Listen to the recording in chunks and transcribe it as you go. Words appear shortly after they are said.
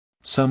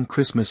Some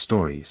Christmas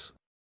Stories.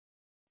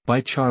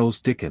 By Charles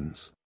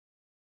Dickens.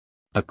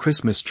 A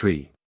Christmas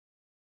Tree.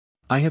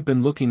 I have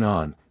been looking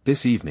on,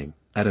 this evening,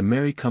 at a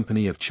merry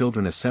company of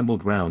children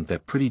assembled round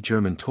that pretty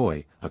German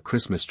toy, a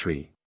Christmas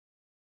tree.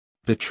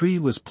 The tree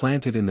was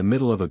planted in the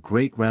middle of a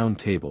great round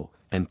table,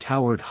 and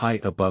towered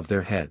high above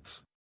their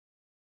heads.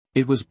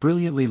 It was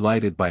brilliantly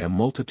lighted by a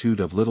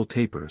multitude of little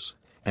tapers,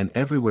 and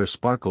everywhere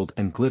sparkled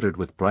and glittered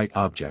with bright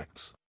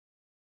objects.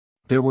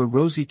 There were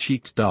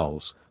rosy-cheeked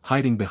dolls,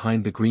 hiding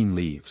behind the green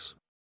leaves.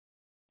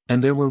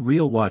 And there were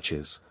real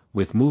watches,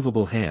 with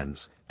movable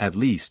hands, at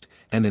least,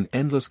 and an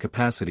endless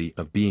capacity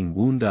of being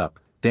wound up,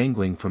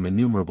 dangling from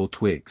innumerable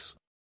twigs.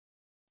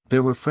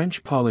 There were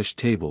French polished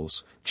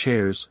tables,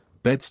 chairs,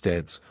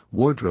 bedsteads,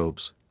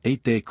 wardrobes,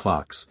 8-day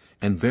clocks,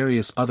 and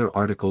various other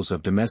articles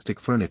of domestic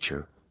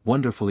furniture,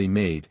 wonderfully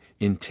made,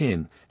 in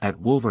tin,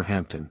 at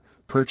Wolverhampton,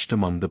 perched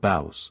among the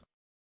boughs.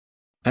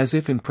 As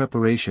if in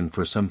preparation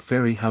for some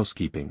fairy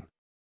housekeeping.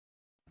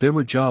 There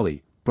were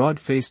jolly,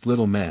 broad-faced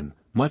little men,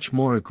 much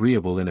more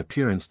agreeable in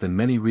appearance than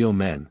many real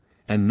men,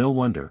 and no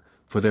wonder,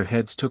 for their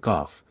heads took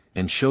off,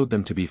 and showed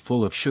them to be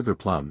full of sugar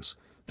plums.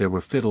 There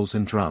were fiddles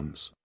and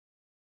drums.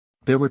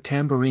 There were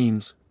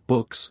tambourines,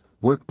 books,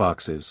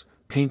 work-boxes,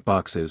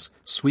 paint-boxes,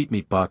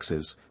 sweetmeat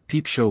boxes,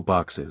 peep-show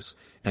boxes,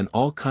 and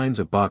all kinds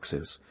of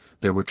boxes.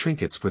 There were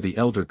trinkets for the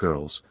elder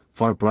girls,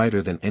 far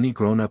brighter than any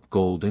grown-up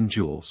gold and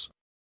jewels.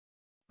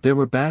 There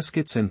were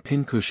baskets and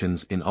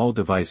pincushions in all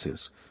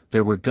devices.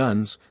 There were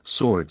guns,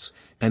 swords,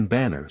 and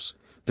banners.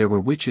 There were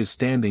witches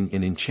standing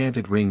in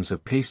enchanted rings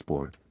of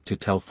pasteboard, to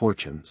tell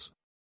fortunes.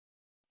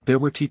 There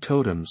were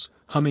teetotums,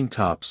 humming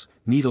tops,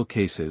 needle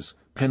cases,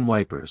 pen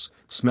wipers,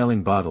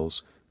 smelling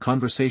bottles,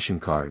 conversation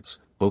cards,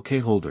 bouquet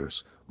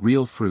holders,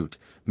 real fruit,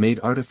 made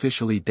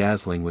artificially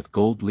dazzling with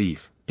gold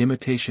leaf,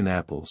 imitation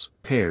apples,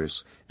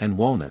 pears, and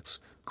walnuts,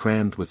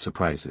 crammed with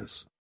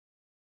surprises.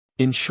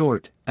 In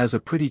short, as a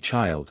pretty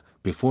child,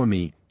 before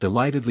me,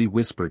 delightedly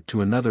whispered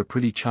to another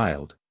pretty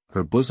child,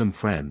 her bosom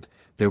friend,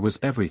 there was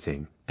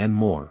everything, and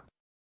more.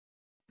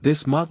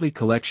 This motley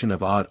collection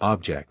of odd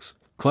objects,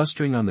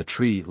 clustering on the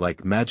tree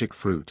like magic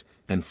fruit,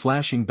 and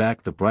flashing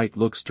back the bright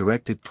looks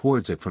directed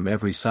towards it from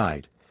every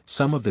side,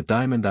 some of the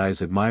diamond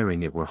eyes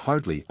admiring it were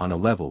hardly on a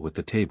level with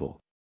the table.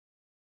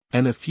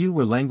 And a few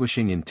were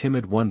languishing in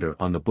timid wonder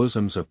on the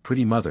bosoms of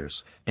pretty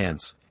mothers,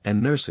 aunts,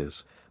 and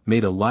nurses,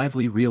 made a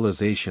lively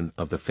realization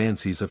of the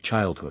fancies of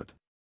childhood.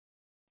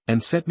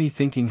 And set me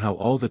thinking how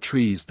all the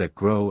trees that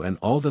grow and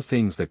all the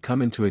things that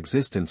come into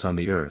existence on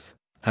the earth,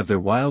 have their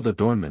wild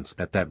adornments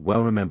at that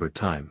well-remembered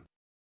time.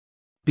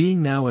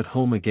 Being now at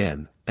home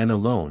again, and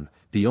alone,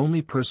 the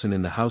only person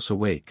in the house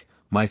awake,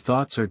 my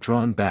thoughts are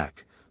drawn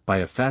back, by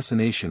a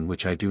fascination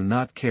which I do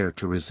not care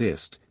to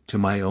resist, to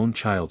my own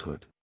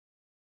childhood.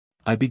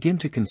 I begin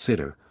to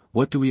consider,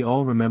 what do we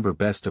all remember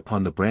best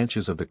upon the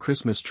branches of the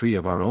Christmas tree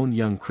of our own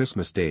young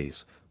Christmas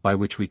days, by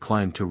which we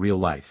climbed to real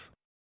life.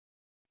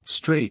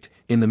 Straight,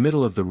 in the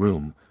middle of the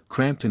room,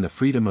 cramped in the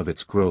freedom of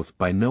its growth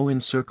by no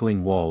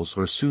encircling walls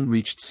or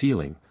soon-reached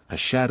ceiling, a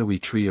shadowy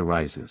tree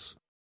arises.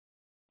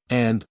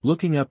 And,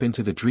 looking up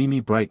into the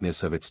dreamy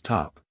brightness of its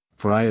top,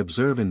 for I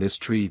observe in this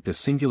tree the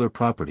singular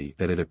property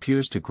that it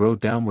appears to grow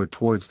downward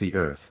towards the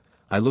earth,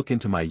 I look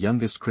into my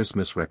youngest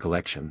Christmas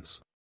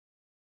recollections.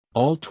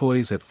 All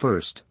toys at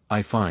first,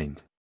 I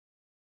find.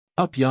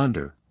 Up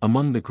yonder,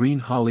 among the green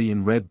holly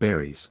and red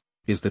berries,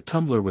 is the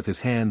tumbler with his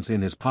hands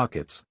in his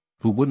pockets,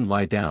 who wouldn't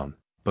lie down,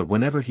 but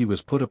whenever he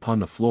was put upon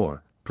the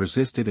floor,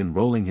 persisted in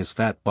rolling his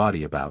fat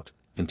body about,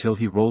 until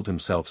he rolled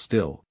himself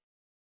still.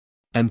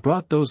 And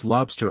brought those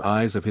lobster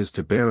eyes of his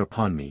to bear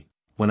upon me,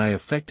 when I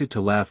affected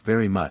to laugh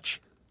very much,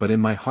 but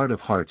in my heart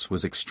of hearts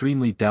was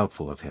extremely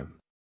doubtful of him.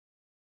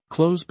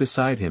 Close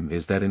beside him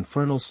is that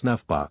infernal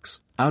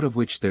snuff-box, out of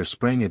which there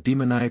sprang a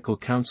demoniacal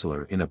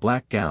counsellor in a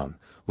black gown,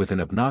 with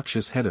an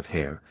obnoxious head of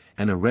hair,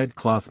 and a red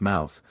cloth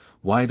mouth,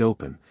 wide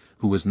open,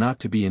 who was not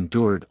to be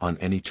endured on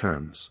any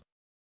terms.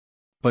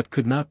 But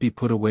could not be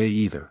put away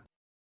either.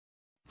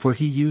 For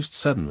he used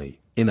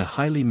suddenly, in a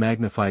highly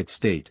magnified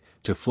state,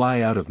 to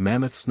fly out of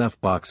mammoth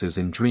snuff-boxes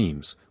in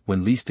dreams,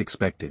 when least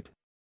expected.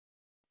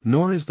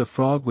 Nor is the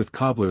frog with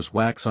cobbler's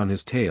wax on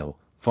his tail,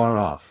 far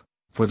off,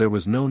 for there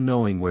was no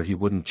knowing where he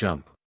wouldn't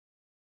jump.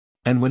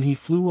 And when he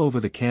flew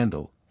over the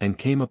candle, and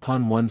came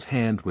upon one's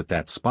hand with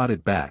that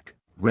spotted back,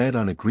 red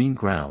on a green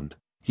ground,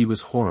 he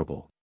was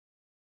horrible.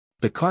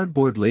 The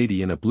cardboard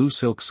lady in a blue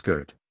silk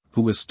skirt,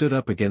 who was stood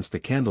up against the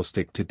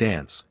candlestick to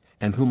dance,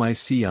 and whom I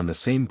see on the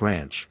same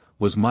branch,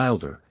 was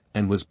milder,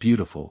 and was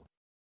beautiful.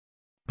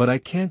 But I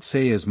can't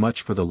say as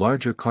much for the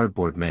larger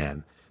cardboard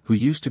man, who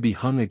used to be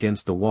hung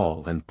against the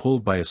wall and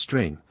pulled by a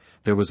string.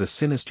 There was a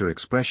sinister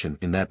expression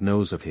in that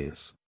nose of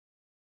his.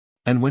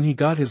 And when he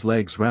got his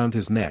legs round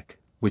his neck,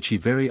 which he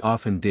very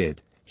often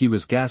did, he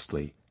was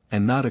ghastly,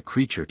 and not a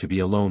creature to be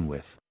alone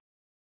with.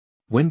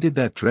 When did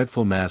that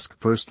dreadful mask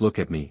first look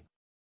at me?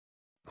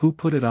 Who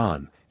put it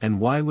on, and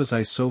why was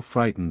I so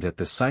frightened at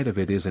the sight of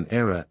it is an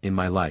era in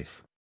my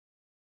life.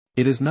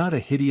 It is not a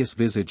hideous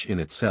visage in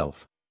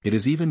itself, it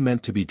is even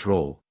meant to be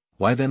droll,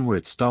 why then were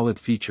its stolid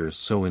features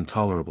so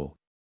intolerable?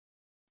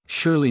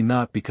 Surely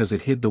not because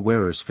it hid the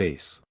wearer's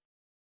face.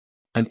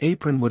 An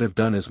apron would have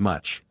done as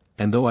much,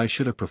 and though I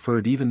should have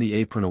preferred even the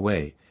apron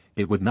away,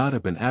 it would not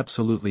have been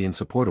absolutely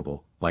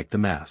insupportable, like the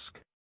mask.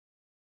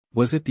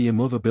 Was it the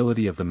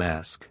immovability of the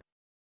mask?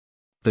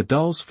 The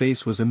doll's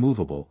face was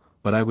immovable,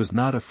 but I was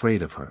not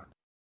afraid of her.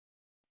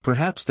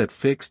 Perhaps that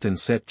fixed and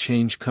set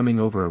change coming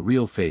over a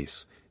real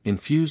face,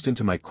 infused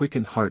into my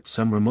quickened heart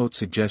some remote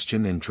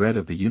suggestion and dread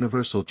of the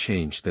universal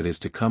change that is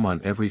to come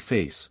on every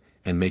face,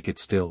 and make it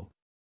still.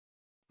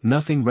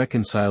 Nothing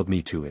reconciled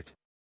me to it.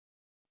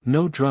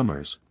 No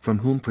drummers, from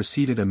whom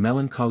proceeded a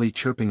melancholy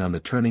chirping on the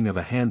turning of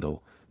a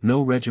handle,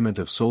 no regiment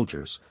of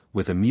soldiers,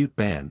 with a mute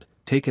band,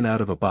 taken out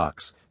of a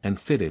box, and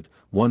fitted,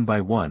 one by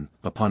one,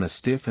 upon a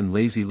stiff and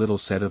lazy little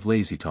set of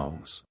lazy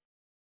tongs.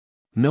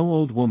 No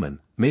old woman,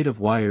 made of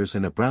wires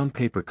and a brown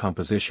paper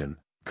composition,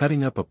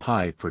 cutting up a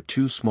pie for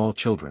 2 small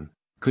children,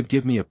 could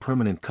give me a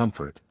permanent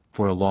comfort,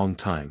 for a long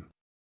time.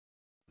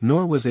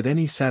 Nor was it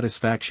any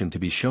satisfaction to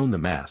be shown the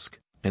mask,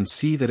 and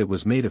see that it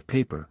was made of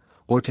paper,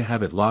 or to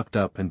have it locked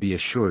up and be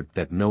assured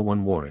that no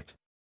one wore it.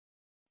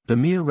 The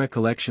mere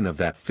recollection of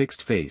that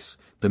fixed face,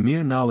 the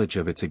mere knowledge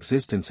of its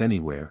existence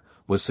anywhere,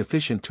 was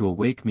sufficient to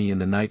awake me in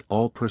the night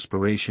all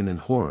perspiration and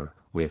horror,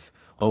 with,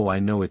 "Oh, I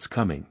know it's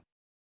coming.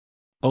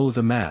 Oh,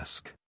 the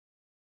mask."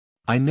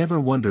 I never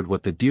wondered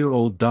what the dear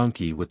old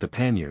donkey with the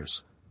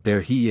panniers,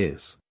 there he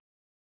is,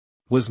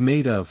 was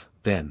made of,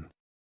 then.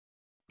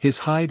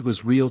 His hide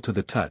was real to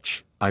the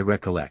touch, I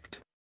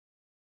recollect.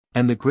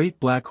 And the great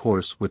black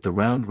horse with the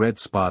round red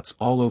spots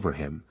all over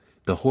him,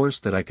 the horse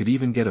that I could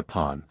even get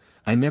upon,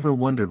 I never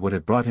wondered what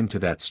had brought him to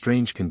that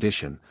strange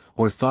condition,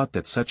 or thought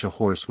that such a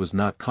horse was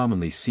not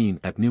commonly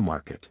seen at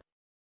Newmarket.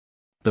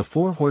 The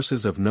 4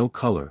 horses of no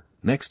color,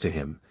 next to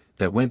him,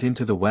 that went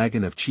into the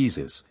wagon of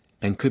cheeses,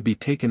 and could be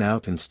taken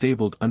out and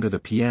stabled under the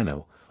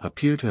piano,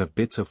 appear to have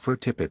bits of fur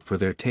tippet for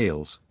their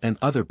tails, and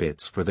other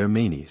bits for their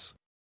manes.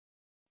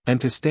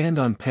 And to stand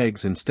on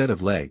pegs instead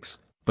of legs,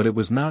 but it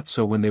was not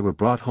so when they were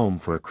brought home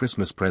for a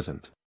Christmas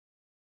present.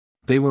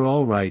 They were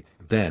all right,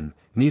 then,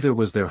 neither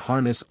was their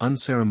harness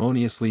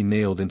unceremoniously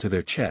nailed into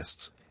their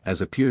chests,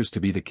 as appears to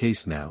be the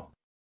case now.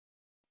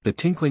 The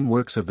tinkling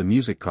works of the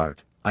music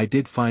cart, I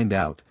did find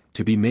out,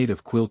 to be made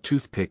of quill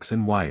toothpicks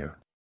and wire.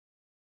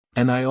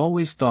 And I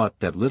always thought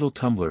that little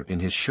tumbler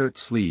in his shirt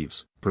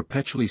sleeves,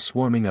 perpetually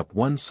swarming up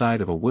one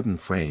side of a wooden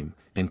frame,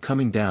 and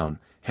coming down,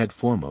 head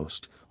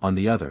foremost, on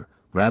the other,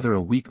 rather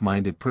a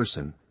weak-minded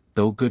person,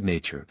 though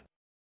good-natured.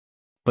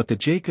 But the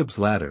Jacob's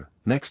ladder,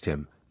 next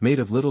him, made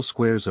of little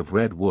squares of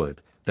red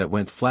wood, that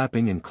went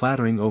flapping and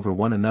clattering over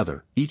one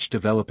another, each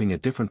developing a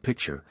different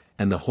picture,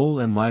 and the whole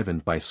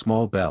enlivened by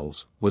small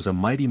bells, was a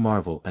mighty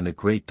marvel and a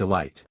great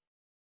delight.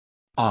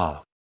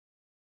 Ah!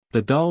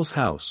 The doll's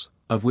house,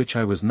 of which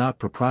I was not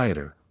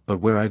proprietor, but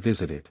where I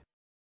visited.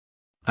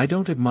 I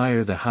don't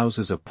admire the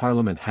Houses of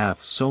Parliament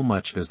half so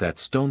much as that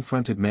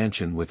stone-fronted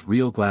mansion with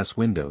real glass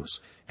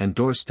windows, and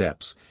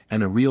doorsteps,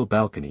 and a real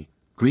balcony,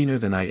 greener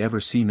than I ever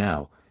see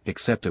now,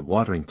 except at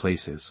watering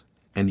places,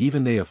 and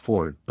even they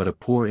afford but a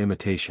poor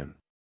imitation.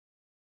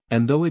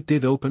 And though it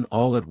did open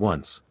all at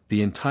once,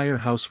 the entire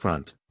house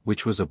front,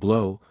 which was a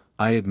blow,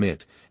 I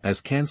admit,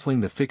 as cancelling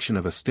the fiction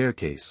of a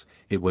staircase,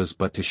 it was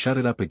but to shut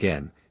it up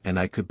again, and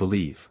I could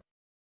believe.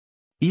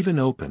 Even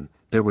open,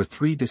 there were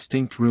 3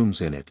 distinct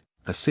rooms in it,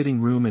 a sitting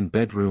room and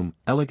bedroom,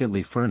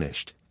 elegantly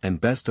furnished, and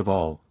best of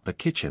all, a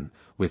kitchen,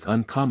 with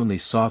uncommonly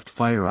soft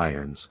fire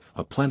irons,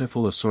 a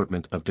plentiful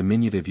assortment of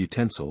diminutive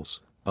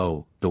utensils,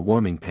 oh, the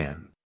warming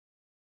pan.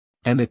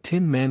 And a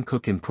tin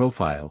man-cook in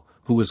profile,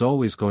 who was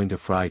always going to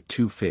fry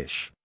 2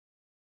 fish.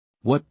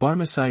 What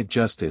Barmecide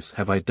justice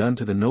have I done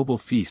to the noble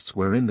feasts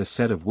wherein the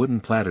set of wooden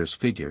platters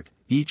figured,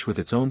 each with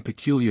its own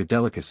peculiar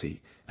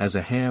delicacy, as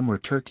a ham or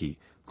turkey,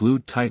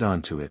 glued tight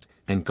onto it,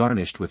 and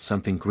garnished with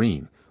something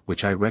green,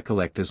 which I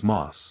recollect as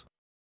moss.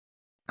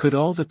 Could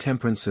all the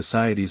temperance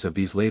societies of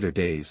these later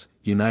days,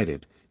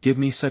 united, give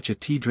me such a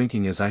tea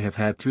drinking as I have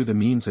had through the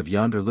means of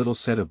yonder little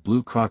set of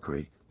blue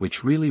crockery,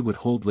 which really would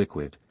hold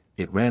liquid,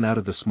 it ran out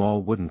of the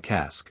small wooden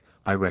cask,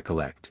 I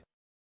recollect.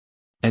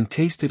 And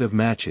tasted of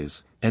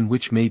matches, and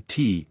which made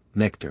tea,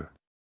 nectar.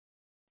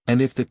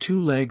 And if the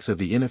 2 legs of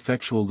the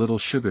ineffectual little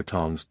sugar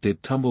tongs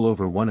did tumble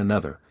over one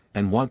another,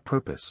 and want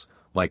purpose,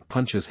 like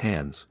Punch's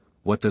hands,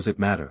 what does it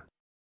matter?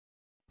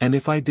 And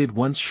if I did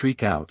once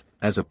shriek out,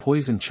 as a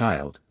poisoned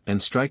child,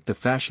 and strike the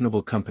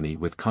fashionable company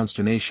with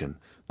consternation,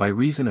 by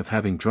reason of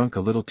having drunk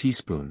a little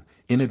teaspoon,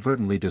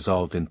 inadvertently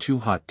dissolved in too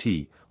hot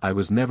tea, I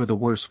was never the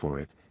worse for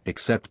it,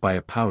 except by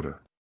a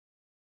powder.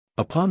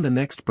 Upon the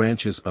next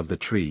branches of the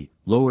tree,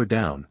 lower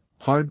down,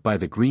 hard by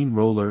the green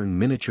roller and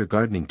miniature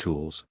gardening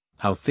tools,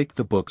 how thick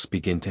the books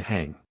begin to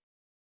hang.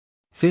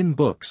 Thin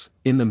books,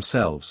 in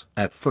themselves,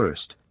 at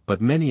first, but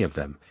many of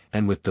them,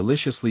 and with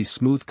deliciously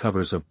smooth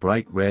covers of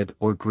bright red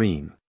or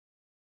green.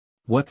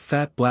 What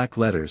fat black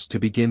letters to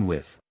begin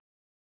with!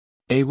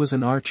 A was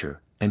an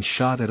archer, and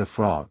shot at a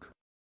frog.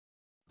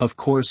 Of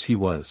course he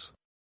was.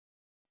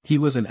 He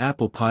was an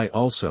apple pie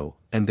also,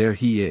 and there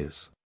he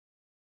is.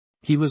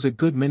 He was a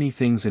good many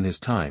things in his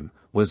time,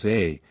 was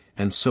A,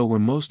 and so were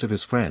most of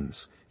his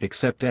friends,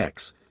 except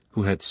X,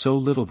 who had so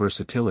little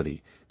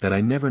versatility, that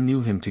I never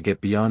knew him to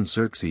get beyond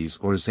Xerxes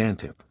or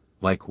Xantip,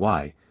 like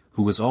Y,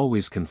 who was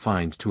always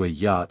confined to a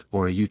yacht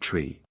or a yew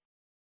tree.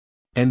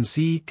 And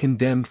Z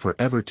condemned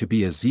forever to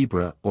be a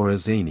zebra or a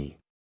zany.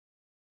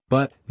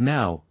 But,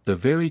 now, the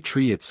very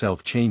tree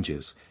itself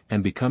changes,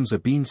 and becomes a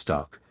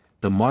beanstalk,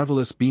 the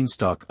marvelous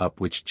beanstalk up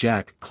which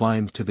Jack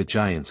climbed to the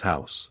giant's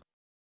house.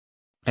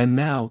 And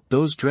now,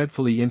 those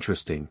dreadfully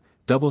interesting,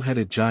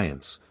 double-headed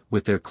giants,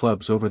 with their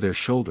clubs over their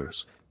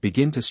shoulders,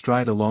 begin to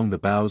stride along the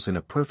boughs in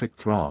a perfect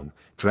throng,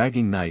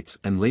 dragging knights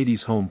and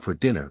ladies home for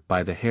dinner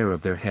by the hair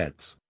of their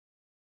heads.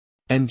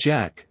 And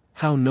Jack,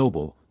 how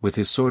noble, with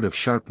his sword of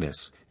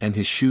sharpness, and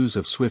his shoes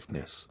of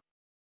swiftness.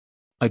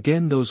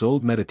 Again those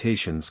old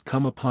meditations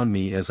come upon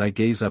me as I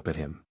gaze up at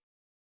him.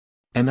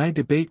 And I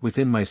debate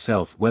within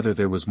myself whether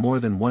there was more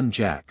than one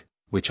Jack,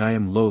 which I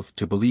am loath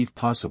to believe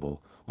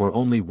possible, or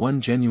only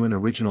one genuine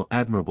original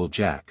admirable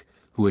Jack,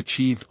 who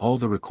achieved all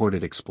the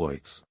recorded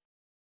exploits.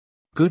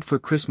 Good for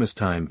Christmas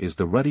time is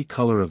the ruddy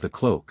color of the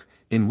cloak,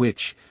 in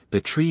which,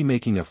 the tree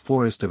making a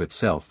forest of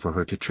itself for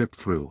her to trip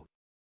through.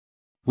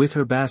 With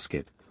her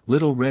basket,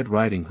 Little Red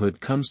Riding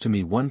Hood comes to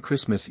me one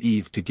Christmas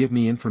Eve to give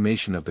me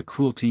information of the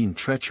cruelty and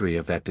treachery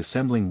of that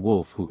dissembling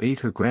wolf who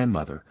ate her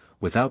grandmother,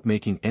 without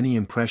making any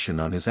impression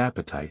on his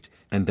appetite,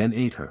 and then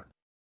ate her.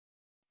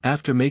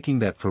 After making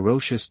that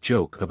ferocious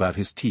joke about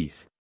his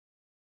teeth.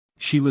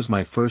 She was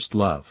my first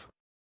love.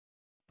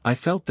 I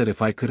felt that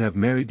if I could have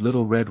married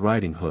Little Red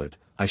Riding Hood,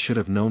 I should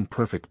have known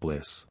perfect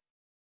bliss.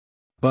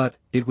 But,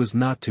 it was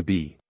not to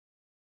be.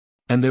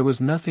 And there was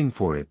nothing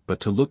for it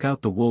but to look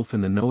out the wolf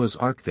in the Noah's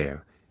Ark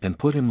there, and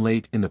put him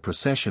late in the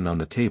procession on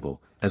the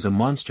table, as a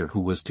monster who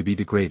was to be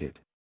degraded.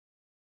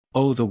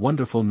 Oh, the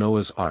wonderful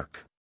Noah's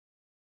Ark!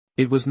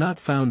 It was not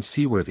found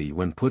seaworthy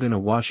when put in a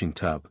washing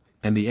tub,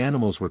 and the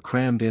animals were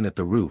crammed in at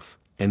the roof,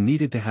 and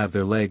needed to have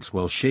their legs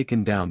well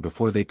shaken down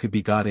before they could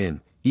be got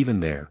in,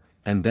 even there,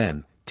 and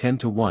then, 10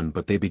 to 1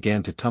 but they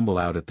began to tumble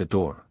out at the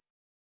door.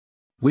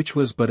 Which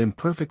was but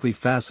imperfectly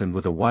fastened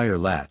with a wire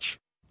latch,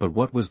 but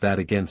what was that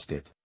against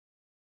it?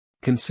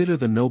 Consider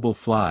the noble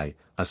fly,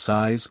 a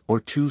size or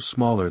two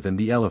smaller than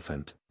the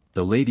elephant,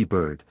 the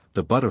ladybird,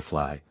 the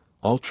butterfly,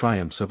 all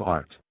triumphs of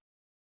art.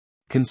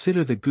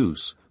 Consider the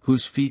goose,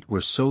 whose feet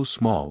were so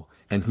small,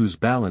 and whose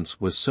balance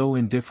was so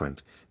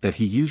indifferent, that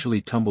he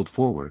usually tumbled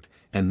forward,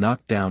 and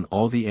knocked down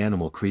all the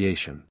animal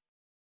creation.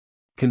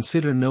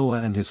 Consider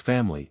Noah and his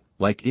family,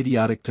 like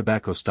idiotic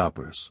tobacco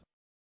stoppers.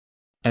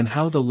 And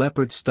how the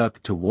leopard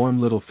stuck to warm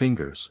little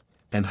fingers,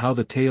 and how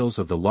the tails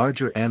of the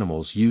larger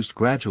animals used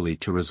gradually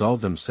to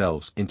resolve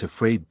themselves into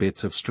frayed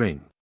bits of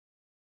string.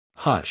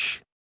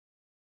 Hush!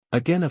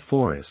 Again a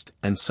forest,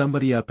 and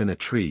somebody up in a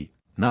tree,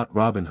 not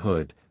Robin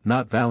Hood,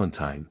 not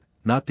Valentine,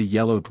 not the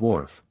yellow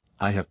dwarf,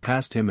 I have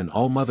passed him in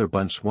all Mother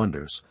Bunch's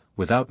wonders,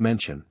 without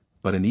mention,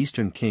 but an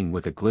Eastern king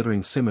with a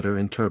glittering scimitar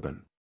and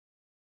turban.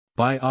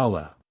 By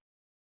Allah!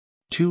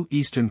 2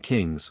 Eastern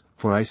kings,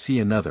 for I see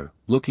another,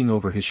 looking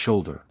over his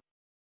shoulder.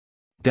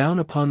 Down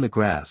upon the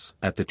grass,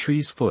 at the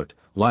tree's foot,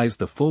 lies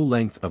the full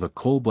length of a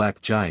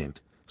coal-black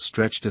giant,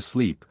 stretched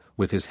asleep,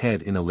 with his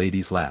head in a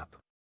lady's lap.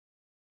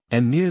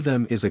 And near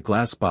them is a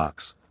glass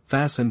box,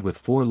 fastened with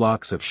 4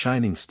 locks of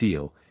shining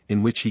steel,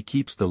 in which he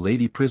keeps the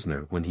lady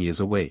prisoner when he is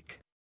awake.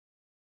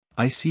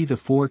 I see the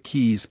 4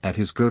 keys at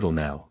his girdle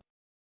now.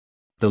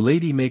 The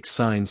lady makes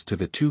signs to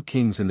the 2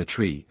 kings in the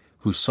tree,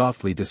 who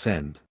softly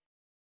descend.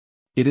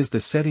 It is the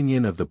setting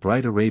in of the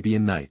bright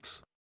Arabian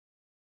Nights.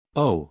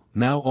 Oh,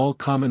 now all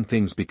common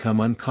things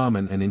become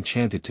uncommon and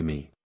enchanted to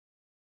me.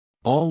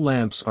 All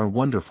lamps are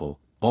wonderful,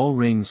 all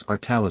rings are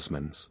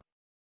talismans.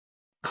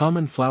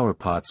 Common flower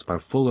pots are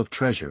full of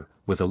treasure,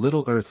 with a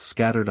little earth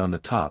scattered on the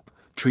top,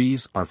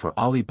 trees are for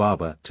Ali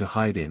Baba to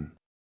hide in.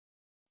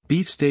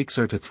 Beefsteaks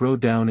are to throw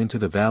down into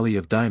the valley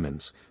of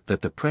diamonds,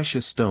 that the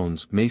precious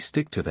stones may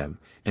stick to them,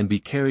 and be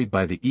carried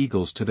by the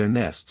eagles to their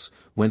nests,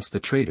 whence the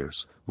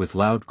traders, with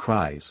loud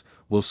cries,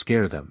 will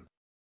scare them.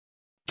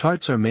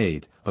 Tarts are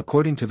made,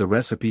 according to the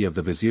recipe of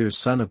the vizier's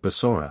son of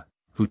Bassora,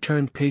 who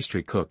turned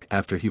pastry cook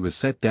after he was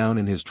set down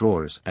in his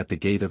drawers at the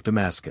gate of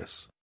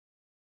Damascus.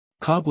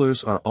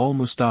 Cobblers are all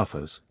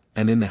Mustafas,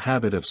 and in the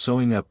habit of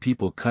sewing up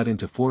people cut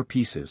into 4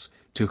 pieces,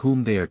 to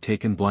whom they are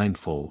taken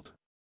blindfold.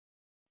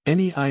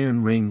 Any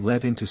iron ring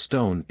let into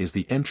stone is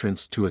the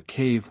entrance to a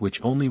cave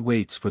which only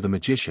waits for the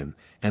magician,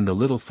 and the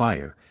little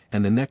fire,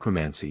 and the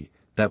necromancy,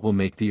 that will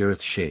make the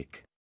earth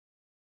shake.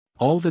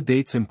 All the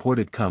dates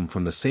imported come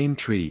from the same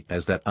tree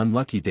as that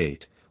unlucky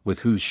date,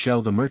 with whose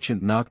shell the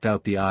merchant knocked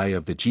out the eye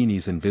of the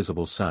genie's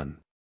invisible son.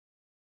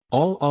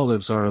 All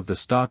olives are of the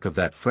stock of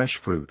that fresh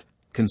fruit,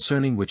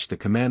 concerning which the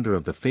commander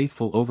of the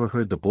faithful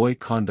overheard the boy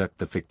conduct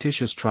the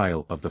fictitious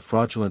trial of the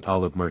fraudulent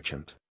olive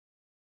merchant.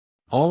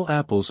 All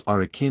apples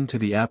are akin to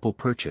the apple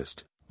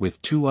purchased,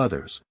 with 2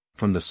 others,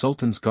 from the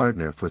sultan's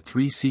gardener for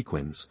 3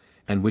 sequins,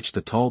 and which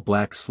the tall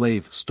black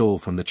slave stole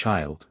from the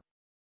child.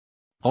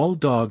 All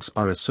dogs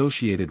are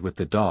associated with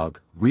the dog,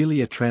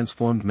 really a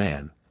transformed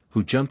man,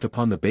 who jumped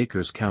upon the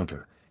baker's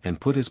counter,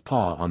 and put his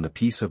paw on the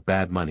piece of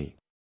bad money.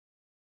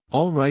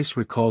 All rice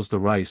recalls the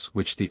rice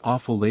which the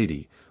awful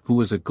lady, who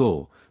was a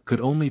gull, could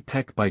only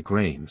peck by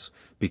grains,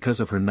 because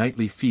of her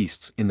nightly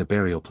feasts in the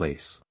burial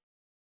place.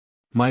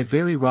 My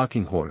very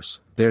rocking horse,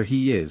 there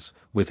he is,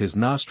 with his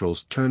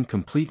nostrils turned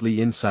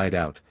completely inside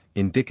out,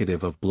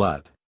 indicative of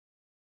blood.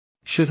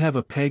 Should have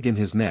a peg in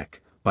his neck,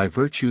 by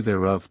virtue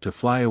thereof to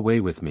fly away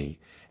with me,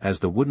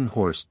 as the wooden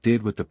horse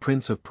did with the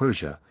Prince of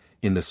Persia,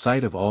 in the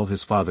sight of all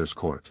his father's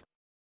court.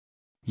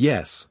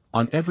 Yes,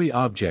 on every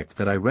object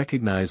that I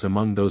recognize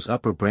among those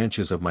upper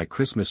branches of my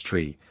Christmas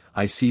tree,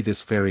 I see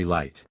this fairy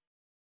light.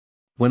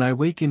 When I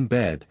wake in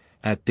bed,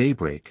 at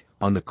daybreak,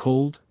 on the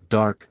cold,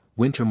 dark,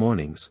 winter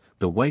mornings,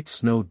 the white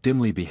snow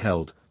dimly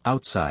beheld,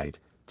 outside,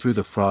 through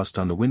the frost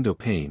on the window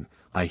pane,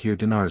 I hear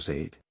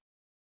Dinarzade.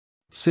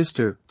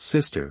 Sister,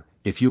 sister,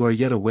 if you are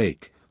yet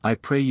awake, I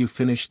pray you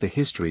finish the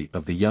history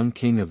of the young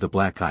king of the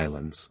Black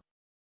Islands.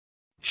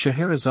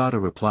 Scheherazade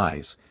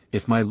replies,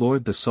 if my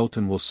lord the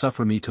Sultan will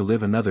suffer me to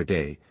live another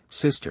day,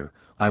 sister,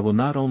 I will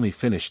not only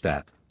finish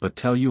that, but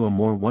tell you a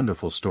more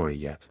wonderful story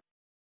yet.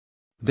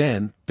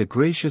 Then, the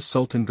gracious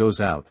Sultan goes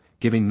out,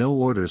 giving no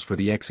orders for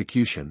the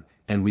execution,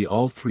 and we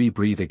all three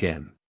breathe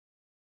again.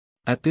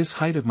 At this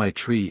height of my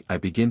tree I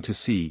begin to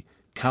see,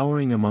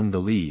 cowering among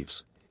the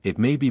leaves, it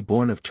may be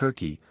born of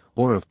turkey,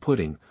 or of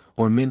pudding,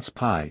 or mince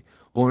pie,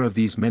 or of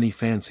these many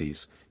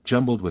fancies,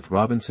 jumbled with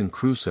Robinson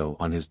Crusoe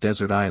on his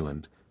desert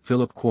island,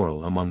 Philip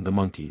Quarrel among the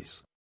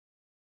monkeys,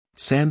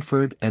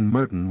 Sandford and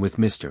Merton with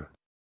Mr.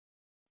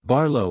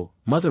 Barlow,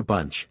 Mother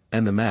Bunch,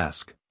 and the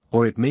Mask,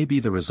 or it may be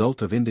the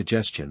result of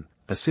indigestion,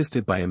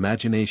 assisted by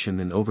imagination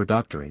and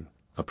overdoctoring,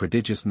 a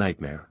prodigious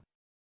nightmare.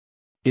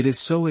 It is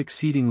so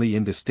exceedingly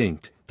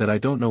indistinct, that I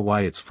don't know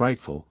why it's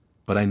frightful,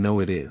 but I know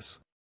it is.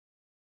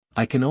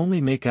 I can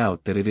only make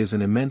out that it is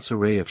an immense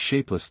array of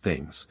shapeless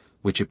things,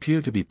 which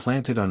appear to be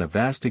planted on a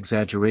vast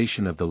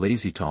exaggeration of the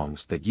lazy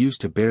tongs that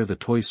used to bear the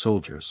toy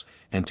soldiers,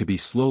 and to be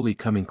slowly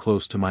coming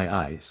close to my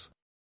eyes,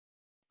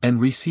 and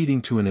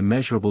receding to an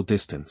immeasurable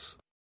distance.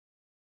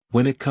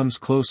 When it comes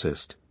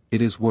closest,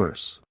 it is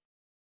worse.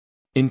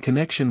 In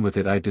connection with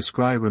it I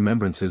descry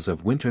remembrances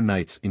of winter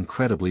nights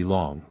incredibly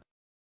long.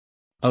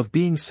 Of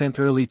being sent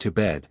early to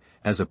bed,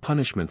 as a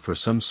punishment for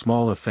some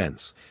small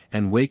offense,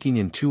 and waking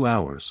in 2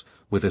 hours,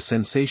 with a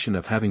sensation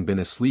of having been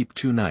asleep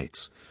 2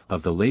 nights,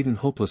 of the laden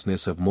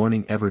hopelessness of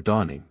morning ever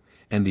dawning,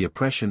 and the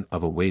oppression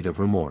of a weight of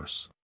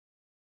remorse.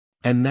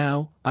 And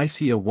now, I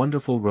see a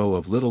wonderful row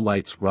of little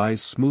lights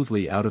rise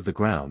smoothly out of the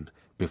ground,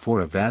 before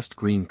a vast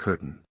green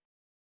curtain.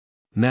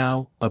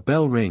 Now, a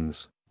bell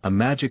rings, a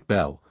magic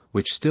bell,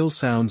 which still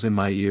sounds in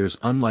my ears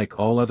unlike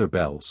all other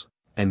bells,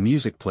 and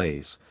music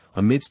plays,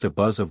 amidst a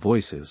buzz of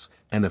voices,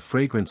 and a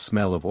fragrant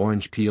smell of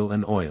orange peel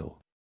and oil.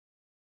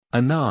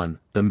 Anon,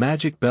 the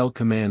magic bell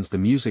commands the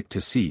music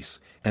to cease,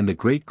 and the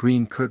great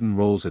green curtain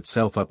rolls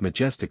itself up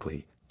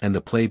majestically, and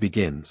the play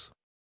begins.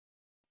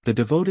 The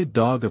devoted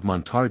dog of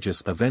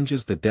Montargis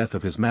avenges the death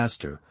of his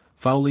master,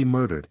 foully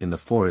murdered in the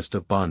forest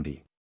of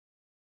Bondi.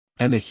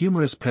 And a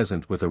humorous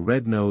peasant with a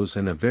red nose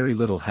and a very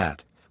little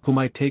hat, whom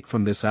I take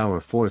from this hour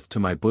forth to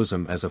my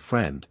bosom as a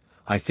friend,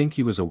 I think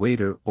he was a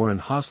waiter or an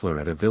hostler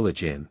at a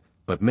village inn,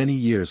 but many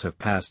years have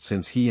passed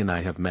since he and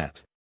I have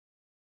met.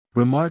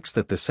 Remarks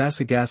that the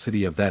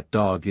sagacity of that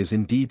dog is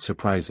indeed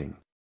surprising.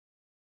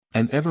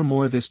 And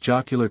evermore this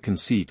jocular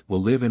conceit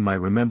will live in my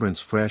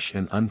remembrance fresh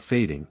and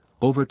unfading,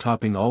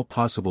 overtopping all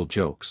possible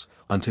jokes,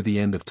 unto the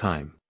end of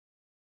time.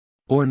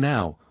 Or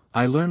now,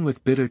 I learn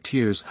with bitter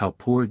tears how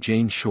poor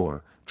Jane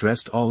Shore,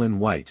 dressed all in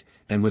white,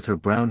 and with her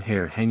brown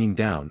hair hanging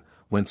down,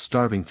 went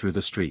starving through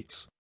the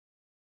streets.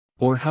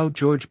 Or how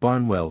George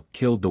Barnwell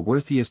killed the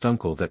worthiest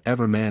uncle that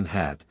ever man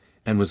had,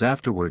 and was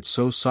afterwards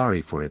so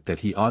sorry for it that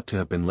he ought to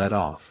have been let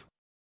off.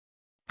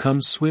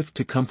 Comes swift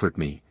to comfort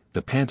me,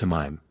 the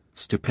pantomime,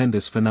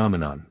 stupendous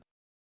phenomenon.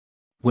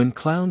 When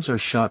clowns are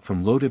shot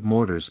from loaded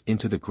mortars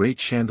into the great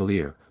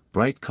chandelier,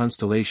 bright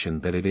constellation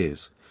that it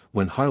is,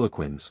 when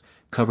harlequins,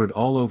 covered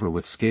all over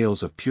with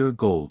scales of pure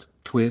gold,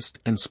 twist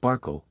and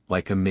sparkle,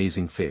 like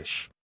amazing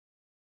fish.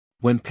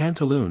 When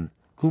Pantaloon,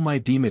 whom I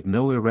deem it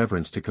no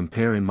irreverence to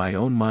compare in my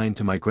own mind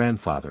to my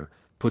grandfather,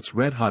 puts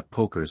red-hot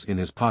pokers in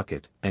his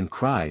pocket, and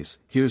cries,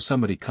 "Here's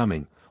somebody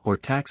coming," or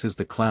taxes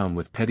the clown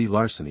with petty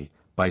larceny,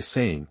 by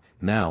saying,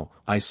 "Now,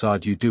 I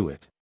sawed you do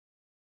it."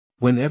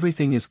 When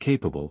everything is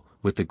capable,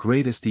 with the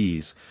greatest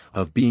ease,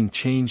 of being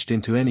changed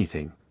into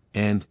anything,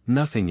 and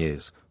nothing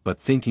is,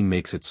 but thinking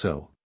makes it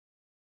so.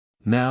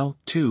 Now,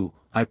 too,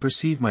 I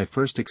perceive my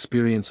first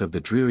experience of the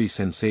dreary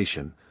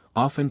sensation,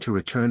 often to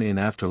return in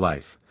after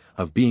life,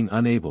 of being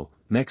unable,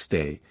 next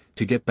day,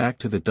 to get back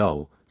to the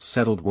dull,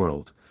 settled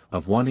world,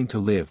 of wanting to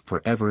live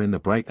for ever in the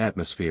bright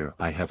atmosphere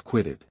I have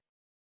quitted.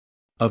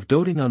 Of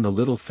doting on the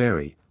little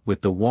fairy,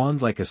 with the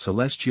wand like a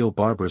celestial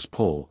barber's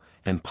pole,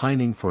 and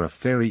pining for a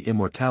fairy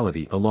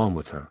immortality along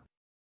with her.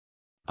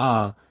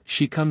 Ah,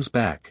 she comes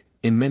back,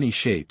 in many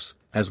shapes,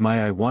 as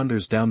my eye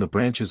wanders down the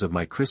branches of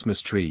my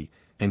Christmas tree,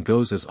 and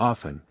goes as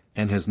often,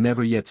 and has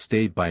never yet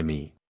stayed by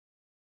me.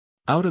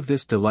 Out of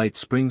this delight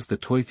springs the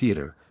toy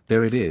theatre,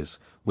 there it is,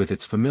 with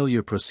its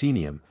familiar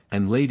proscenium,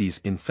 and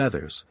ladies in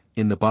feathers,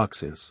 in the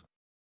boxes.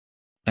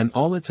 And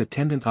all its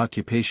attendant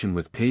occupation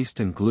with paste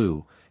and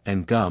glue,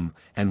 and gum,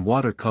 and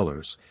water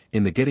colors,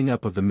 in the getting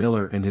up of the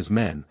miller and his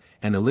men,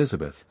 and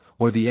Elizabeth,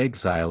 or the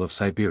exile of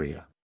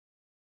Siberia.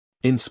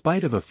 In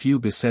spite of a few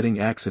besetting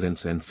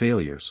accidents and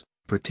failures,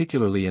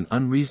 particularly an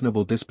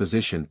unreasonable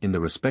disposition in the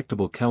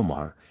respectable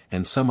Kelmar,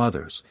 and some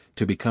others,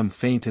 to become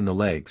faint in the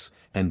legs,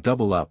 and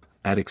double up,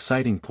 at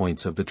exciting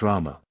points of the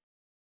drama.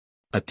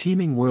 A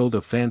teeming world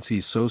of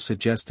fancies so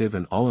suggestive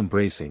and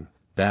all-embracing,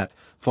 that,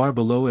 far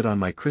below it on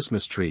my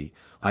Christmas tree,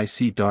 I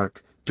see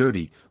dark,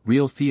 dirty,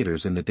 real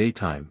theatres in the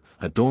daytime,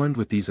 adorned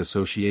with these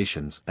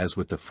associations as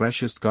with the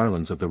freshest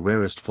garlands of the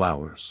rarest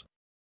flowers.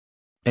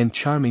 And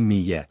charming me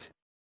yet.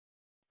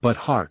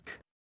 But hark!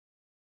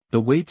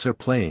 The waits are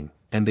playing,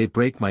 and they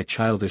break my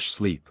childish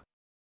sleep.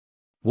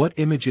 What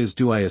images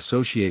do I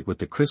associate with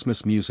the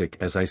Christmas music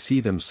as I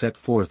see them set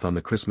forth on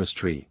the Christmas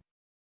tree?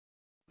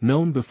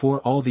 Known before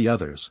all the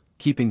others,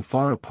 keeping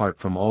far apart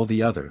from all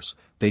the others,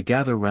 they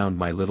gather round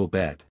my little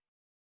bed.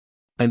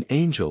 An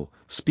angel,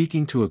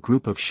 speaking to a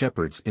group of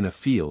shepherds in a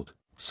field,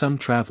 some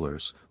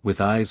travelers,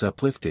 with eyes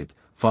uplifted,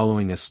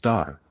 following a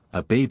star,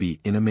 a baby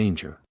in a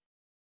manger.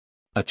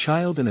 A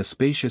child in a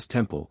spacious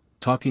temple,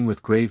 talking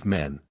with grave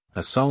men,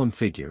 a solemn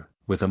figure,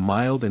 with a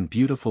mild and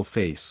beautiful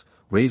face,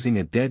 raising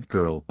a dead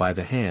girl by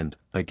the hand,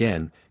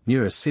 again,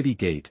 near a city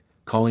gate,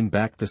 calling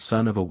back the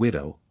son of a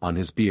widow, on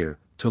his bier,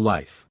 to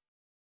life.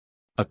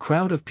 A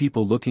crowd of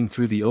people looking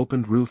through the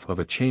opened roof of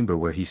a chamber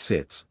where he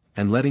sits,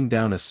 and letting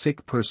down a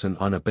sick person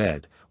on a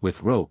bed,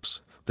 with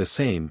ropes, the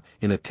same,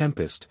 in a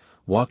tempest,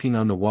 walking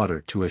on the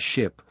water to a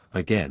ship,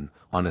 again,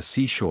 on a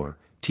seashore,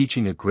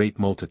 teaching a great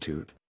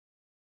multitude.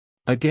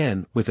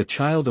 Again, with a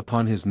child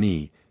upon his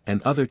knee,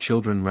 and other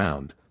children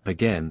round,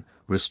 again,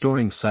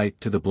 restoring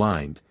sight to the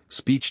blind,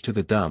 speech to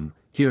the dumb,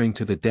 hearing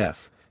to the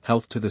deaf,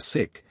 health to the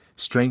sick,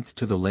 strength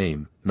to the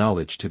lame,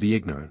 knowledge to the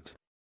ignorant.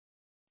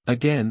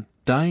 Again,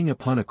 dying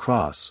upon a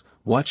cross,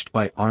 watched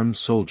by armed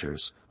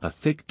soldiers, a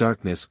thick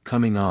darkness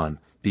coming on,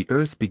 the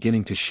earth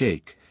beginning to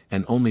shake,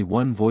 and only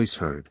one voice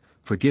heard,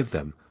 "Forgive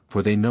them,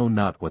 for they know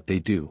not what they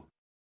do."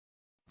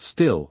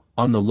 Still,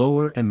 on the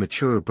lower and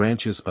maturer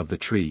branches of the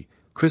tree,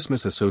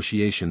 Christmas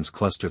associations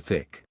cluster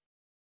thick.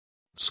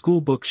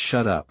 Schoolbooks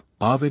shut up,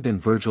 Ovid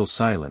and Virgil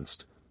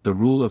silenced, the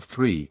Rule of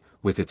Three,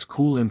 with its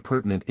cool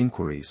impertinent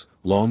inquiries,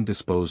 long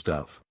disposed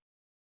of.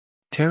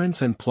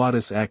 Terence and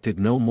Plautus acted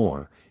no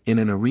more, in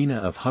an arena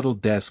of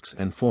huddled desks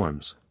and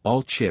forms,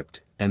 all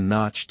chipped, and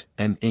notched,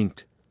 and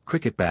inked,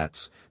 cricket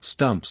bats,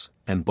 stumps,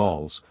 and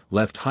balls,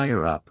 left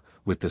higher up,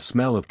 with the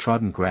smell of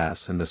trodden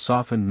grass and the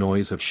softened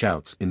noise of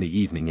shouts in the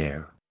evening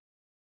air.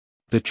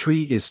 The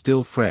tree is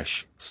still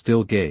fresh,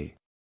 still gay.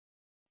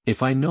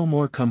 If I no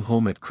more come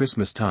home at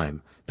Christmas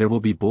time, there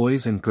will be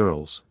boys and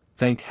girls,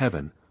 thank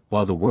heaven,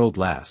 while the world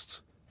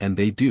lasts, and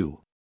they do.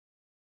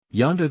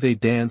 Yonder they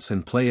dance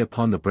and play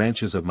upon the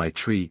branches of my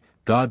tree,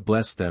 God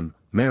bless them,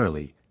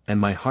 merrily, and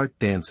my heart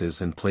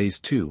dances and plays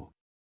too.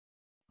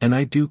 And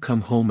I do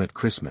come home at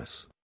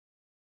Christmas.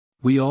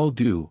 We all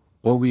do,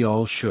 or we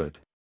all should.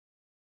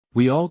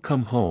 We all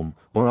come home,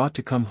 or ought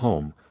to come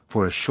home,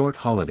 for a short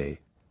holiday,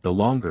 the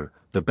longer,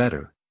 the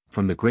better,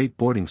 from the great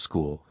boarding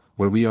school,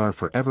 where we are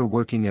forever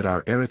working at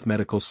our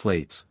arithmetical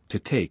slates, to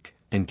take,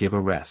 and give a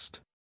rest.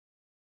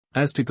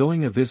 As to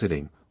going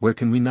a-visiting, where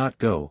can we not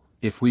go,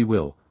 if we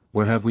will,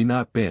 where have we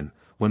not been,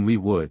 when we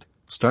would,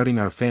 starting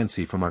our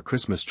fancy from our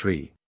Christmas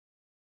tree?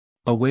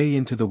 Away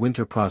into the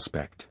winter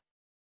prospect.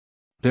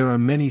 There are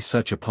many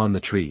such upon the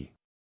tree.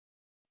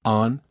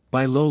 On,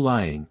 by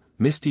low-lying,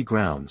 misty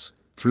grounds,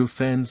 through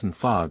fens and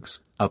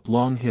fogs, up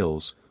long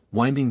hills,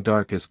 winding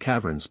dark as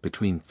caverns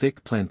between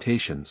thick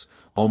plantations,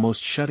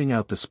 almost shutting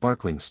out the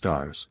sparkling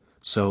stars,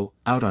 so,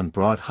 out on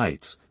broad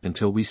heights,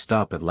 until we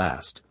stop at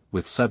last,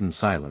 with sudden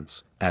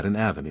silence, at an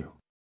avenue.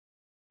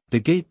 The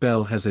gate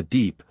bell has a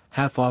deep,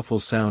 half-awful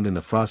sound in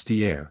the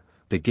frosty air,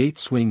 the gate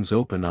swings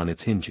open on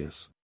its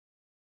hinges.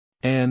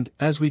 And,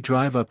 as we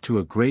drive up to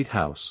a great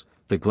house,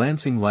 the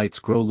glancing lights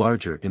grow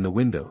larger in the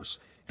windows,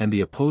 and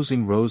the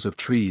opposing rows of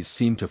trees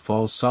seem to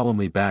fall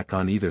solemnly back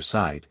on either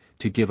side,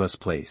 to give us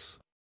place.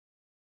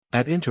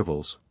 At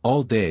intervals,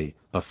 all day,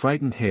 a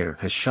frightened hare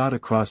has shot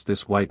across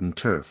this whitened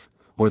turf,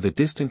 or the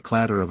distant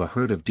clatter of a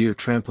herd of deer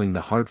trampling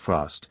the hard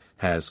frost,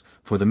 has,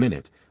 for the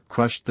minute,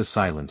 crushed the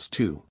silence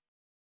too.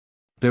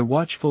 Their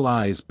watchful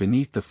eyes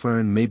beneath the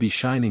fern may be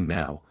shining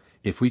now,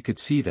 if we could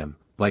see them,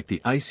 like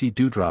the icy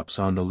dewdrops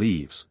on the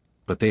leaves,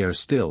 but they are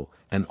still,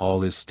 and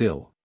all is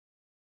still.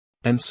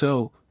 And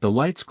so, the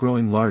lights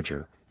growing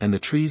larger, and the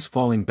trees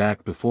falling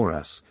back before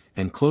us,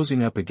 and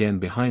closing up again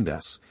behind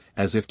us,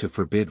 as if to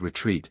forbid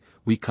retreat,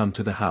 we come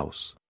to the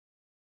house.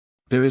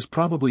 There is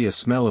probably a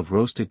smell of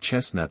roasted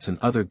chestnuts and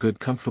other good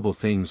comfortable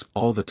things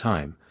all the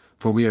time,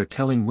 for we are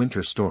telling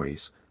winter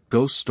stories,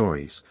 ghost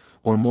stories,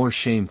 or more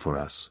shame for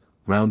us,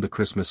 round the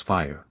Christmas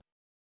fire.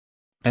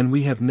 And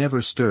we have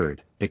never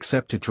stirred,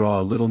 except to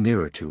draw a little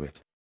nearer to it.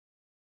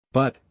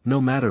 But, no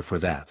matter for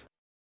that.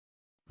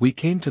 We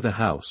came to the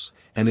house,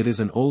 and it is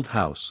an old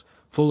house,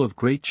 full of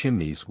great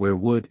chimneys where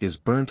wood is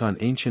burnt on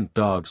ancient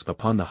dogs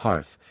upon the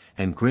hearth,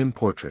 and grim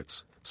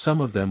portraits,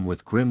 some of them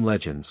with grim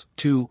legends,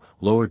 too,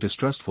 lower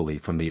distrustfully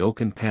from the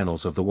oaken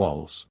panels of the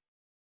walls.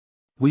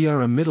 We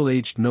are a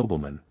middle-aged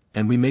nobleman,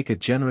 and we make a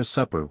generous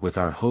supper with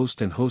our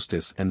host and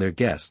hostess and their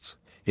guests,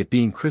 it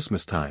being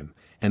Christmas time,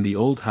 and the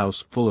old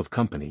house full of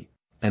company,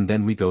 and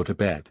then we go to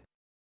bed.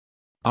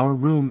 Our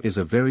room is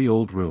a very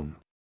old room.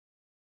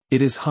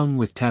 It is hung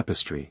with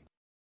tapestry.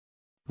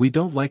 We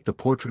don't like the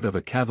portrait of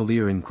a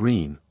cavalier in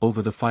green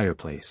over the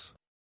fireplace.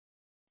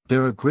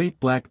 There are great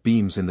black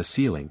beams in the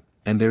ceiling,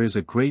 and there is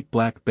a great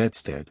black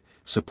bedstead,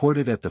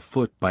 supported at the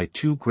foot by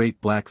two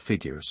great black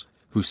figures,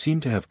 who seem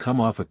to have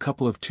come off a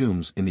couple of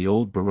tombs in the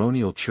old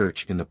baronial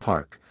church in the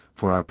park,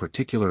 for our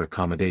particular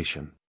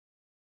accommodation.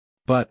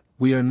 But,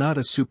 we are not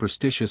a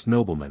superstitious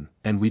nobleman,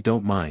 and we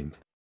don't mind.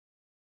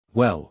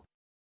 Well.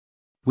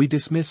 We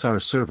dismiss our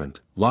servant,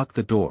 lock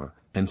the door,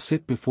 and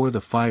sit before the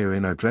fire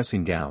in our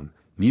dressing gown,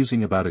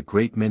 musing about a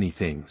great many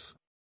things.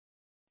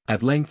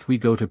 At length we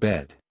go to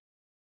bed.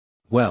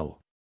 Well.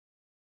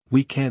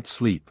 We can't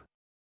sleep.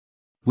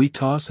 We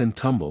toss and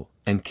tumble,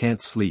 and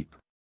can't sleep.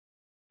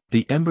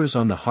 The embers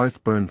on the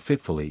hearth burn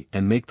fitfully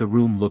and make the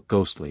room look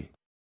ghostly.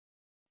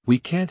 We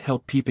can't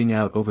help peeping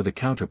out over the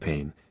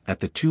counterpane,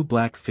 at the two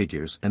black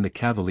figures and the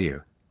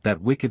cavalier,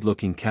 that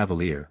wicked-looking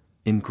cavalier,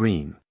 in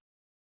green.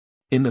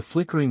 In the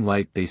flickering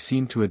light they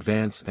seem to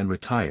advance and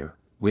retire,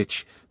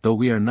 which, though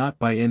we are not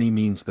by any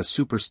means a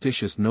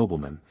superstitious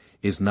nobleman,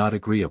 is not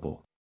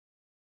agreeable.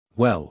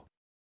 Well.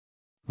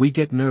 We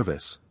get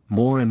nervous,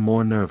 more and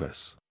more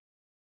nervous.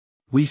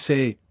 We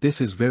say, this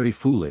is very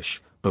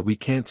foolish, but we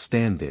can't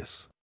stand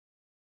this.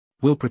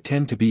 We'll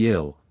pretend to be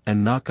ill,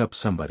 and knock up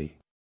somebody.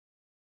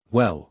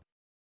 Well.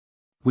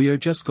 We are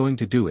just going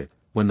to do it,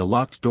 when the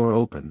locked door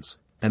opens,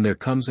 and there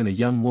comes in a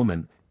young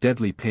woman,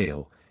 deadly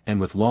pale, and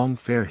with long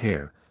fair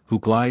hair, who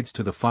glides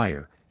to the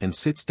fire, and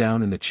sits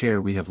down in the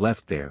chair we have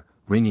left there,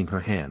 wringing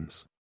her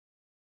hands.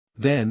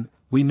 Then,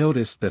 we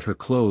notice that her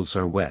clothes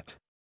are wet.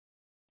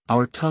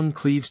 Our tongue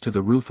cleaves to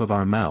the roof of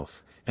our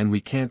mouth, and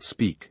we can't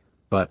speak,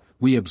 but,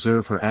 we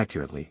observe her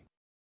accurately.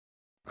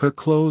 Her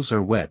clothes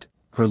are wet,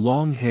 her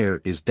long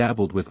hair is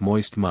dabbled with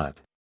moist mud.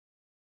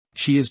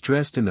 She is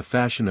dressed in the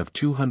fashion of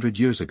 200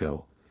 years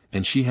ago,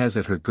 and she has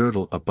at her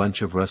girdle a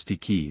bunch of rusty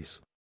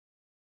keys.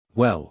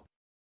 Well.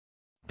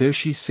 There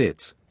she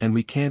sits, and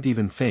we can't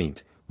even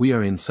faint, we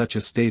are in such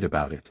a state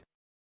about it.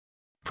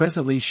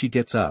 Presently she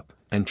gets up,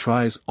 and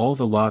tries all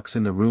the locks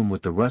in the room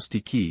with the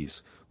rusty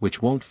keys,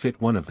 which won't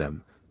fit one of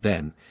them.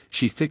 Then,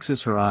 she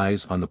fixes her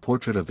eyes on the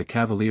portrait of the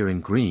cavalier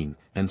in green,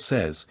 and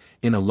says,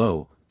 in a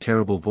low,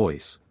 terrible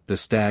voice, the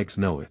stags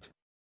know it.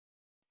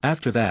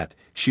 After that,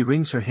 she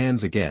wrings her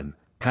hands again,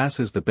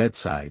 passes the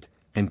bedside,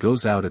 and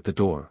goes out at the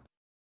door.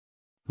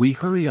 We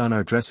hurry on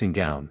our dressing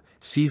gown,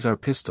 seize our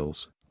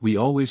pistols, we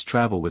always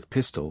travel with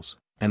pistols,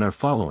 and are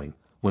following,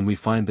 when we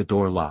find the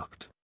door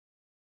locked.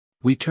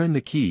 We turn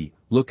the key,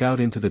 look out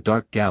into the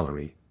dark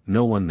gallery,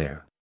 no one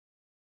there.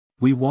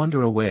 We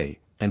wander away,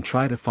 and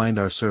try to find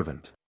our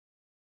servant.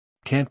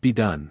 Can't be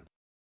done.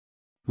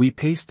 We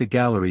pace the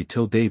gallery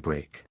till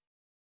daybreak.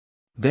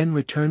 Then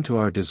return to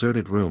our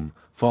deserted room,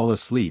 fall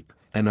asleep,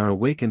 and are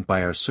awakened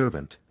by our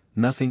servant,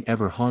 nothing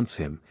ever haunts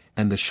him,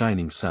 and the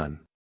shining sun.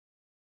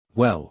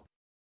 Well.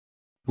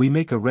 We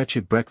make a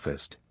wretched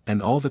breakfast,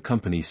 and all the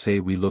company say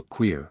we look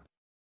queer.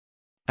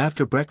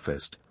 After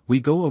breakfast, we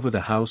go over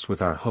the house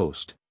with our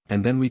host,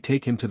 and then we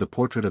take him to the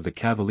portrait of the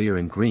cavalier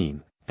in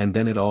green, and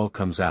then it all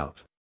comes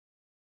out.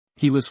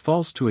 He was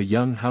false to a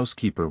young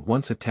housekeeper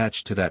once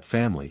attached to that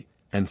family,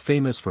 and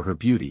famous for her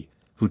beauty,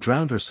 who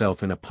drowned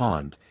herself in a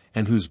pond,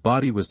 and whose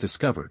body was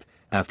discovered,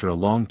 after a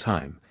long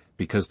time,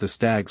 because the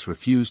stags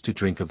refused to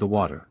drink of the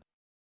water.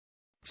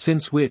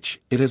 Since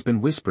which, it has been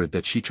whispered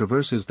that she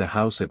traverses the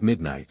house at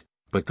midnight,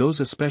 but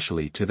goes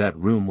especially to that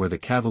room where the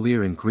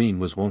cavalier in green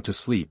was wont to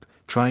sleep,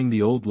 trying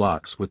the old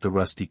locks with the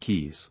rusty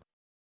keys.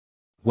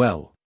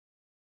 Well.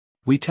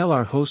 We tell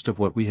our host of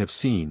what we have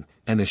seen,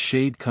 and a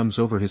shade comes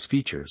over his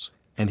features,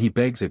 and he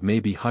begs it may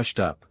be hushed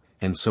up,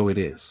 and so it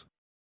is.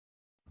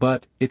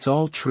 But, it's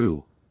all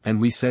true, and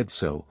we said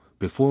so,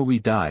 before we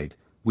died,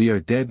 we are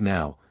dead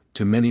now,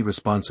 to many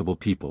responsible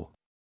people.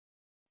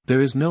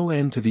 There is no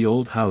end to the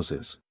old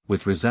houses,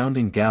 with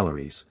resounding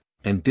galleries,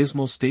 and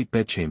dismal state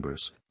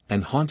bedchambers,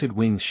 and haunted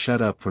wings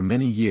shut up for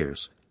many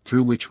years,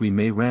 through which we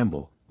may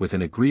ramble, with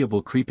an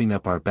agreeable creeping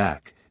up our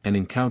back, and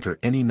encounter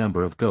any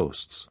number of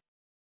ghosts.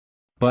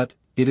 But,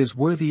 it is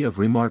worthy of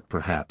remark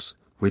perhaps,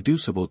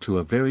 reducible to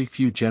a very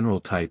few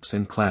general types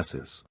and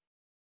classes.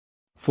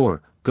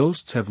 For,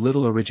 ghosts have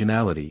little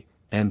originality,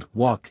 and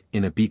walk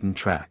in a beaten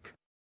track.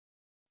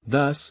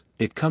 Thus,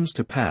 it comes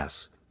to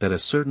pass, that a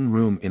certain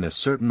room in a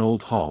certain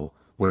old hall,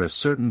 where a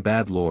certain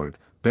bad lord,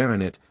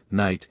 baronet,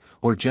 knight,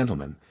 or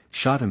gentleman,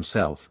 shot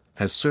himself,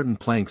 has certain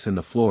planks in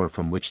the floor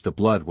from which the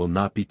blood will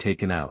not be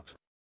taken out.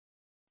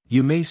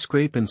 You may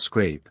scrape and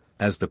scrape,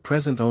 as the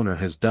present owner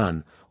has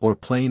done, or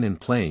plane and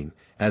plane,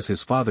 as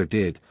his father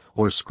did,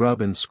 or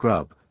scrub and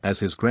scrub, as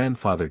his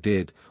grandfather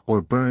did,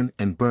 or burn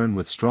and burn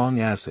with strong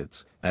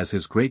acids, as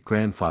his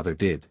great-grandfather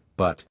did,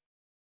 but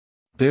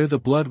there the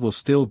blood will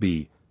still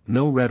be,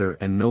 no redder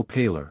and no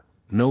paler,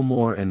 no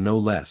more and no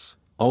less,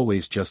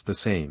 always just the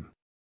same.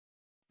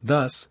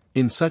 Thus,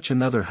 in such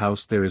another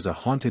house there is a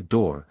haunted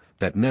door,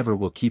 that never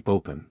will keep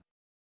open.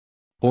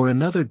 Or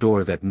another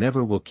door that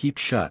never will keep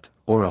shut,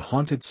 or a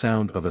haunted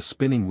sound of a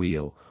spinning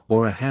wheel,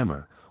 or a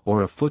hammer,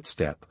 or a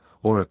footstep,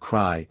 or a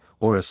cry,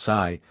 or a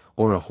sigh,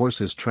 or a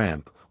horse's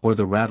tramp, or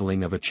the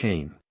rattling of a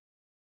chain.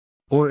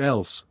 Or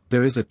else,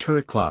 there is a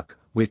turret clock,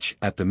 which,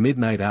 at the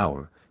midnight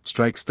hour,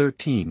 strikes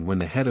 13 when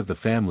the head of the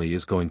family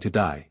is going to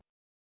die.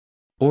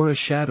 Or a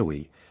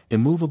shadowy,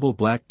 immovable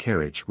black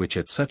carriage which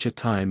at such a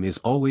time is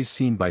always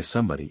seen by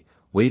somebody,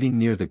 waiting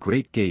near the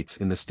great gates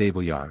in the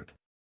stable-yard.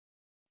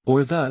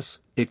 Or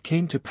thus, it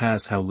came to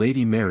pass how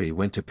Lady Mary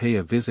went to pay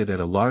a visit at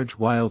a large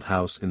wild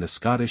house in the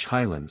Scottish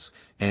Highlands,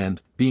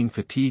 and, being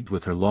fatigued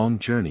with her long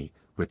journey,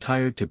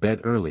 retired to bed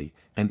early,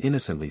 and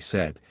innocently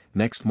said,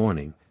 next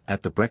morning,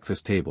 at the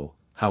breakfast table,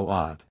 "How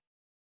odd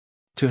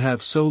to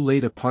have so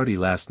late a party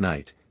last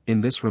night,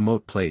 in this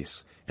remote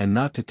place, and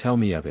not to tell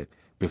me of it,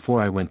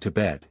 before I went to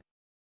bed."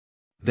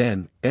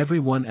 Then, every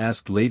one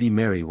asked Lady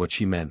Mary what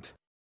she meant.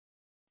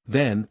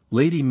 Then,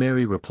 Lady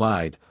Mary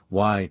replied,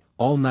 "Why,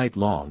 all night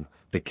long,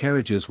 the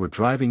carriages were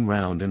driving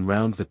round and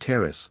round the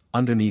terrace,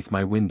 underneath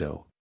my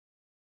window."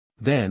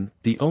 Then,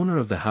 the owner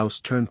of the house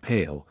turned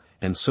pale,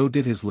 and so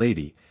did his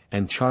lady,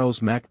 and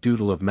Charles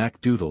MacDoodle of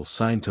Macdoodle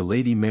signed to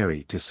Lady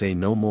Mary to say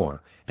no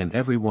more, and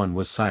every one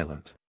was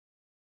silent.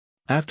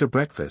 After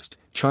breakfast,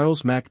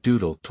 Charles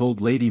MacDoodle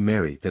told Lady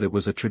Mary that it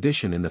was a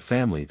tradition in the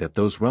family that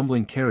those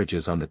rumbling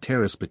carriages on the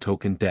terrace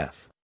betokened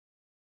death.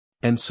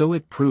 And so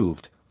it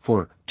proved,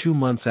 for, 2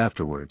 months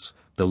afterwards,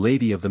 the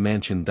lady of the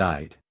mansion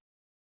died.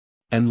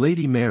 And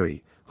Lady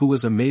Mary, who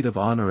was a maid of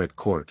honor at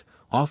court,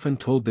 often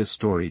told this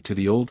story to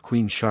the old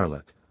Queen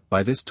Charlotte,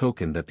 by this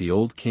token that the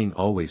old king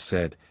always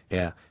said,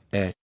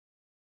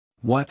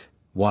 What?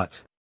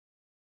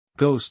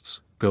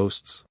 Ghosts,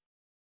 ghosts.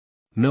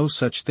 No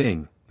such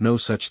thing, no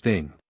such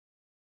thing."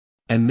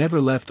 And never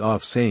left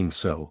off saying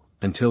so,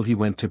 until he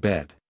went to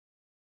bed.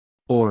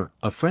 Or,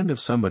 a friend of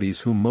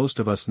somebody's whom most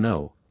of us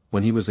know,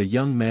 when he was a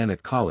young man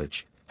at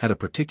college, had a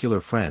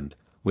particular friend,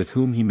 with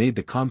whom he made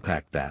the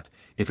compact that,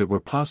 if it were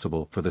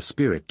possible for the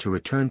spirit to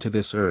return to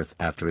this earth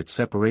after its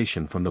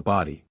separation from the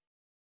body,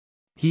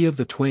 he of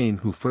the twain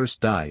who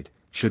first died,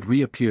 should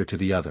reappear to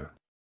the other.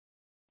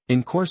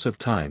 In course of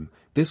time,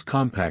 this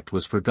compact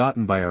was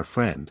forgotten by our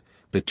friend,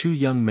 the two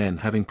young men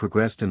having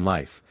progressed in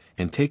life,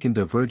 and taken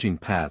diverging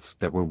paths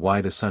that were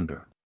wide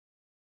asunder.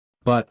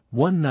 But,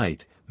 one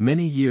night,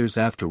 many years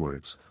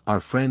afterwards, our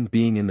friend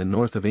being in the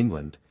north of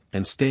England,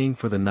 and staying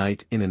for the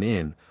night in an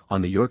inn,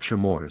 on the Yorkshire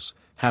moors,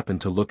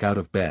 happened to look out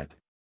of bed.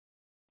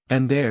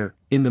 And there,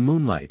 in the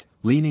moonlight,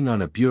 leaning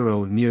on a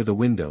bureau near the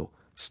window,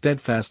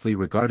 steadfastly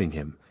regarding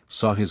him,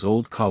 saw his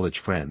old college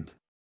friend.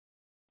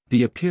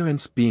 The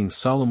appearance being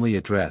solemnly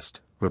addressed,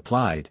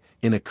 replied,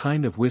 in a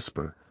kind of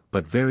whisper,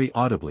 but very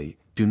audibly,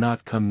 "Do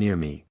not come near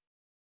me.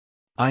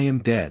 I am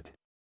dead.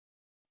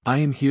 I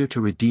am here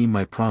to redeem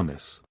my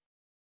promise.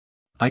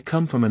 I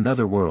come from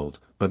another world,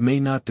 but may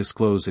not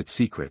disclose its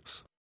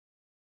secrets."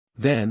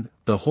 Then,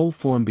 the whole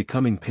form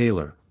becoming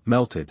paler,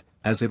 melted,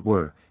 as it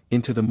were,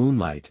 into the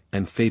moonlight,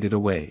 and faded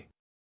away.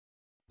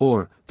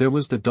 Or, there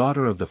was the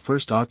daughter of the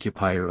first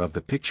occupier of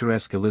the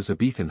picturesque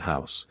Elizabethan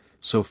house,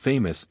 so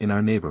famous in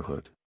our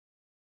neighborhood.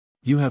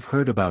 You have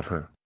heard about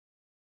her?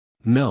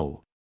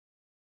 No.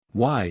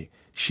 Why,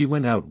 she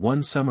went out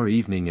one summer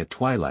evening at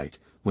twilight,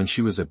 when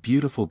she was a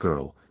beautiful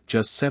girl,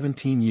 just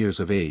 17 years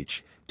of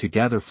age, to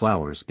gather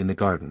flowers in the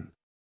garden.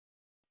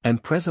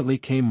 And presently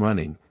came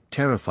running,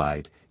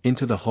 terrified,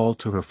 into the hall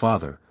to her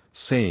father,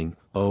 saying,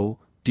 "Oh,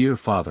 dear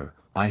father,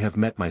 I have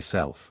met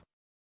myself."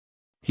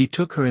 He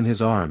took her in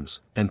his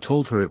arms, and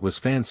told her it was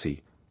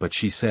fancy, but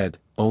she said,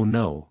 "Oh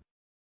no.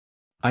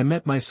 I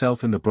met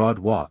myself in the broad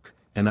walk,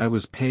 and I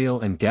was pale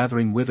and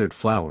gathering withered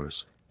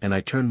flowers, and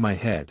I turned my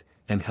head,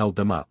 and held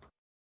them up.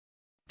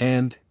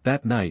 And,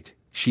 that night,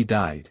 she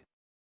died."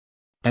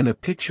 And a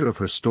picture of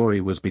her story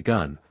was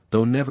begun,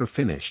 though never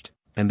finished,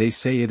 and they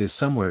say it is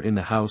somewhere in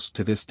the house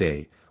to this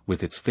day,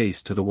 with its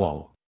face to the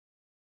wall.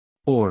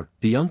 Or,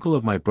 the uncle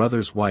of my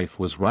brother's wife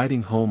was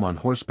riding home on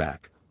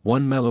horseback,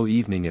 one mellow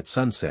evening at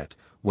sunset,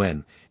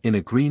 when, in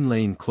a green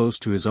lane close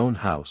to his own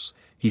house,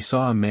 he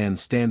saw a man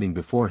standing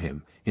before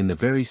him, in the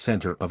very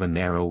center of a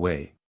narrow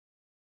way.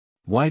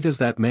 "Why does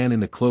that man in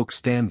the cloak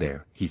stand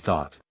there?" he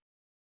thought.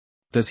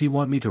 "Does he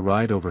want me to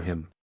ride over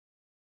him?"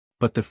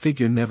 But the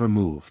figure never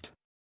moved.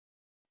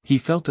 He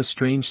felt a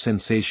strange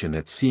sensation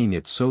at seeing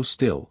it so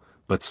still,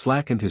 but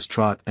slackened his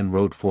trot and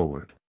rode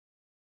forward.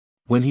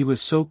 When he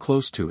was so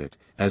close to it,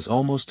 as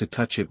almost to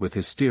touch it with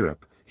his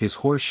stirrup, his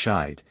horse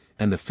shied,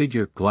 and the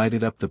figure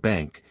glided up the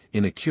bank,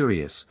 in a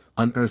curious,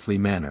 unearthly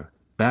manner,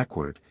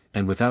 backward,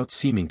 and without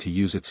seeming to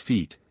use its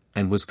feet,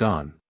 and was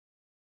gone.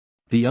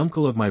 The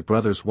uncle of my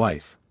brother's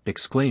wife,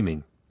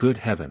 exclaiming, "Good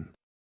heaven!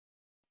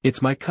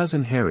 It's my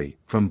cousin Harry,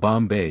 from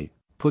Bombay,"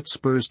 put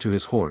spurs to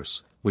his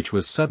horse, which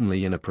was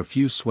suddenly in a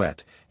profuse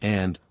sweat,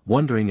 and,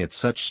 wondering at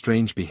such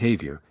strange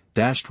behavior,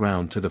 dashed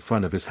round to the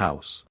front of his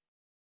house.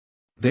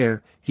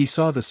 There, he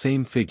saw the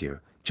same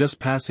figure, just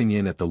passing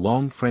in at the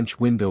long French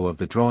window of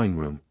the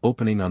drawing-room,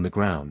 opening on the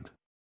ground.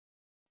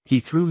 He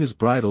threw his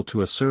bridle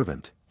to a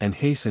servant, and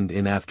hastened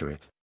in after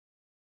it.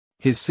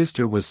 His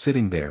sister was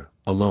sitting there,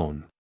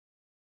 alone.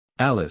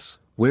 "Alice,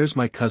 where's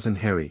my cousin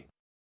Harry?"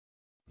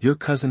 "Your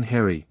cousin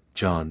Harry,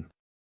 John?"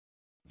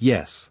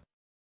 "Yes.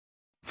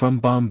 From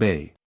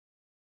Bombay.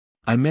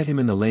 I met him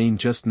in the lane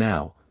just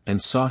now,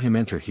 and saw him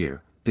enter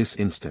here, this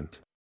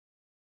instant."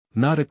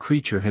 Not a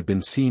creature had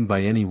been seen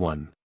by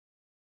anyone.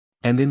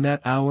 And in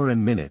that hour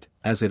and minute,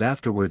 as it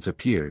afterwards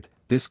appeared,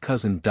 this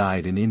cousin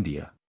died in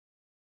India.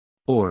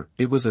 Or,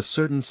 it was a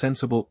certain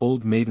sensible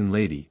old maiden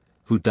lady,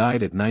 who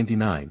died at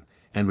 99,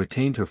 and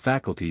retained her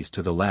faculties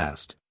to the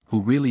last,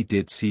 who really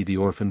did see the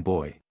orphan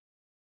boy.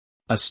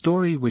 A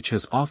story which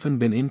has often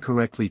been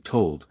incorrectly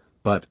told,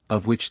 but,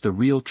 of which the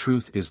real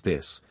truth is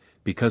this,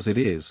 because it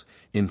is,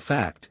 in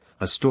fact,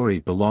 a story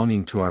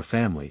belonging to our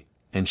family,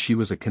 and she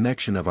was a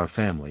connection of our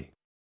family.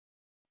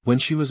 When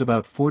she was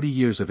about 40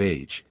 years of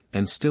age,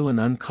 and still an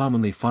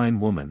uncommonly fine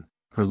woman,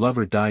 her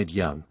lover died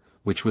young,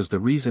 which was the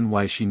reason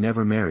why she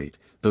never married,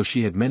 though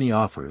she had many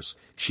offers.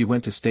 She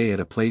went to stay at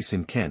a place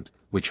in Kent,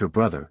 which her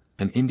brother,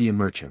 an Indian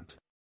merchant,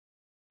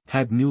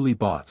 had newly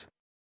bought.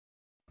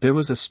 There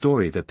was a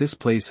story that this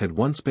place had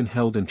once been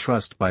held in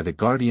trust by the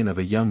guardian of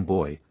a young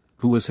boy,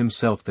 who was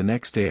himself the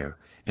next heir,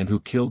 and who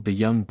killed the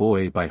young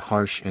boy by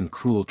harsh and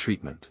cruel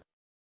treatment.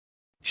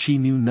 She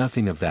knew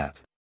nothing of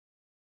that.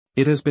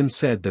 It has been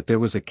said that there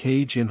was a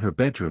cage in her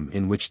bedroom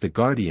in which the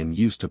guardian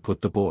used to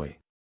put the boy.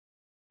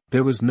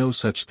 There was no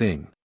such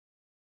thing.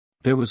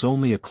 There was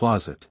only a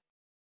closet.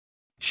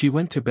 She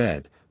went to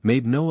bed,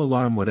 made no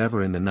alarm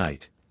whatever in the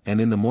night,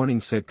 and in the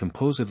morning said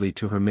composedly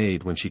to her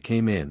maid when she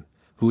came in,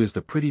 "Who is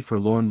the pretty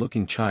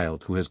forlorn-looking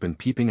child who has been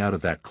peeping out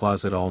of that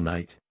closet all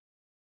night?"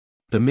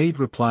 The maid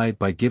replied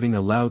by giving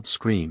a loud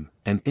scream,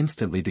 and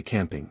instantly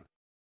decamping.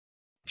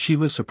 She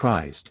was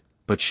surprised,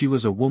 but she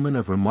was a woman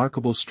of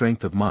remarkable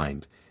strength of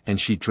mind, and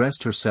she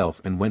dressed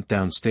herself and went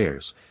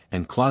downstairs,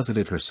 and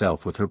closeted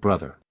herself with her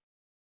brother.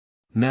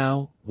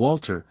 "Now,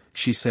 Walter,"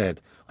 she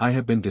said, "I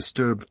have been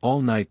disturbed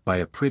all night by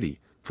a pretty,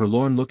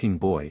 forlorn-looking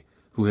boy,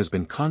 who has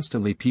been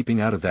constantly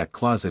peeping out of that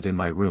closet in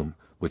my room,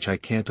 which I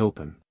can't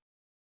open.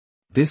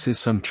 This is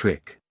some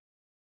trick."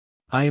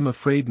 "I am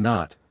afraid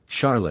not,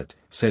 Charlotte,"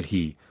 said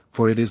he,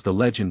 "for it is the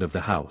legend of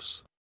the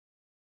house.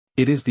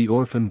 It is the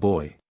orphan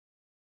boy."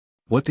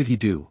 "What did he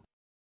do?"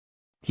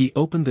 "He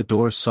opened the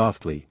door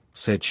softly,"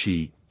 said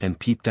she, "and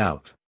peeped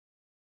out.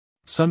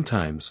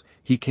 Sometimes,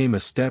 he came a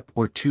step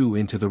or two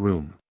into the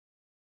room.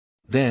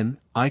 Then,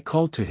 I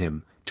called to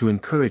him, to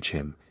encourage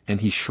him,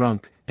 and he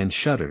shrunk, and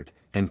shuddered,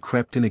 and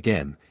crept in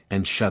again,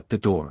 and shut the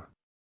door."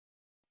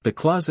 "The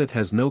closet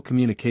has no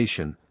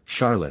communication,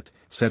 Charlotte,"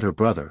 said her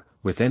brother,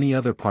 "with any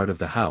other part of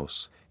the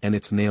house, and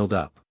it's nailed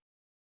up."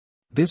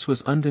 This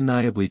was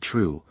undeniably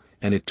true,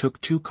 and it took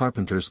 2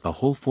 carpenters a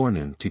whole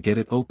forenoon to get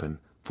it open,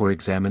 for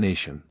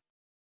examination.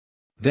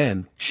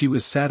 Then, she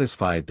was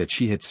satisfied that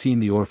she had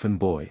seen the orphan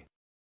boy.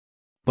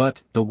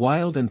 But, the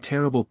wild and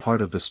terrible part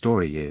of the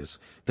story is,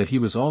 that he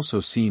was also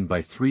seen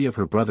by 3 of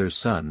her brother's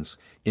sons,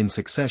 in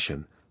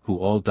succession, who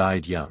all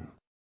died young.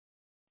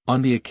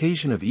 On the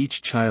occasion of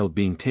each child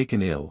being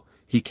taken ill,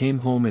 he came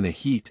home in a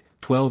heat,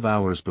 12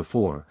 hours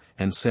before,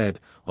 and said,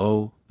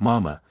 "Oh,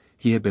 mamma,"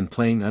 he had been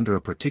playing under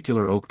a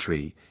particular oak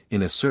tree,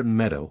 in a certain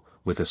meadow,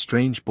 with a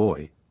strange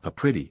boy, a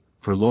pretty,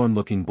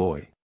 forlorn-looking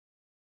boy,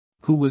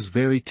 who was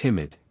very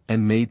timid,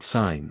 and made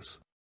signs.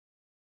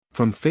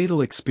 From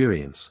fatal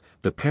experience,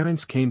 the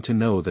parents came to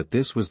know that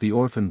this was the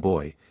orphan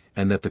boy,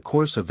 and that the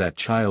course of that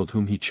child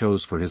whom he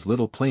chose for his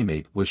little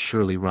playmate was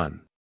surely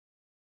run.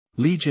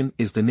 Legion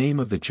is the name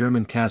of the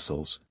German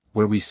castles,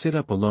 where we sit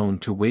up alone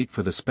to wait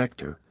for the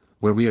spectre,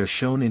 where we are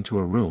shown into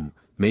a room,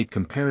 made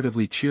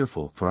comparatively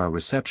cheerful for our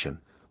reception,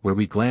 where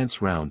we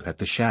glance round at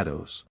the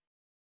shadows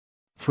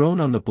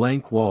thrown on the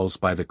blank walls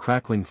by the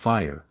crackling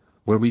fire,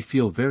 where we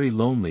feel very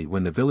lonely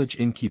when the village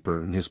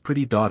innkeeper and his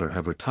pretty daughter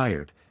have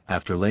retired,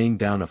 after laying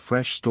down a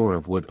fresh store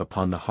of wood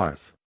upon the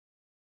hearth,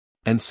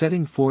 and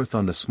setting forth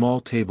on the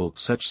small table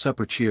such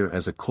supper cheer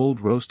as a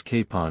cold roast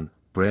capon,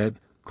 bread,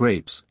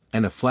 grapes,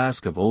 and a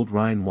flask of old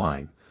Rhine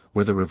wine,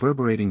 where the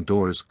reverberating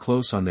doors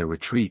close on their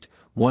retreat,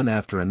 one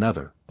after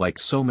another, like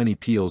so many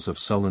peals of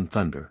sullen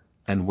thunder,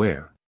 and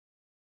where,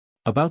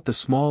 about the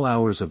small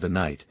hours of the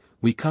night,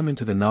 we come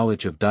into the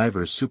knowledge of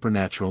divers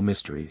supernatural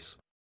mysteries.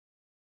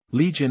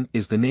 Legion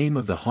is the name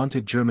of the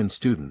haunted German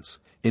students,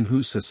 in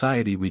whose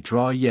society we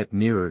draw yet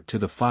nearer to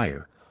the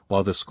fire,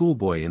 while the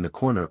schoolboy in the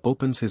corner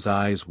opens his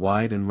eyes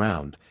wide and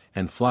round,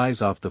 and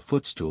flies off the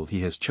footstool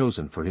he has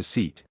chosen for his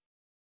seat,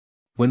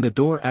 when the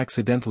door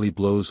accidentally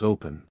blows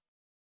open.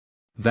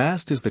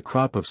 Vast is the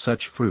crop of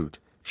such fruit,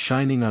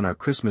 shining on our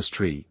Christmas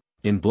tree,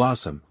 in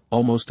blossom,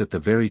 almost at the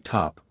very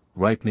top,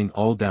 ripening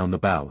all down the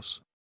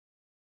boughs.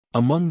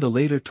 Among the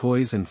later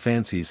toys and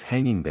fancies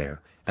hanging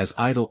there, as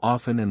idle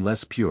often and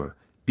less pure,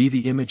 be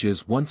the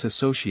images once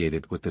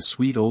associated with the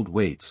sweet old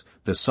waits,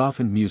 the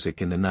softened music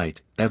in the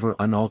night, ever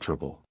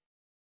unalterable.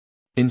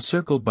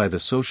 Encircled by the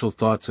social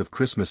thoughts of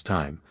Christmas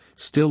time,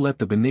 still let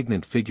the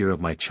benignant figure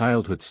of my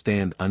childhood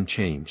stand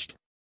unchanged.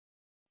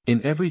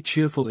 In every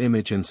cheerful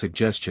image and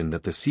suggestion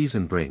that the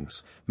season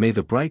brings, may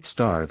the bright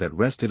star that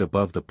rested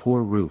above the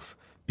poor roof,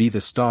 be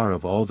the star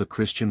of all the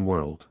Christian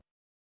world.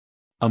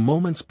 A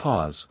moment's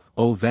pause,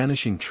 O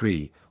vanishing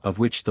tree, of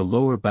which the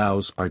lower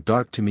boughs are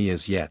dark to me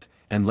as yet,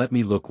 and let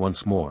me look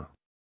once more.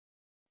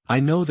 I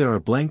know there are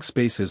blank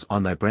spaces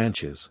on thy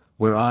branches,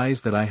 where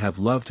eyes that I have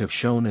loved have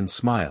shone and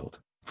smiled,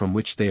 from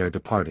which they are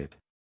departed.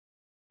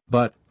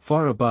 But,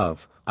 far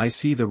above, I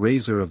see the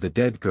razor of the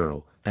dead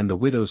girl, and the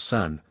widow's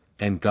son,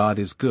 and God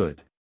is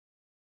good.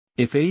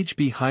 If age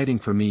be hiding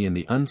for me in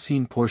the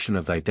unseen portion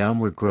of thy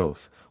downward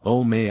growth,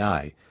 O may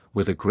I,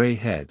 with a grey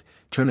head,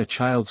 turn a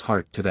child's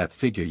heart to that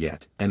figure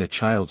yet, and a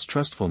child's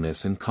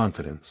trustfulness and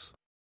confidence.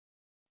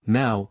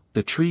 Now,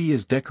 the tree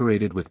is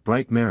decorated with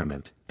bright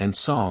merriment, and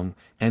song,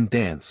 and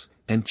dance,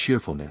 and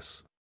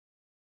cheerfulness.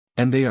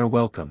 And they are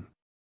welcome.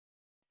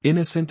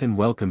 Innocent and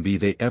welcome be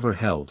they ever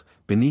held,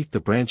 beneath the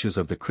branches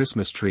of the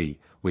Christmas tree,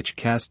 which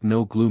cast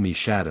no gloomy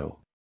shadow.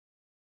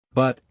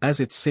 But, as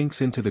it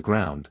sinks into the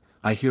ground,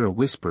 I hear a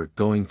whisper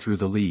going through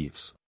the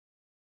leaves.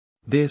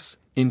 This,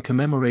 in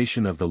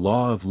commemoration of the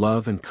law of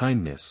love and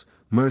kindness,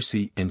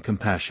 mercy and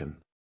compassion.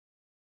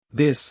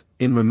 This,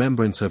 in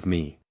remembrance of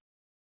me.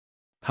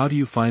 How do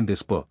you find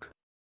this book?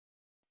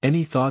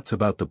 Any thoughts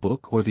about the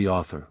book or the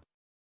author?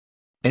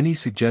 Any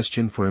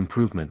suggestion for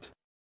improvement?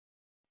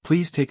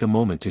 Please take a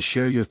moment to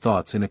share your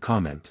thoughts in a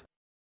comment.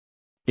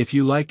 If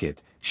you like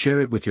it,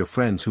 share it with your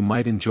friends who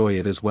might enjoy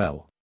it as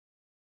well.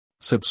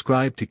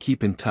 Subscribe to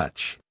keep in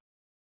touch.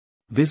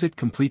 Visit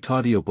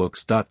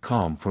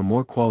CompleteAudiobooks.com for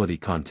more quality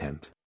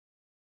content.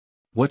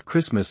 What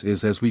Christmas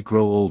is as we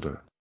grow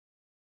older.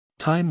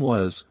 Time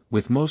was,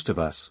 with most of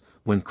us,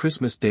 when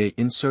Christmas Day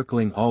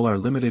encircling all our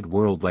limited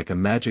world like a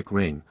magic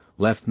ring,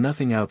 left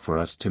nothing out for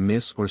us to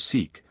miss or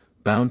seek,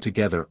 bound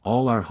together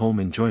all our home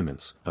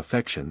enjoyments,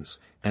 affections,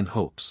 and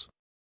hopes.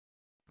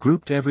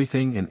 Grouped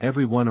everything and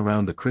everyone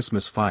around the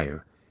Christmas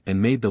fire,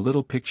 and made the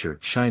little picture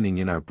shining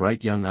in our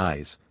bright young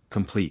eyes,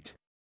 complete.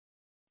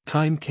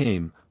 Time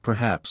came,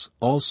 perhaps,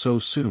 all so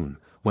soon,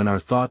 when our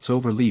thoughts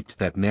overleaped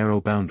that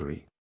narrow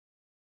boundary.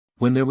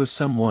 When there was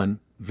someone,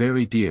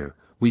 very dear,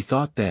 we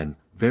thought then,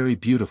 very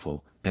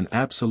beautiful, and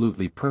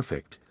absolutely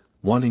perfect,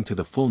 wanting to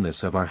the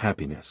fullness of our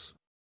happiness.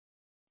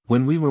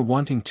 When we were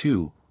wanting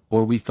to,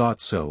 or we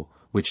thought so,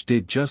 which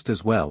did just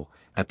as well,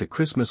 at the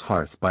Christmas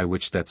hearth by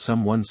which that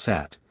someone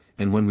sat,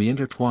 and when we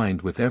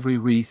intertwined with every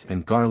wreath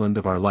and garland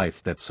of our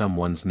life that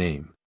someone's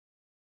name.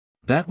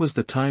 That was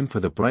the time for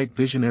the bright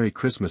visionary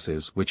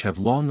Christmases which have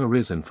long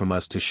arisen from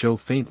us to show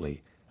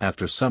faintly,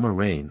 after summer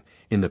rain,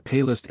 in the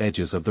palest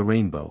edges of the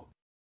rainbow.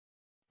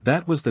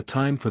 That was the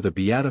time for the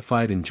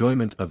beatified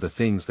enjoyment of the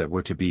things that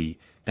were to be,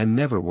 and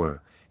never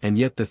were, and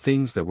yet the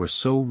things that were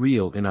so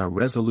real in our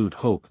resolute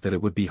hope that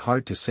it would be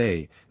hard to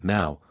say,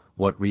 now,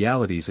 what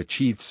realities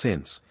achieved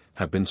since,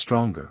 have been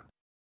stronger.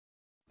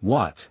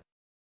 What?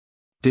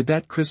 Did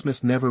that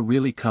Christmas never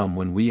really come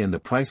when we and the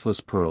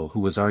priceless pearl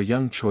who was our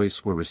young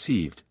choice were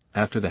received,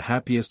 after the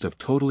happiest of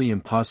totally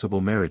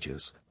impossible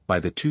marriages, by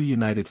the two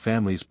united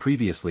families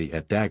previously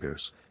at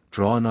daggers,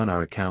 drawn on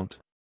our account?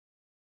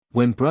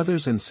 When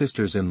brothers and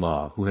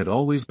sisters-in-law who had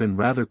always been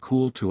rather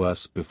cool to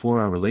us before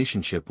our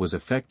relationship was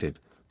effected,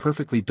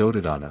 perfectly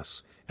doted on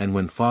us, and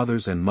when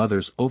fathers and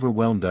mothers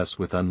overwhelmed us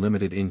with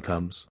unlimited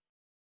incomes?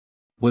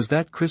 Was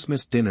that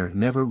Christmas dinner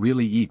never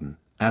really eaten,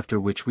 after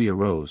which we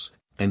arose,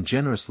 and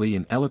generously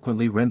and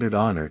eloquently rendered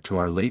honor to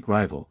our late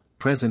rival,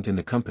 present in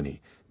the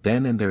company,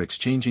 then and there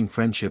exchanging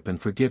friendship and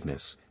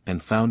forgiveness,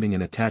 and founding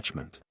an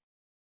attachment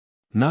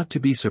not to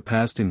be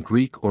surpassed in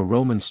Greek or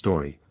Roman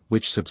story,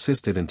 which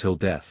subsisted until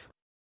death?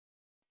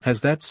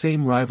 Has that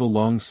same rival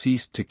long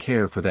ceased to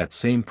care for that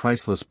same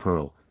priceless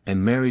pearl,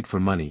 and married for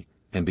money,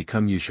 and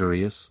become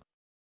usurious?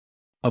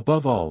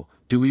 Above all,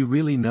 do we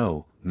really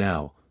know,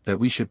 now, that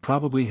we should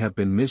probably have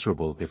been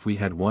miserable if we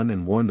had won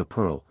and worn the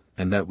pearl,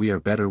 and that we are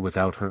better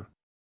without her?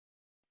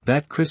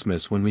 That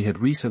Christmas when we had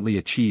recently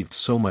achieved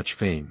so much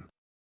fame.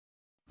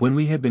 When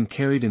we had been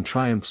carried in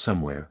triumph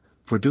somewhere,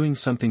 for doing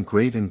something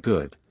great and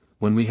good,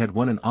 when we had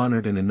won an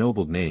honored and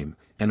ennobled name,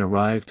 and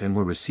arrived and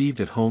were received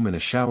at home in a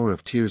shower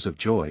of tears of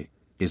joy,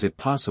 is it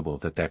possible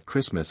that that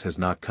Christmas has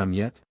not come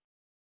yet?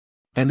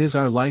 And is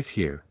our life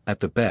here, at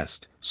the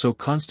best, so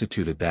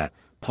constituted that,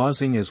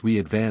 pausing as we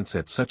advance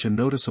at such a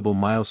noticeable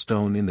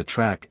milestone in the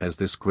track as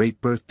this great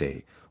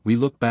birthday, we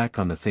look back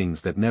on the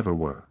things that never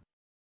were?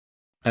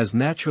 As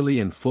naturally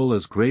and full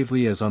as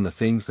gravely as on the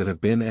things that have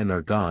been and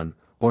are gone,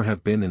 or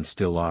have been and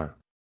still are?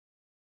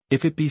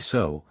 If it be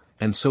so,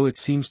 and so it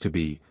seems to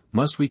be,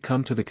 must we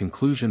come to the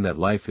conclusion that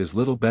life is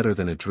little better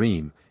than a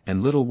dream,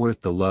 and little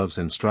worth the loves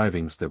and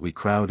strivings that we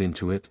crowd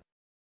into it?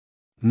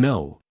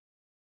 No.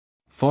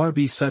 Far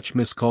be such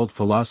miscalled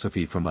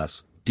philosophy from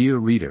us, dear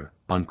reader,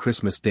 on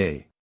Christmas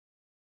Day.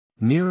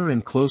 Nearer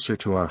and closer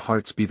to our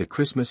hearts be the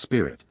Christmas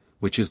spirit,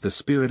 which is the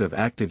spirit of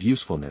active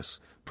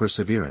usefulness,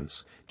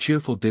 perseverance,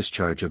 cheerful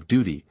discharge of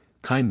duty,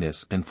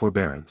 kindness and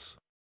forbearance.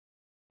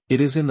 It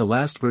is in the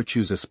last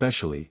virtues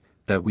especially,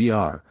 that we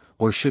are,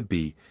 or should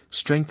be,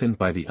 strengthened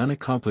by the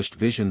unaccomplished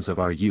visions of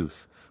our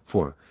youth,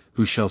 for,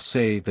 who shall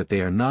say that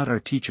they are not our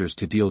teachers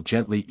to deal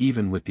gently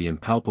even with the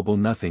impalpable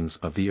nothings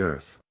of the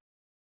earth?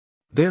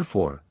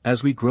 Therefore,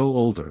 as we grow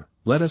older,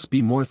 let us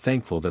be more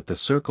thankful that the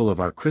circle of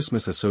our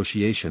Christmas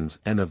associations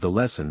and of the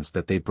lessons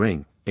that they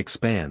bring,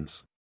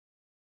 expands.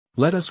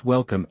 Let us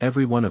welcome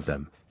every one of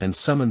them, and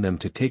summon them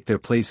to take their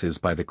places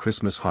by the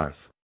Christmas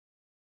hearth.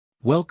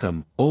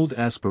 Welcome, old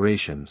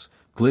aspirations,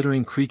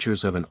 glittering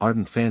creatures of an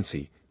ardent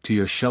fancy, to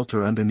your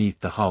shelter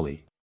underneath the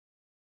holly.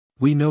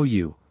 We know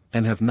you,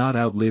 and have not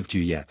outlived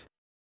you yet.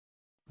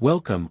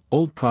 Welcome,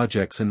 old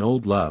projects and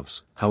old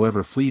loves,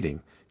 however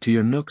fleeting, to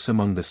your nooks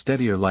among the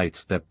steadier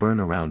lights that burn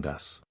around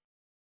us.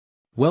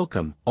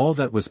 Welcome, all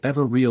that was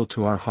ever real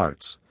to our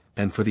hearts,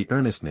 and for the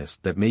earnestness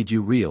that made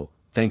you real,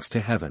 thanks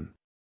to heaven.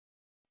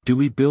 Do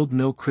we build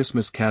no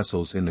Christmas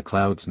castles in the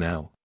clouds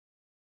now?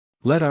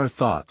 Let our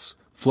thoughts,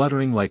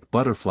 fluttering like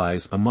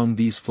butterflies among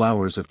these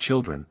flowers of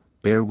children,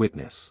 bear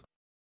witness.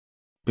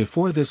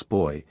 Before this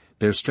boy,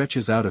 there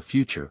stretches out a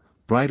future,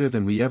 brighter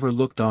than we ever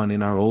looked on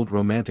in our old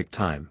romantic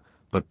time,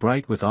 but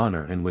bright with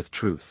honor and with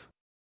truth.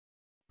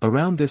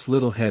 Around this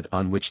little head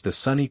on which the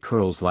sunny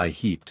curls lie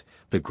heaped,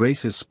 the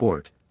graces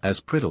sport, as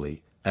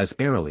prettily, as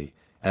airily,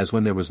 as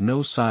when there was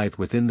no scythe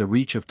within the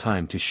reach of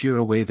time to shear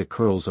away the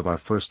curls of our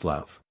first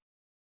love.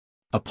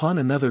 Upon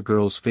another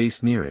girl's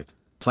face near it,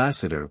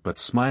 placider but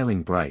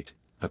smiling bright,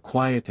 a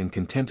quiet and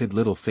contented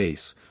little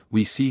face,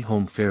 we see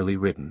home fairly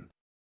written.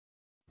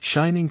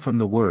 Shining from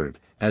the word,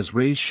 as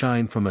rays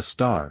shine from a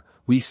star,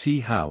 we see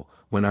how,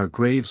 when our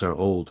graves are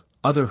old,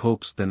 other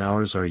hopes than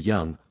ours are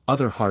young,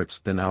 other hearts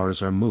than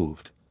ours are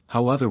moved,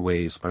 how other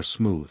ways are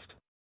smoothed.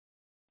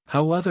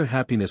 How other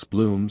happiness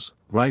blooms,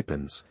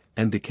 ripens,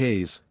 and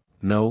decays,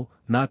 no,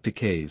 not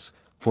decays,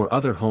 for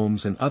other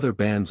homes and other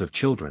bands of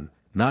children,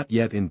 not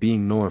yet in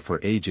being nor for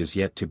ages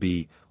yet to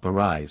be,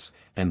 arise,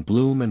 and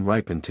bloom and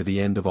ripen to the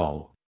end of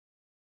all.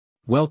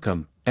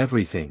 Welcome,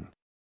 everything.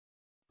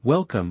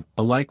 Welcome,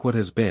 alike what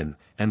has been,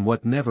 and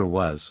what never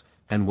was,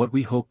 and what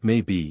we hope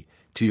may be,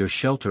 to your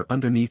shelter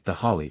underneath the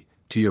holly,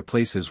 to your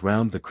places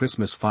round the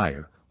Christmas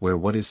fire, where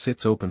what is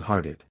sits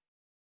open-hearted.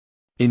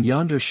 In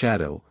yonder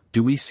shadow,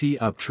 do we see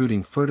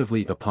obtruding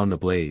furtively upon the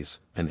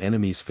blaze, an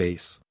enemy's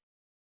face?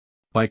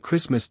 By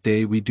Christmas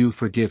Day we do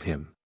forgive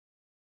him.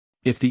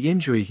 If the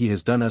injury he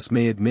has done us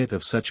may admit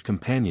of such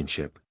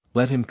companionship,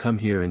 let him come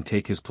here and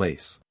take his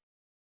place.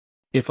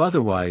 If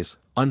otherwise,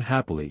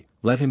 unhappily,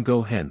 let him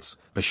go hence,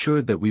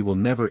 assured that we will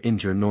never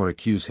injure nor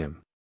accuse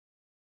him.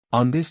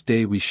 On this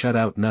day we shut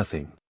out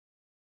nothing.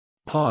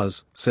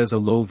 Pause, says a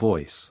low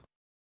voice.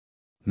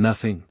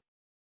 Nothing.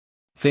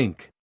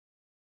 Think.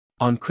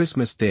 On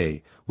Christmas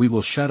Day, we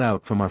will shut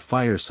out from our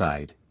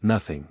fireside,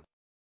 nothing.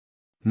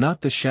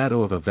 Not the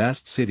shadow of a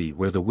vast city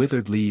where the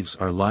withered leaves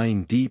are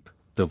lying deep,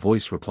 the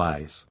voice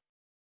replies.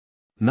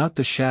 Not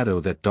the shadow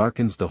that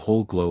darkens the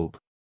whole globe.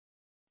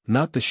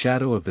 Not the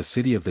shadow of the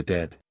city of the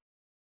dead.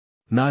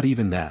 Not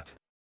even that.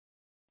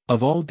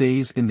 Of all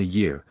days in the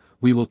year,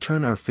 we will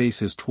turn our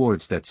faces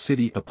towards that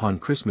city upon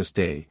Christmas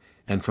Day,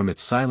 and from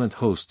its silent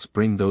hosts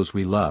bring those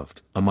we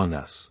loved, among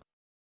us.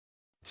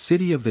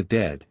 City of the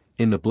dead,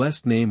 in the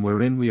blessed name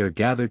wherein we are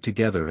gathered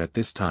together at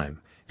this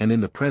time, and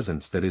in the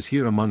presence that is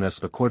here among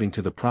us according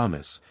to the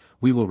promise,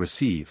 we will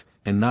receive,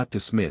 and not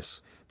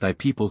dismiss, thy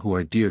people who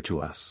are dear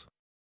to us.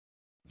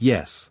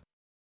 Yes.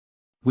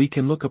 We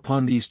can look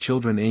upon these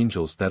children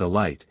angels that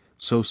alight,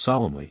 so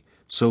solemnly,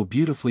 so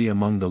beautifully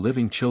among the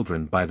living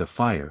children by the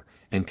fire,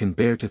 and can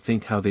bear to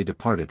think how they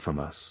departed from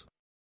us.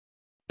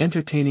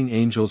 Entertaining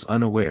angels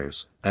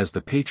unawares, as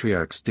the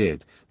patriarchs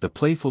did, the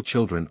playful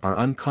children are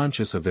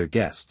unconscious of their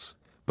guests,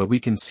 but we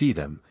can see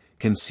them,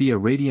 can see a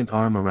radiant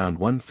arm around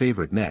one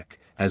favorite neck,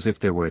 as if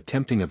there were a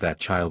tempting of that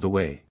child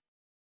away.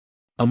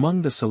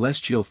 Among the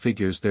celestial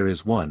figures there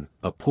is one,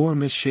 a poor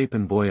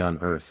misshapen boy on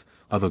earth,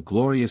 of a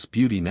glorious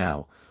beauty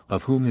now,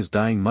 of whom his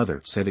dying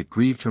mother said it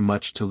grieved her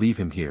much to leave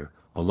him here,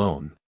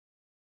 alone.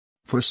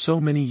 For so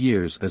many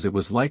years as it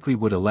was likely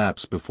would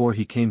elapse before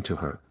he came to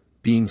her,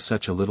 being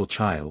such a little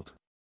child.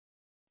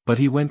 But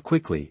he went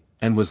quickly,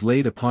 and was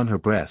laid upon her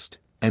breast,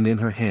 and in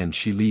her hand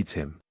she leads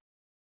him.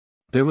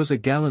 There was a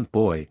gallant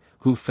boy,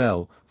 who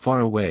fell, far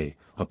away,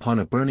 upon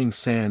a burning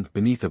sand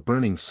beneath a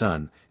burning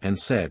sun, and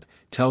said,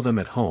 Tell them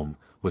at home,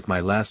 with my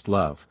last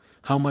love,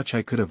 how much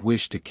I could have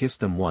wished to kiss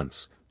them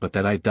once, but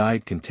that I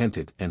died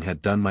contented and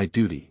had done my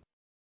duty.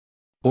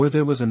 Or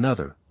there was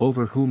another,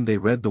 over whom they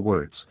read the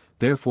words,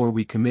 Therefore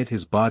we commit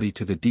his body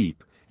to the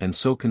deep, and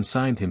so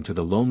consigned him to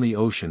the lonely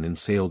ocean and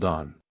sailed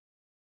on.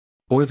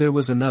 Or there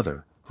was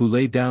another, who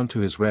lay down to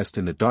his rest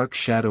in the dark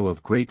shadow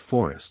of great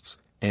forests,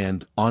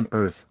 and, on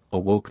earth,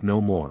 awoke no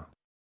more.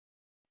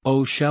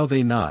 Oh, shall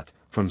they not,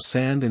 from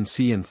sand and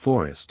sea and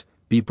forest,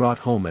 be brought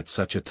home at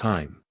such a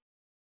time?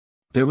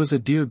 There was a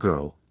dear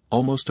girl,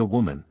 almost a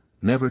woman,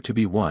 never to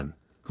be won,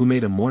 who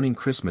made a morning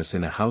Christmas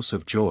in a house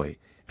of joy,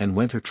 and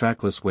went her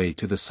trackless way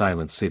to the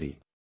silent city.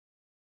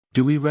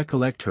 Do we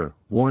recollect her,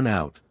 worn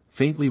out,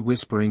 faintly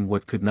whispering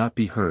what could not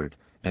be heard,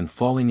 and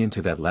falling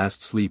into that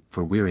last sleep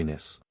for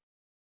weariness?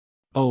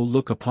 Oh,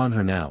 look upon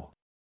her now!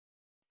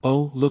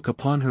 Oh, look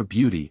upon her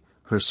beauty,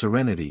 her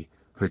serenity,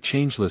 her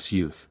changeless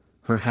youth,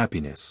 her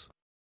happiness.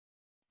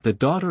 The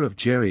daughter of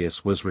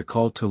Jairus was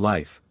recalled to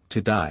life,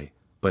 to die,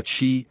 but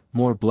she,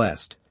 more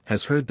blessed,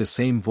 has heard the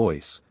same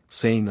voice,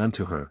 saying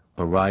unto her,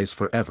 Arise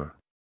forever.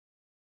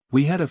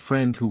 We had a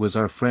friend who was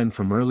our friend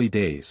from early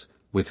days,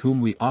 with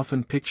whom we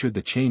often pictured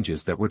the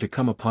changes that were to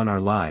come upon our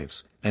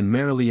lives, and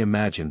merrily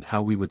imagined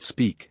how we would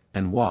speak,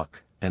 and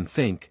walk, and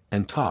think,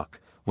 and talk,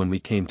 when we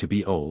came to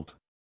be old.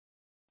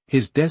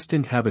 His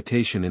destined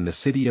habitation in the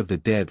city of the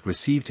dead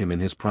received him in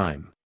his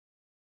prime.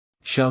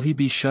 Shall he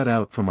be shut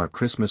out from our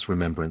Christmas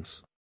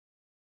remembrance?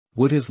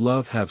 Would his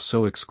love have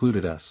so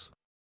excluded us?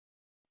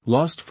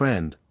 Lost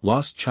friend,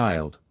 lost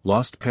child,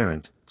 lost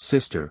parent,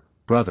 sister,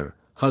 brother,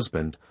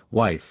 husband,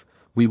 wife,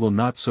 we will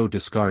not so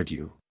discard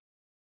you.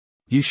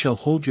 You shall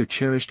hold your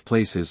cherished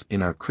places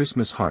in our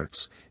Christmas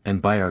hearts,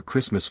 and by our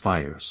Christmas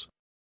fires.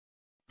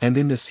 And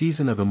in the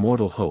season of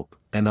immortal hope,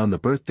 and on the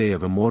birthday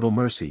of immortal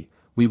mercy,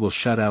 we will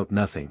shut out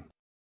nothing.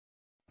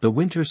 The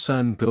winter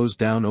sun goes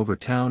down over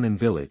town and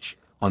village,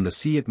 on the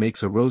sea it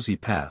makes a rosy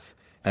path,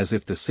 as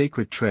if the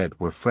sacred tread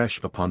were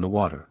fresh upon the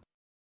water.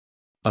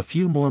 A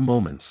few more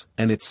moments,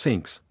 and it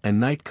sinks, and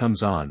night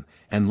comes on,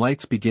 and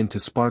lights begin to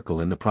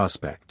sparkle in the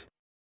prospect.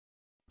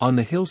 On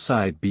the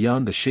hillside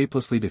beyond the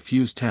shapelessly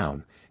diffused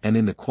town, and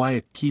in the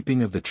quiet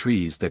keeping of the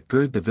trees that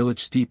gird the village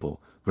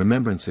steeple,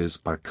 remembrances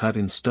are cut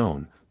in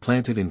stone,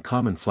 planted in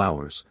common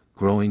flowers,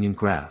 growing in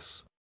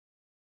grass,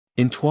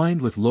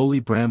 entwined with lowly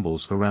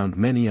brambles around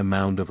many a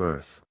mound of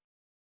earth.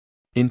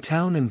 In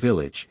town and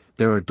village,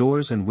 there are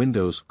doors and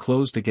windows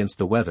closed against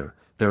the weather,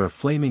 there are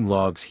flaming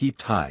logs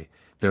heaped high,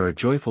 there are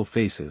joyful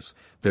faces,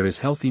 there is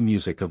healthy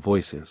music of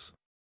voices.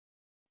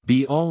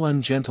 Be all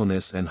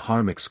ungentleness and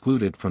harm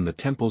excluded from the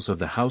temples of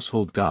the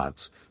household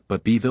gods,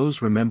 but be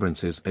those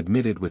remembrances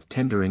admitted with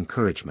tender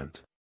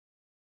encouragement.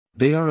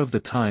 They are of the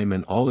time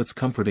and all its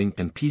comforting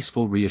and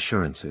peaceful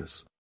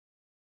reassurances.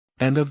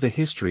 And of the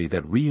history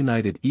that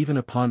reunited even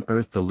upon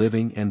earth the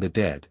living and the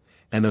dead,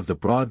 and of the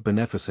broad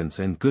beneficence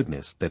and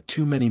goodness that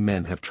too many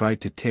men have tried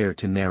to tear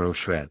to narrow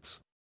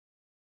shreds.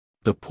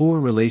 The poor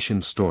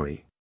relation's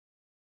story.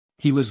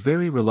 He was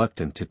very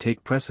reluctant to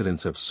take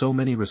precedence of so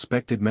many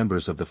respected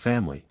members of the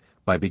family,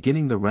 by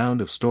beginning the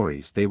round of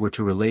stories they were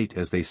to relate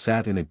as they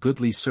sat in a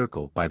goodly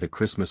circle by the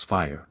Christmas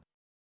fire.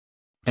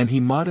 And he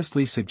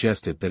modestly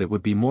suggested that it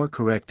would be more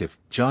correct if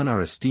John,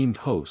 our esteemed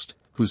host,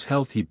 whose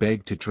health he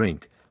begged to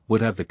drink,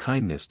 would have the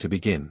kindness to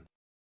begin.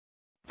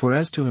 For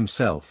as to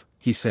himself,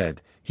 he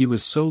said, he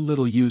was so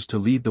little used to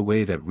lead the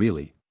way that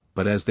really,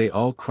 but as they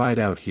all cried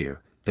out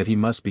here, that he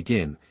must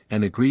begin,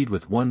 and agreed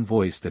with one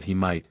voice that he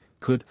might,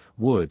 could,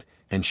 would,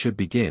 and should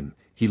begin,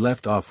 he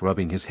left off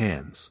rubbing his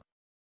hands,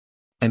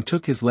 and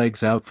took his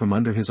legs out from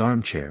under his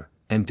armchair,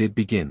 and did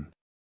begin.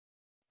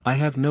 I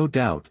have no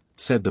doubt,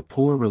 said the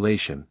poor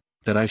relation,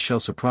 that I shall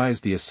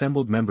surprise the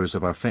assembled members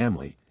of our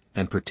family,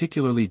 and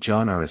particularly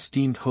John, our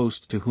esteemed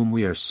host, to whom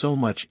we are so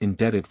much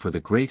indebted for the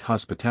great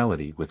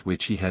hospitality with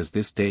which he has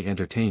this day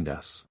entertained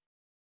us,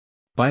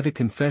 by the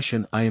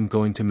confession I am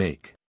going to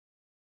make.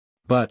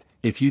 But,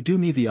 if you do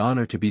me the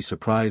honor to be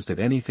surprised at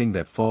anything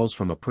that falls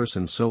from a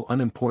person so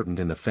unimportant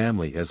in the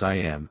family as I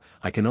am,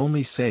 I can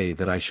only say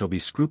that I shall be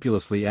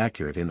scrupulously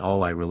accurate in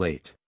all I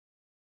relate.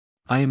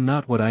 I am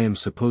not what I am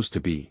supposed to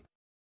be.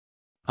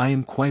 I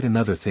am quite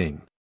another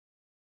thing.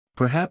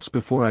 Perhaps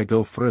before I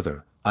go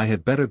further, I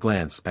had better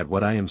glance at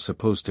what I am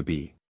supposed to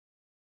be.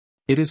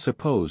 It is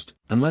supposed,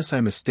 unless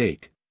I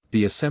mistake,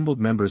 the assembled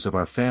members of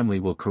our family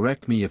will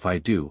correct me if I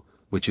do,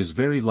 which is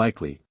very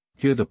likely.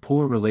 Here the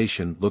poor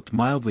relation looked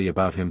mildly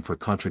about him for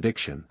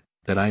contradiction,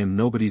 that I am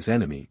nobody's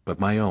enemy but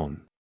my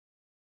own.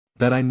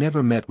 That I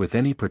never met with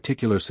any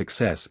particular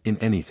success in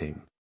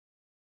anything.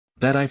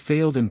 That I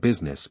failed in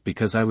business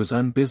because I was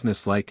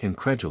unbusinesslike and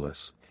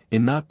credulous,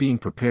 in not being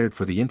prepared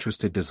for the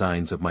interested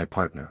designs of my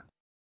partner.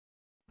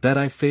 That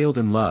I failed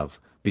in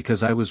love,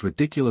 because I was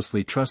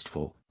ridiculously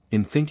trustful,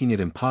 in thinking it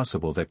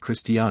impossible that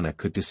Christiana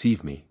could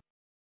deceive me.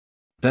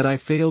 That I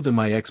failed in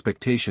my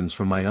expectations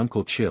from my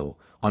Uncle Chill,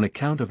 on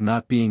account of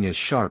not being as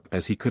sharp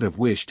as he could have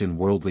wished in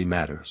worldly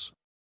matters.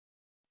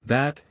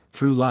 That,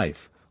 through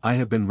life, I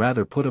have been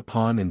rather put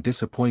upon and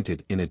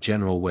disappointed in a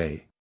general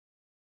way.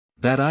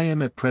 That I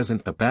am at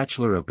present a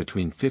bachelor of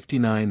between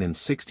 59 and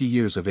 60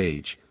 years of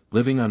age,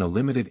 living on a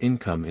limited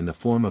income in the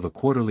form of a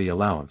quarterly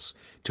allowance,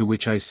 to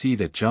which I see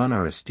that John,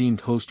 our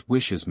esteemed host,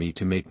 wishes me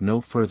to make no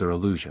further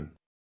allusion.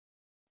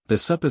 The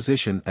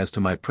supposition as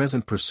to my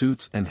present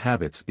pursuits and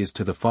habits is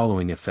to the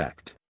following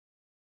effect.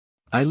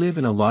 I live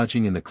in a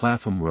lodging in the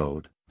Clapham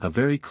Road, a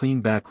very clean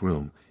back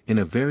room, in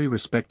a very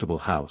respectable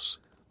house,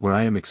 where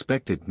I am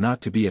expected not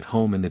to be at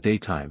home in the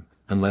daytime,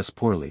 unless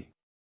poorly.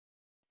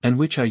 And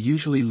which I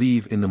usually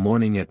leave in the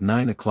morning at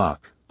 9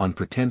 o'clock, on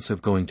pretence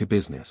of going to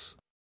business.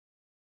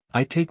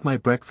 I take my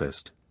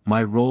breakfast,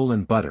 my roll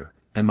and butter,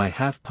 and my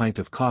half pint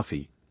of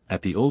coffee,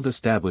 at the old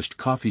established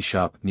coffee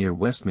shop near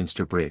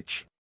Westminster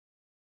Bridge.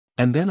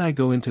 And then I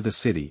go into the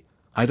city,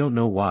 I don't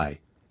know why,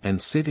 and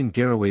sit in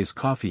Garraway's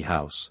coffee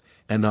house,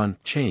 and on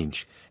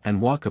change, and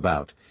walk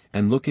about,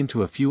 and look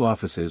into a few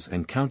offices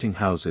and counting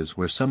houses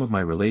where some of my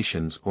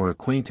relations or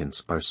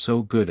acquaintance are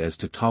so good as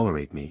to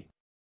tolerate me.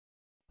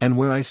 And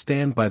where I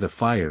stand by the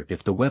fire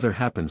if the weather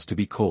happens to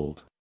be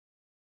cold.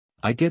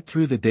 I get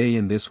through the day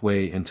in this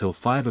way until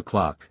 5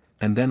 o'clock,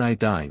 and then I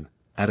dine,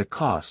 at a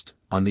cost,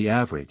 on the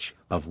average,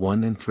 of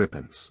 1 and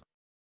 3d.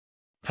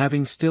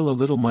 Having still a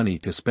little money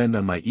to spend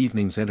on my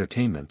evening's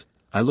entertainment,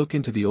 I look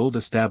into the old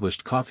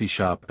established coffee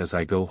shop as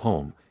I go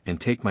home, and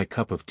take my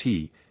cup of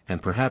tea,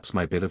 and perhaps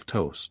my bit of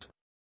toast.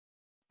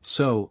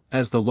 So,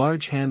 as the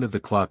large hand of the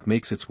clock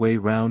makes its way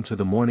round to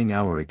the morning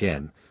hour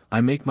again,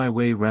 I make my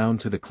way round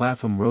to the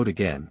Clapham Road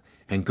again,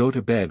 and go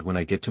to bed when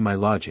I get to my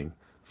lodging,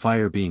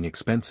 fire being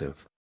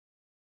expensive.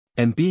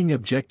 And being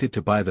objected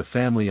to by the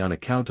family on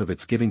account of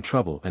its giving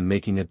trouble and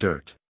making a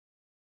dirt.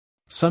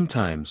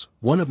 Sometimes,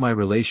 one of my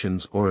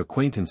relations or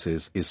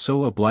acquaintances is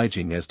so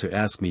obliging as to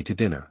ask me to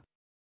dinner.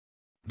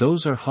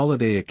 Those are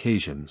holiday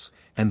occasions,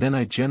 and then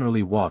I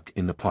generally walk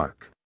in the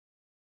park.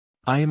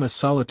 I am a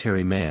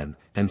solitary man,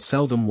 and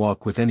seldom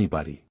walk with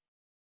anybody.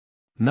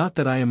 Not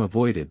that I am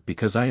avoided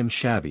because I am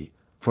shabby,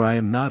 for I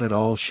am not at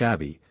all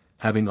shabby,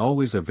 having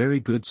always a very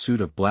good suit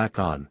of black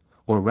on,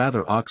 or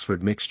rather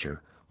Oxford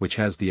mixture, which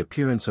has the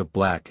appearance of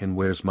black and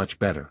wears much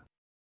better.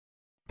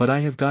 But I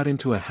have got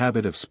into a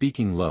habit of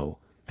speaking low,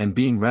 and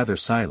being rather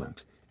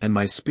silent, and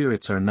my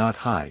spirits are not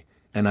high,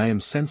 and I am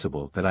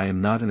sensible that I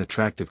am not an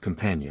attractive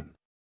companion.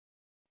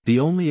 The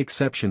only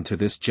exception to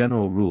this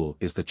general rule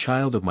is the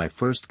child of my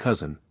first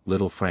cousin,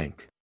 little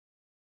Frank.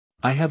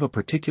 I have a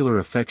particular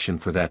affection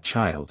for that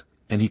child,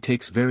 and he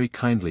takes very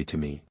kindly to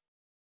me.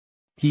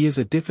 He is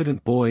a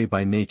diffident boy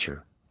by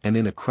nature, and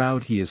in a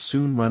crowd he is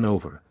soon run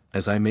over,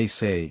 as I may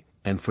say,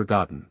 and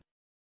forgotten.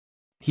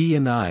 He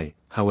and I,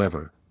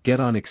 however, get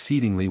on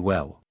exceedingly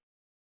well.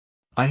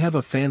 I have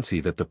a fancy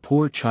that the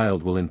poor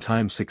child will in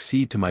time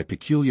succeed to my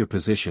peculiar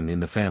position in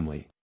the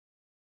family.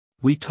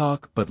 We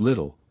talk but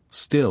little,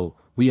 still,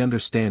 we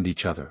understand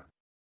each other.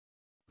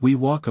 We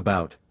walk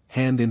about,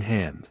 hand in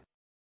hand.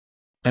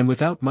 And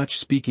without much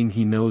speaking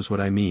he knows what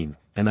I mean,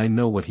 and I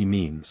know what he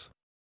means.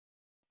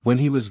 When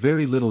he was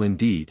very little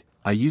indeed,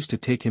 I used to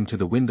take him to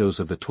the windows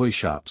of the toy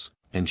shops,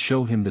 and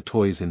show him the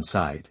toys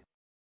inside.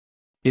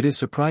 It is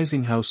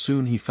surprising how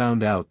soon he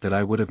found out that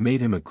I would have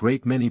made him a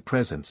great many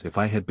presents if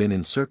I had been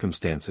in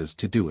circumstances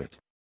to do it.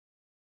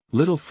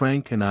 Little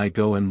Frank and I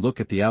go and look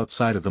at the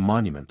outside of the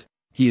monument,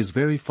 he is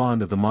very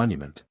fond of the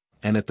monument,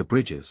 and at the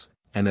bridges,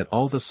 and at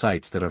all the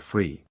sights that are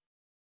free.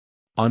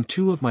 On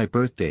 2 of my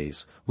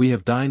birthdays, we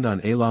have dined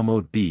on a la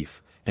mode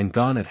beef, and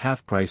gone at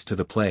half price to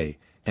the play,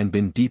 and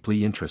been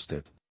deeply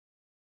interested.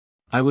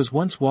 I was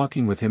once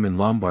walking with him in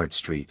Lombard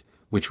Street,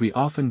 which we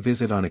often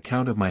visit on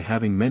account of my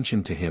having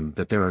mentioned to him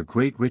that there are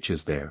great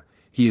riches there.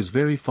 He is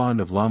very fond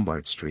of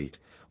Lombard Street,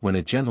 when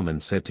a gentleman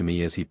said to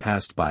me as he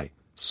passed by,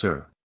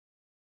 "Sir,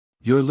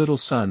 your little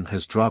son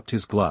has dropped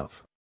his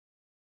glove."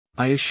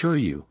 I assure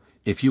you,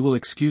 if you will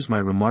excuse my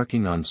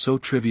remarking on so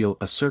trivial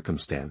a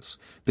circumstance,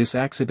 this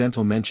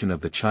accidental mention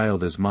of the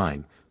child as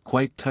mine,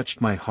 quite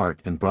touched my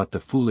heart and brought the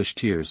foolish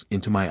tears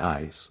into my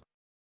eyes.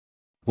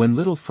 When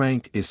little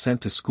Frank is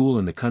sent to school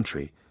in the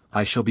country,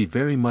 I shall be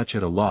very much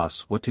at a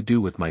loss what to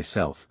do with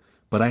myself,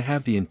 but I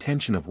have the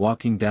intention of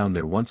walking down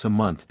there once a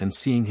month and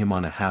seeing him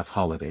on a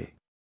half-holiday.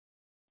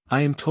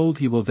 I am told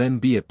he will then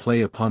be at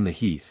play upon the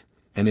heath,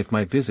 and if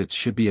my visits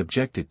should be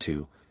objected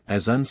to,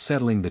 as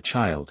unsettling the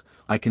child,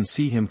 I can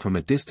see him from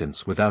a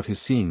distance without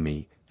his seeing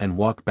me, and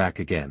walk back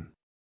again.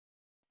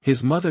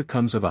 His mother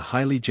comes of a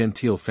highly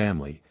genteel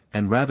family,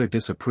 and rather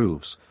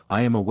disapproves,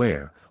 I am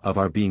aware, of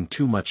our being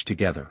too much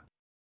together.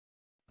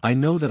 I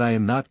know that I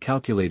am not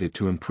calculated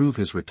to improve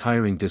his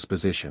retiring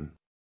disposition.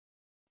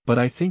 But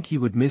I think he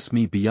would miss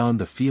me beyond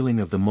the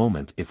feeling of the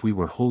moment if we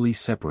were wholly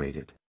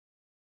separated.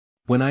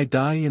 When I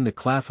die in the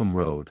Clapham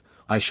Road,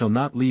 I shall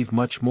not leave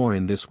much more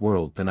in this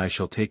world than I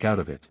shall take out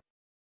of it.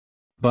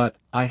 But,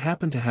 I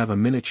happen to have a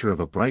miniature of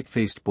a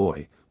bright-faced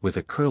boy, with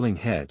a curling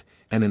head,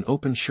 and an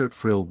open shirt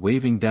frill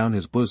waving down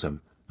his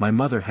bosom. My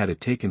mother had it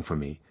taken for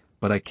me,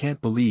 but I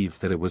can't believe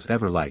that it was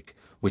ever like,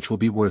 which will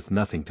be worth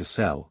nothing to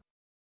sell.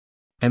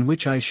 And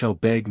which I shall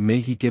beg may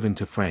he given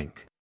to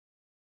Frank.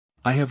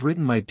 I have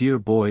written my dear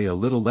boy a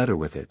little letter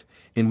with it,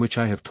 in which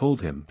I have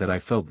told him that I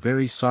felt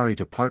very sorry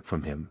to part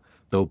from him,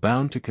 though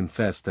bound to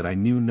confess that I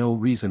knew no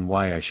reason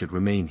why I should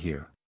remain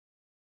here.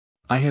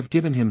 I have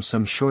given him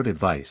some short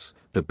advice,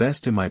 the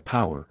best in my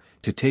power,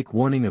 to take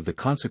warning of the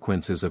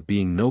consequences of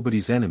being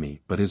nobody's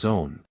enemy but his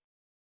own.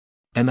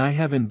 And I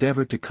have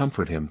endeavored to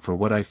comfort him for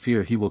what I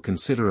fear he will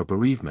consider a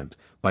bereavement,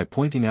 by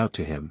pointing out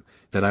to him,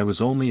 that I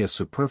was only a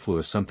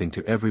superfluous something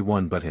to every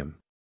one but him.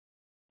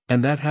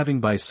 And that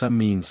having by some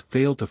means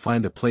failed to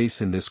find a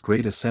place in this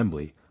great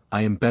assembly,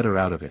 I am better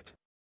out of it.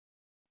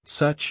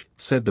 Such,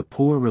 said the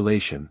poor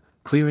relation,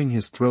 clearing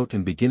his throat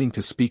and beginning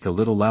to speak a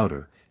little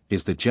louder,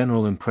 is the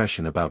general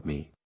impression about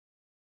me.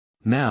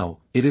 Now,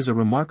 it is a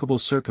remarkable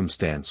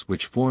circumstance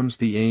which forms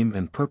the aim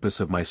and purpose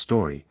of my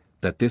story,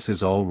 that this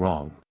is all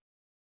wrong.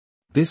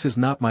 This is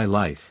not my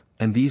life,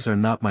 and these are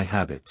not my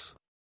habits.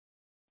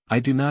 I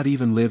do not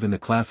even live in the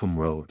Clapham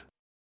Road.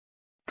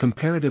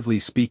 Comparatively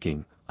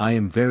speaking, I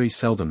am very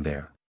seldom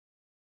there.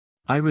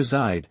 I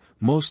reside,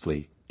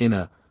 mostly,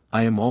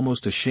 I am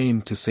almost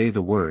ashamed to say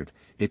the word,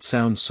 it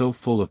sounds so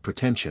full of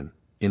pretension,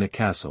 in a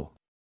castle.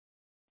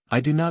 I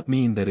do not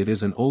mean that it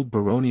is an old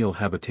baronial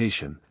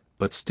habitation,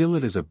 but still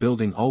it is a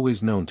building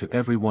always known to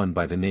everyone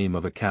by the name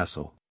of a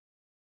castle.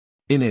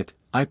 In it,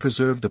 I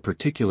preserve the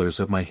particulars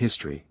of my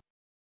history.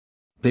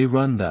 They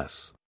run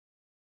thus.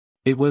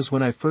 It was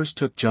when I first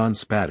took John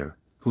Spatter,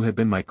 who had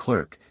been my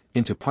clerk,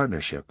 into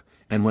partnership,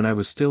 and when I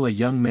was still a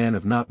young man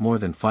of not more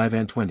than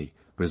 25,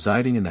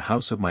 residing in the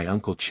house of my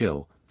uncle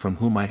Chill, from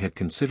whom I had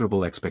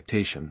considerable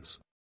expectations,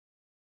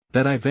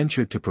 that I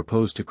ventured to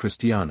propose to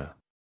Christiana.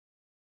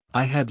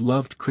 I had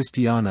loved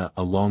Christiana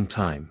a long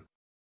time.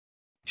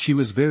 She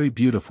was very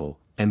beautiful,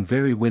 and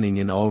very winning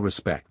in all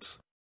respects.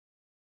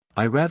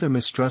 I rather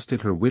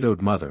mistrusted her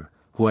widowed mother,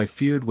 who I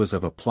feared was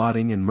of a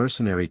plotting and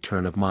mercenary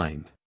turn of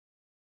mind.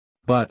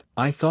 But,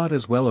 I thought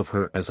as well of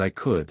her as I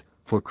could,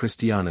 for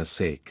Christiana's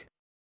sake.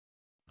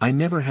 I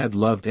never had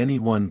loved any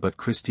one but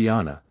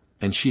Christiana,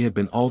 and she had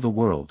been all the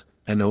world,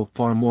 and oh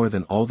far more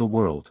than all the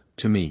world,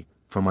 to me,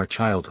 from our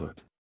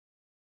childhood.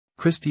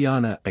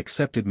 Christiana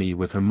accepted me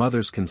with her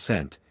mother's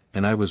consent,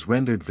 and I was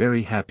rendered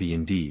very happy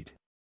indeed.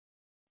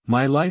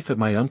 My life at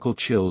my uncle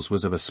Chill's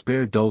was of a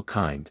spare dull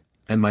kind,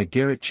 and my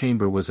garret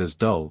chamber was as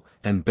dull,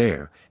 and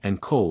bare,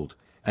 and cold,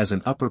 as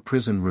an upper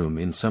prison room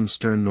in some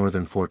stern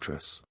northern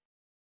fortress.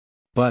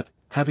 But,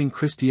 having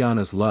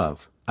Christiana's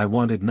love, I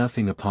wanted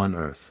nothing upon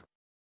earth.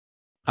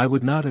 I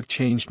would not have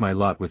changed my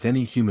lot with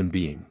any human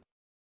being.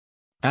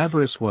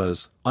 Avarice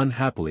was,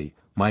 unhappily,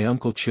 my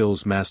uncle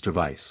Chill's master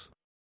vice.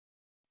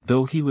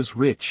 Though he was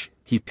rich,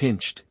 he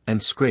pinched,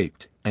 and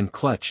scraped, and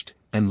clutched,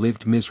 and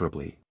lived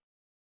miserably.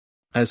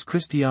 As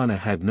Christiana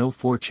had no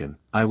fortune,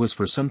 I was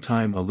for some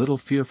time a little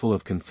fearful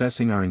of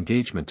confessing our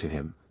engagement to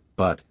him,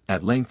 but,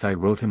 at length I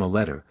wrote him a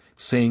letter,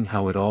 saying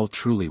how it all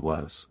truly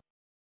was.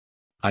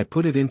 I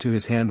put it into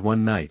his hand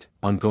one night,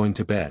 on going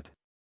to bed.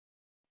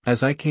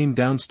 As I came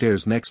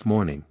downstairs next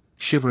morning,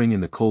 shivering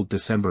in the cold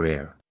December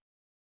air,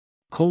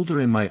 colder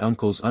in my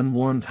uncle's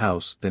unwarmed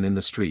house than in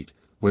the street,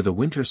 where the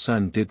winter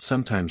sun did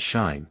sometimes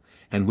shine,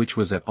 and which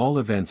was at all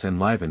events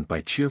enlivened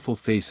by cheerful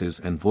faces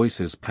and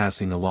voices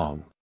passing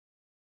along,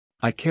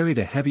 I carried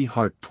a heavy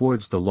heart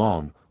towards the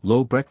long,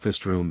 low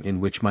breakfast room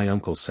in which my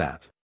uncle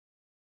sat.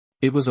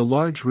 It was a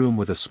large room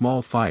with a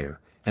small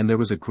fire, and there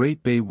was a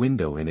great bay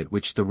window in it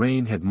which the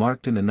rain had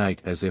marked in the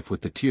night as if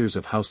with the tears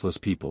of houseless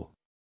people.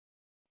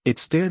 It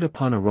stared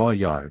upon a raw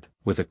yard,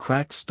 with a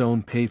cracked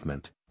stone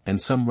pavement,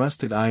 and some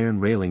rusted iron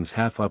railings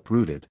half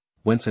uprooted,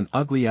 whence an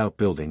ugly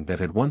outbuilding that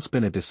had once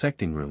been a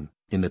dissecting room,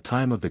 in the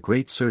time of the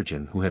great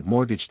surgeon who had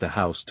mortgaged the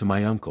house to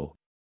my uncle,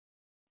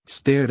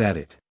 stared at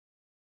it.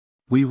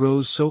 We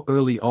rose so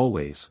early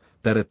always,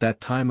 that at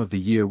that time of the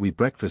year we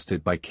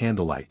breakfasted by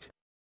candlelight.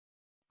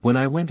 When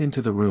I went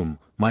into the room,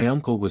 my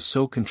uncle was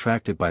so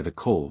contracted by the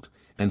cold,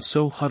 and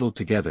so huddled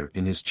together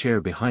in his chair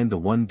behind the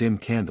one dim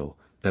candle,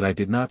 that I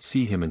did not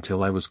see him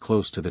until I was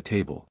close to the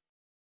table.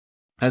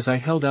 As I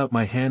held out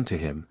my hand to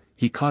him,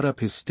 he caught up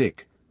his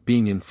stick,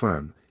 being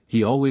infirm,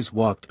 he always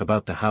walked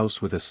about the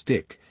house with a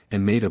stick,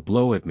 and made a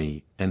blow at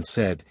me, and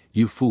said,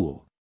 "You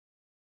fool."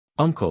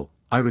 "Uncle,"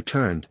 I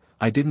returned,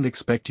 "I didn't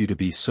expect you to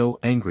be so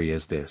angry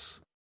as this."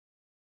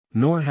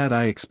 Nor had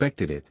I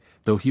expected it,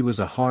 though he was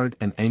a hard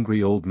and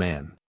angry old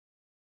man.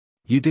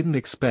 "You didn't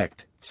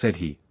expect," said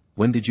he,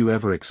 "when did you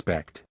ever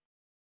expect?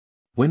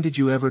 When did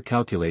you ever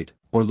calculate,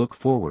 or look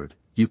forward,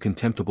 you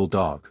contemptible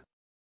dog?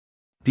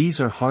 These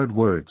are hard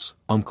words,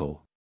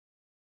 uncle.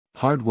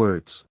 Hard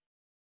words.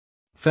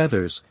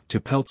 Feathers,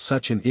 to pelt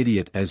such an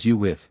idiot as you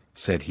with,"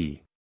 said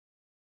he.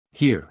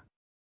 "Here.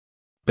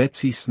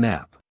 Betsy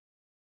Snap.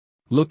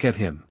 Look at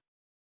him."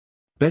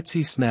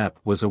 Betsy Snap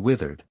was a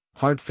withered,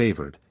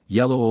 hard-favored,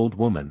 yellow old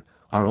woman,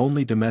 our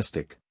only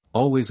domestic,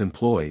 always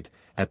employed,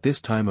 at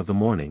this time of the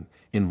morning,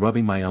 in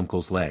rubbing my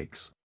uncle's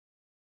legs.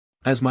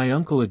 As my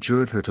uncle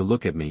adjured her to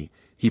look at me,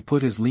 he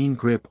put his lean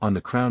grip on the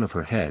crown of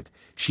her head,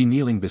 she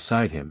kneeling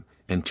beside him,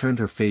 and turned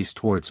her face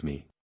towards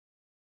me.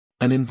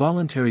 An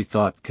involuntary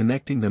thought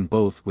connecting them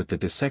both with the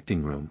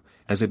dissecting room,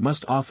 as it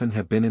must often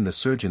have been in the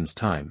surgeon's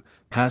time,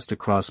 passed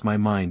across my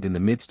mind in the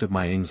midst of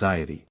my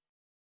anxiety.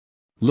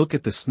 "Look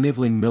at the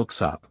snivelling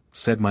milksop,"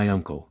 said my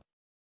uncle.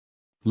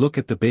 "Look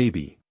at the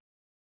baby.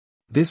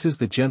 This is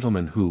the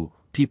gentleman who,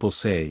 people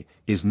say,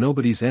 is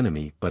nobody's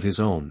enemy but his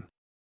own.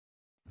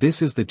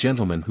 This is the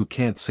gentleman who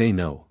can't say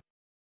no.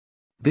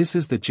 This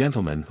is the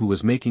gentleman who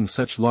was making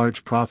such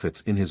large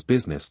profits in his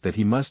business that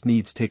he must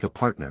needs take a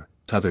partner,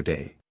 t'other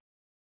day.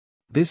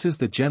 This is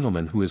the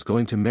gentleman who is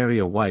going to marry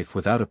a wife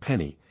without a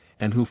penny,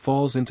 and who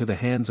falls into the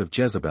hands of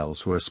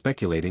Jezebels who are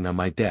speculating on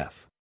my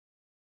death."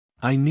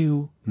 I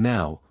knew,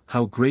 now,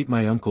 how great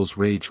my uncle's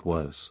rage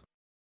was.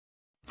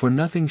 For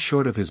nothing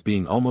short of his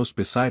being almost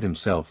beside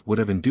himself would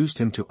have induced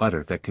him to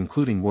utter that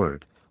concluding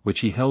word,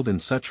 which he held in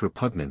such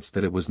repugnance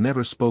that it was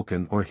never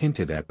spoken or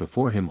hinted at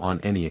before him on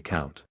any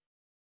account.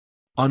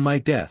 On my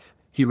death,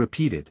 he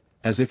repeated,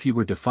 as if he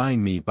were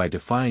defying me by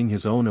defying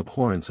his own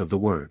abhorrence of the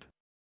word.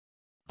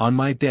 On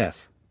my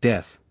death,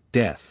 death,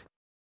 death.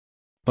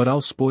 But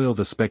I'll spoil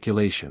the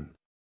speculation.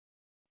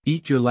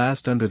 Eat your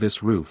last under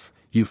this roof,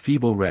 you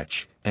feeble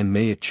wretch, and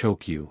may it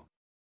choke you.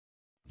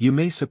 You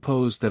may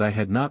suppose that I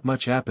had not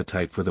much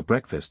appetite for the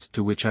breakfast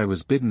to which I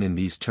was bidden in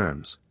these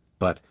terms,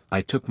 but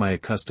I took my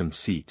accustomed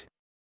seat.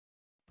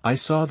 I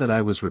saw that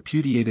I was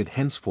repudiated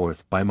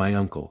henceforth by my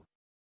uncle.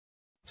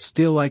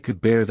 Still I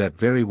could bear that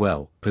very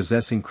well,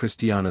 possessing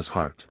Christiana's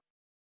heart.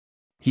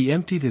 He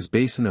emptied his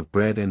basin of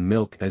bread and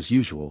milk as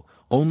usual,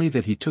 only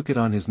that he took it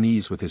on his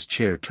knees with his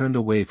chair turned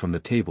away from the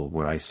table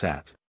where I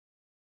sat.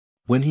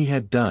 When he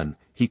had done,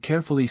 he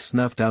carefully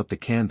snuffed out the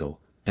candle,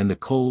 and the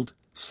cold,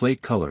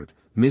 slate-colored,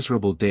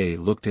 miserable day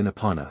looked in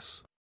upon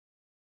us.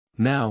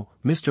 Now,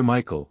 Mr.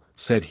 Michael,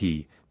 said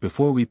he,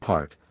 before we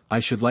part, I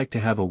should like to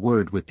have a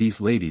word with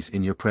these ladies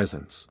in your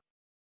presence.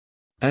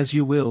 As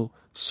you will,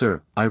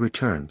 sir, I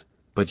returned,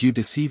 but you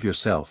deceive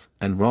yourself,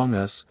 and wrong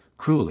us,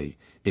 cruelly,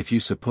 if you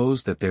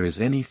suppose that there is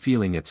any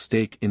feeling at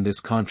stake in this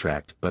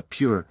contract but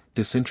pure,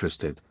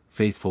 disinterested,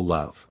 faithful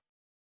love.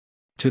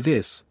 To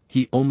this,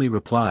 he only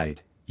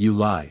replied, you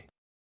lie.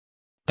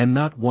 And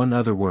not one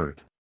other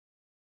word.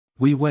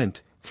 We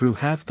went, through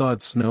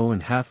half-thawed snow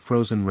and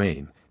half-frozen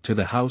rain, to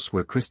the house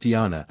where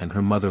Christiana and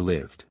her mother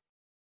lived.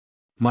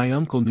 My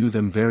uncle knew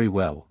them very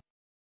well.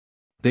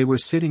 They were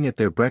sitting at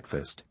their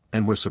breakfast,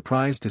 and were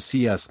surprised to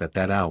see us at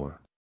that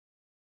hour.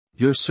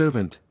 Your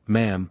servant,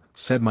 ma'am,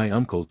 said my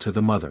uncle to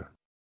the mother.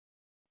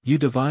 You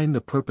divine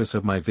the purpose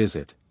of my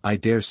visit, I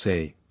dare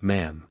say,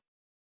 ma'am.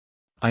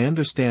 I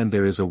understand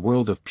there is a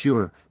world of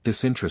pure,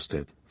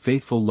 disinterested,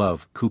 faithful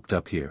love cooped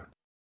up here.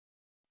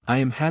 I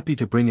am happy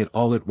to bring it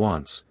all at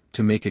once,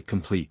 to make it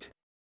complete.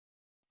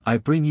 I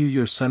bring you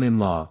your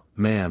son-in-law,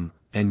 ma'am,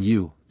 and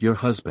you, your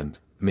husband,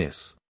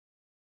 miss.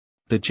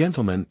 The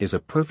gentleman is a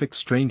perfect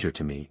stranger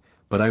to me,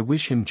 but I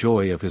wish him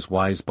joy of his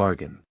wise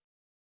bargain.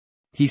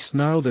 He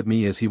snarled at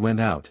me as he went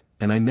out,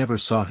 and I never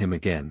saw him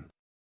again.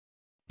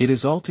 It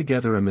is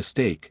altogether a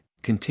mistake,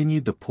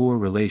 continued the poor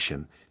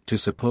relation, to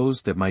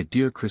suppose that my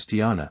dear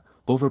Christiana,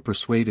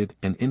 over-persuaded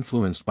and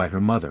influenced by her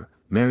mother,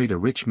 married a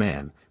rich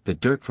man, the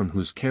dirt from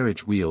whose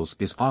carriage wheels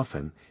is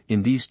often,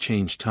 in these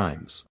changed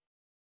times,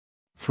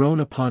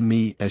 thrown upon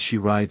me as she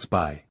rides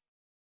by.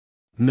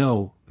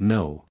 No,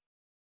 no.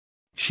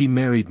 She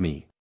married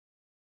me.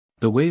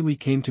 The way we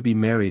came to be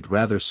married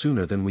rather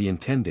sooner than we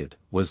intended,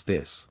 was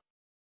this.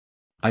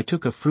 I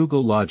took a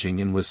frugal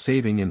lodging and was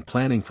saving and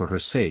planning for her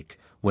sake,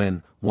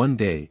 when, one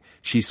day,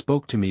 she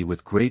spoke to me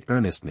with great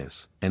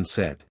earnestness, and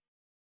said,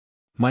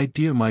 my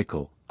dear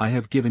Michael, I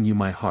have given you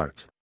my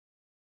heart.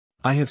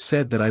 I have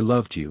said that I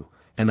loved you,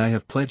 and I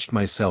have pledged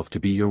myself to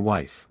be your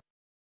wife.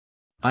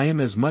 I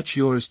am as much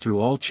yours through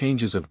all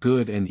changes of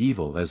good and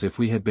evil as if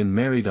we had been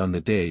married on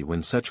the day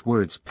when such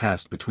words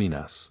passed between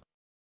us.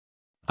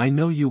 I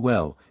know you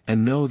well,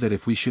 and know that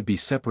if we should be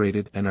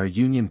separated and our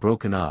union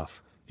broken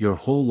off, your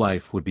whole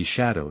life would be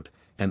shadowed,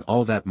 and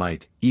all that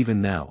might,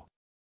 even now,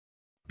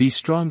 be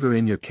stronger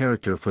in your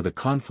character, for the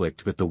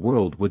conflict with the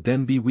world would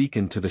then be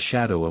weakened to the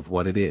shadow of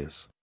what it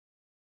is.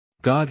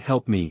 God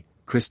help me,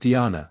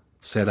 Christiana,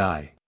 said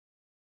I.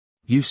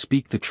 You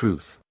speak the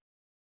truth.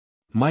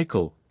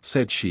 Michael,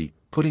 said she,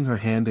 putting her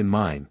hand in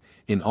mine,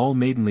 in all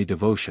maidenly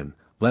devotion,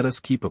 let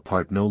us keep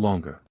apart no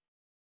longer.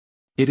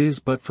 It is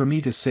but for me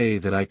to say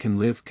that I can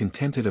live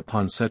contented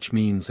upon such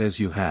means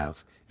as you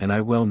have, and I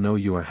well know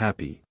you are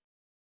happy.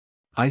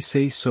 I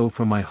say so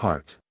from my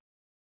heart.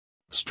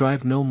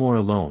 Strive no more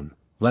alone,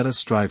 let us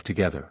strive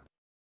together.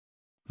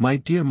 My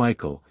dear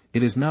Michael,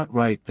 it is not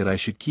right that I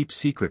should keep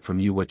secret from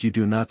you what you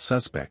do not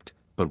suspect,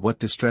 but what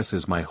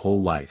distresses my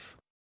whole life.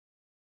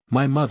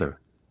 My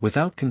mother,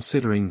 without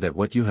considering that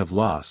what you have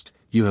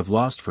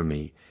lost for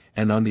me,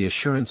 and on the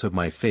assurance of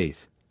my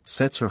faith,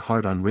 sets her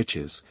heart on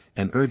riches,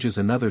 and urges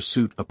another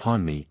suit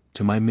upon me,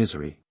 to my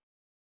misery.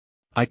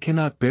 I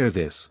cannot bear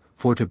this,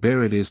 for to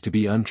bear it is to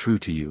be untrue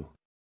to you.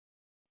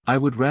 I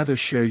would rather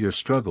share your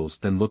struggles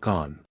than look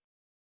on.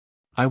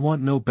 I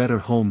want no better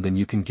home than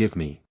you can give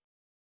me.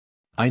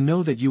 I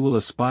know that you will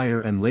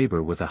aspire and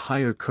labor with a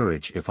higher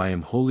courage if I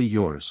am wholly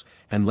yours,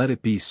 and let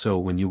it be so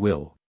when you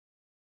will.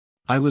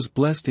 I was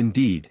blessed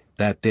indeed,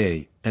 that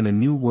day, and a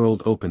new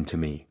world opened to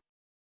me.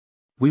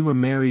 We were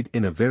married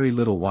in a very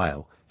little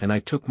while, and I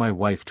took my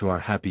wife to our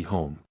happy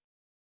home.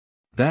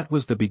 That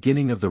was the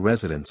beginning of the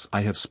residence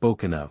I have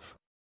spoken of.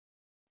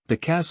 The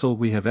castle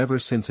we have ever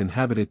since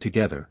inhabited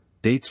together,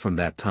 dates from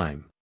that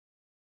time.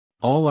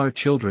 All our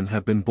children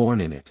have been born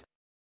in it.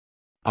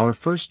 Our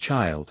first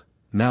child,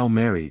 now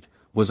married,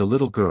 was a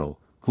little girl,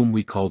 whom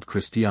we called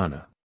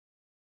Christiana.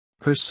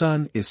 Her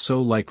son is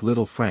so like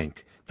little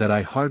Frank, that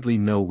I hardly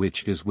know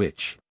which is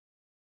which.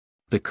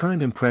 The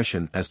current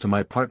impression as to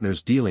my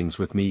partner's dealings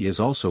with me is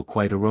also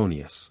quite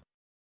erroneous.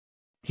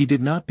 He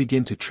did not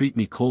begin to treat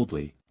me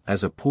coldly,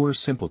 as a poor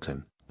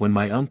simpleton, when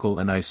my uncle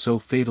and I so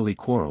fatally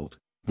quarrelled,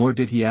 nor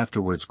did he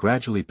afterwards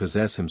gradually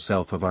possess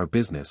himself of our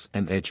business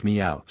and edge me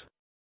out.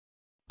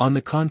 On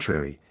the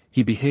contrary,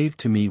 he behaved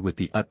to me with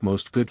the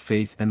utmost good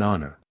faith and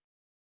honour.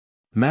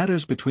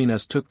 Matters between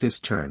us took this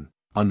turn,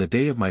 on the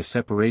day of my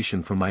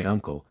separation from my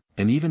uncle,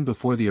 and even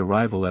before the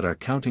arrival at our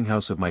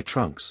counting-house of my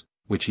trunks,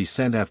 which he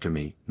sent after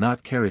me,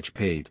 not carriage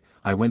paid,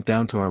 I went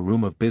down to our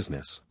room of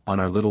business, on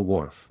our little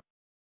wharf,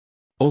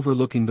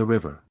 overlooking the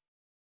river.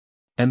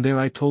 And there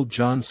I told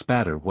John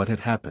Spatter what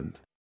had happened.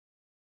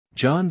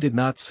 John did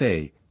not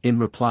say, in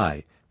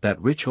reply, that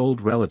rich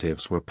old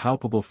relatives were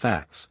palpable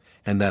facts,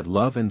 and that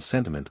love and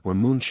sentiment were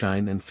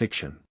moonshine and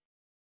fiction.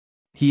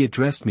 He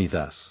addressed me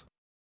thus.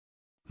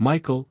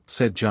 "Michael,"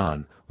 said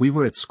John, "we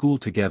were at school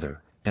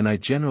together, and I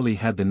generally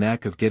had the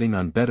knack of getting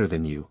on better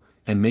than you,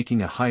 and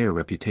making a higher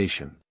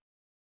reputation."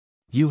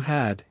 "You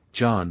had,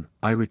 John,"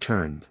 I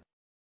returned.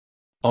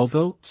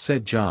 "Although,"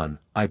 said John,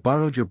 "I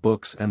borrowed your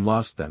books and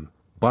lost them,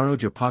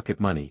 borrowed your pocket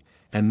money,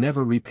 and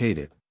never repaid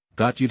it,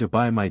 got you to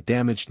buy my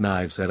damaged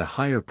knives at a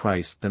higher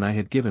price than I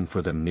had given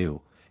for them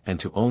new, and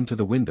to own to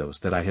the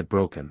windows that I had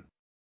broken.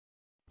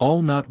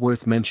 All not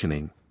worth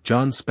mentioning,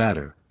 John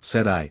Spatter,"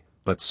 said I,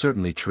 "but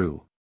certainly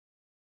true.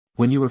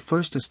 When you were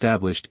first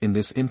established in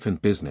this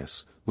infant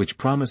business, which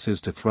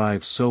promises to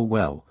thrive so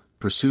well,"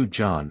 pursued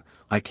John,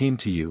 "I came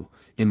to you,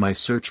 in my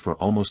search for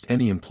almost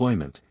any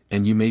employment,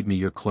 and you made me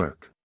your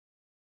clerk.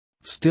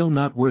 Still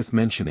not worth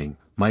mentioning,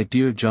 my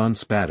dear John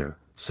Spatter,"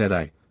 said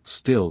I,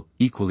 "still,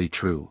 equally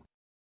true.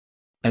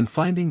 And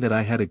finding that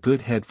I had a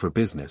good head for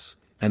business,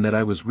 and that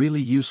I was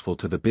really useful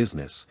to the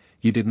business,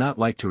 you did not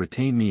like to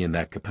retain me in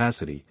that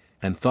capacity,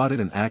 and thought it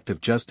an act of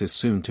justice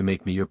soon to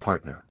make me your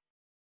partner.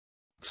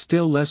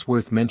 Still less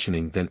worth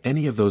mentioning than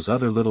any of those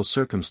other little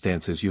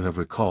circumstances you have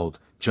recalled,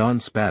 John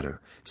Spatter,"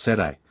 said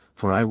I,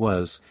 "for I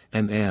was,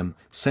 and am,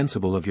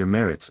 sensible of your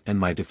merits and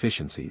my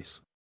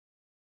deficiencies.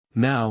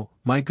 Now,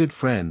 my good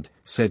friend,"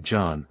 said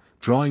John,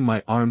 drawing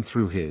my arm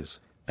through his,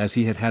 as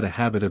he had had a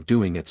habit of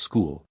doing at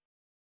school.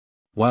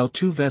 While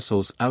two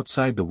vessels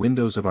outside the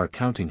windows of our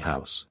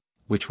counting-house,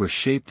 which were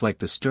shaped like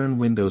the stern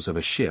windows of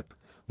a ship,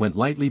 went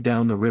lightly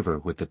down the river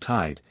with the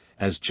tide,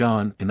 as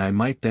John and I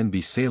might then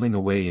be sailing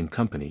away in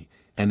company,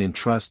 and in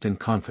trust and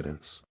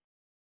confidence,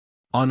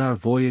 on our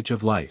voyage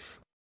of life.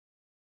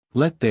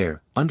 Let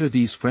there, under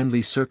these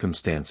friendly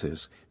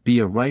circumstances, be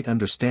a right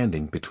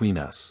understanding between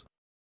us.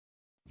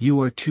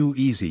 You are too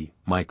easy,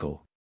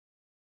 Michael.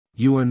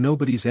 You are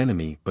nobody's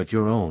enemy but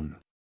your own.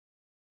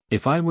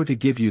 If I were to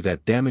give you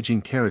that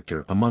damaging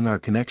character among our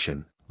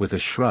connection, with a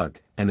shrug,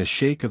 and a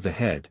shake of the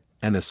head,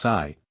 and a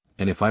sigh,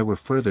 and if I were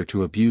further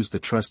to abuse the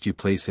trust you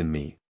place in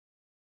me.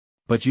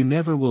 But you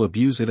never will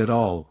abuse it at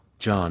all,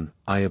 John,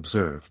 I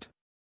observed.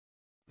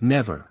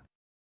 Never,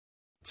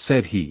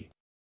 said he.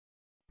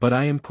 But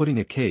I am putting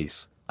a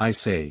case, I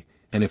say,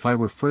 and if I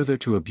were further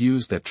to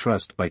abuse that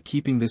trust by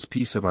keeping this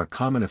piece of our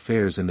common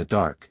affairs in the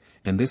dark,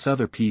 and this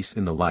other piece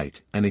in the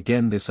light, and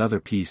again this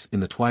other piece in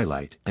the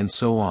twilight, and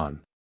so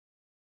on,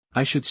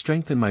 I should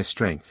strengthen my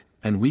strength,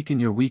 and weaken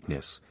your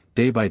weakness,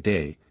 day by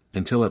day,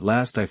 until at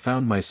last I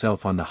found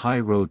myself on the high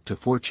road to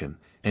fortune,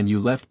 and you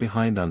left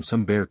behind on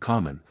some bare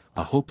common,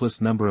 a hopeless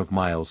number of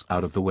miles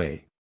out of the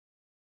way.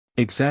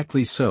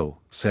 Exactly so,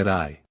 said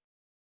I.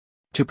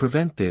 To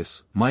prevent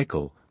this,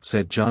 Michael,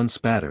 said John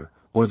Spatter,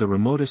 or the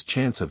remotest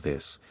chance of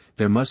this,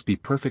 there must be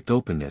perfect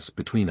openness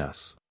between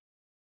us.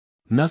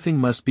 Nothing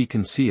must be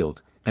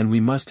concealed, and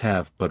we must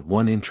have but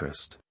one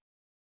interest.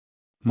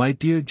 My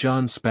dear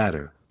John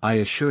Spatter, I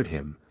assured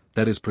him,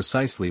 that is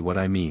precisely what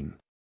I mean.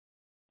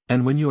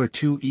 And when you are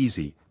too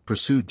easy,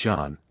 pursued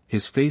John,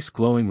 his face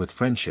glowing with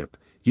friendship,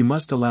 you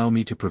must allow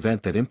me to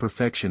prevent that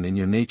imperfection in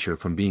your nature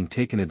from being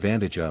taken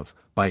advantage of,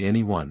 by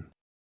any one.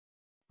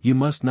 You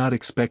must not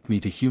expect me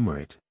to humor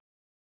it.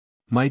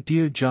 My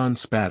dear John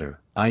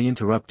Spatter, I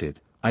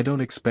interrupted, I don't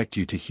expect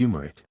you to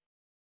humor it.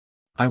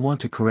 I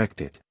want to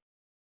correct it.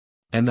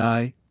 And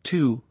I,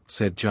 too,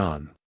 said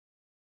John.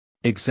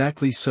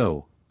 Exactly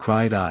so,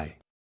 cried I.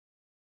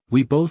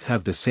 We both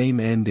have the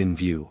same end in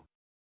view.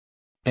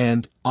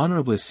 And,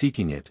 honorably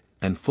seeking it,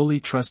 and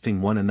fully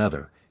trusting one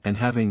another, and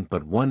having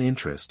but one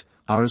interest,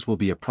 ours will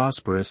be a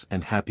prosperous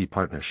and happy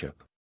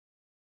partnership.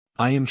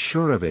 I am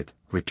sure of it,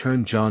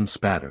 returned John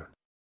Spatter.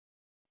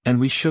 And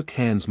we shook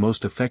hands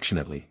most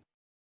affectionately.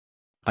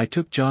 I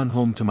took John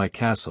home to my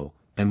castle,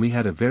 and we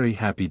had a very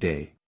happy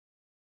day.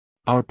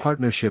 Our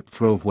partnership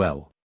throve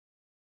well.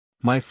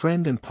 My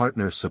friend and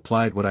partner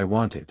supplied what I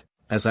wanted,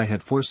 as I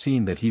had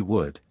foreseen that he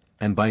would,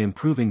 and by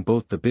improving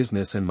both the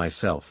business and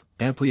myself,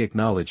 amply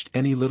acknowledged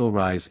any little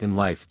rise in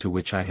life to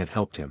which I had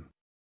helped him.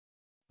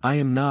 I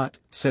am not,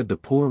 said the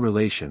poor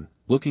relation,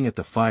 looking at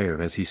the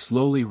fire as he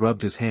slowly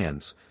rubbed his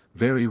hands,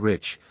 very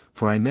rich,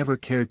 for I never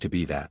cared to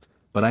be that,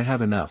 but I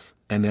have enough,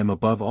 and am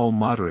above all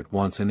moderate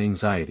wants and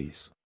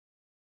anxieties.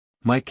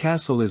 My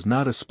castle is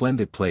not a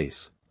splendid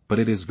place, but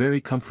it is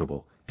very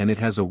comfortable, and it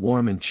has a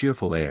warm and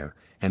cheerful air,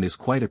 and is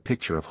quite a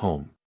picture of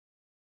home.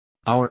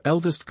 Our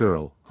eldest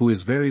girl, who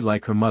is very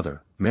like her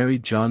mother,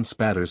 married John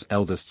Spatter's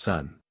eldest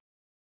son.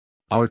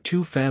 Our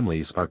two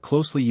families are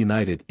closely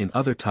united in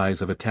other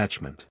ties of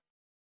attachment.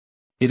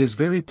 It is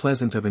very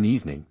pleasant of an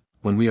evening,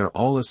 when we are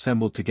all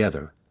assembled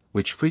together,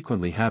 which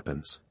frequently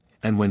happens,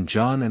 and when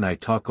John and I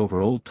talk over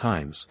old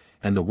times,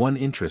 and the one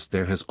interest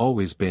there has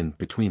always been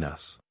between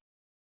us.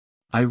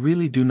 I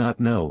really do not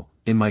know,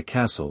 in my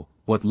castle,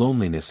 what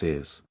loneliness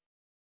is.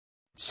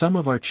 Some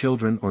of our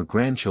children or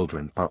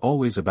grandchildren are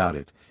always about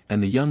it,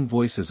 and the young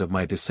voices of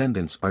my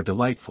descendants are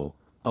delightful,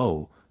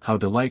 oh, how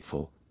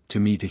delightful, to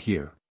me to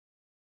hear.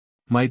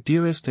 My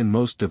dearest and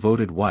most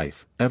devoted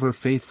wife, ever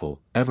faithful,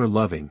 ever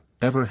loving,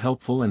 ever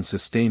helpful and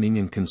sustaining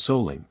and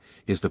consoling,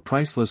 is the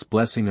priceless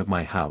blessing of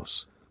my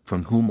house,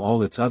 from whom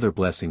all its other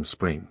blessings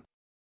spring.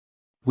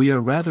 We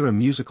are rather a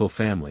musical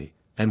family,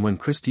 and when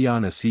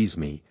Christiana sees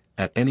me,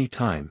 at any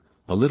time,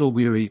 a little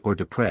weary or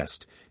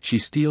depressed, she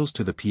steals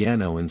to the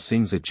piano and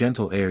sings a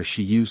gentle air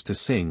she used to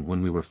sing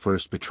when we were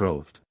first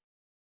betrothed.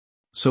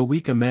 So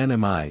weak a man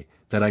am I,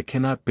 that I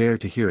cannot bear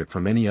to hear it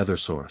from any other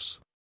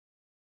source.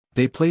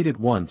 They played it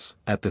once,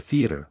 at the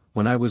theatre,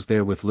 when I was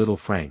there with little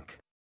Frank.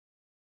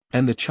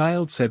 And the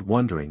child said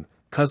wondering,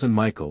 Cousin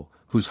Michael,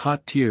 whose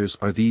hot tears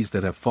are these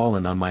that have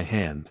fallen on my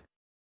hand?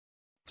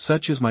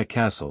 Such is my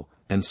castle,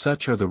 and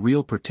such are the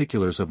real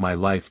particulars of my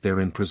life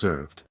therein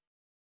preserved.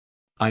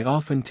 I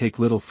often take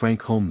little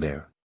Frank home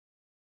there.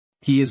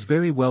 He is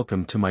very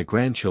welcome to my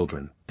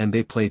grandchildren, and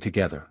they play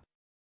together.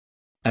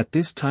 At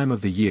this time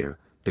of the year,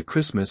 the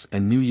Christmas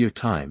and New Year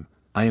time,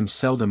 I am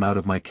seldom out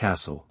of my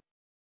castle.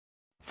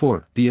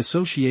 For, the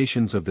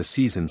associations of the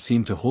season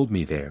seem to hold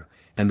me there,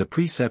 and the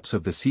precepts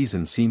of the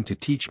season seem to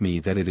teach me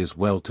that it is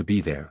well to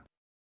be there.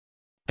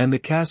 And the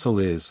castle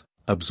is,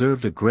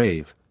 observed a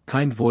grave,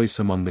 kind voice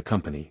among the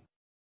company.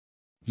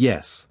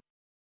 Yes.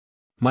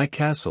 My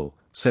castle,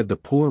 said the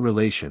poor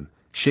relation,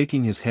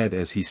 shaking his head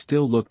as he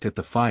still looked at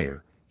the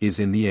fire, is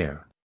in the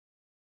air.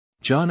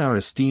 John, our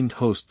esteemed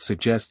host,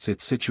 suggests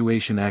its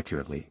situation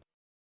accurately.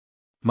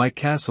 My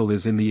castle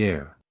is in the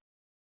air.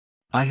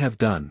 I have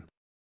done.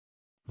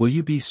 Will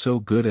you be so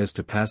good as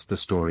to pass the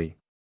story?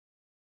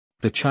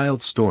 The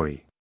child's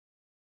story.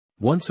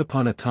 Once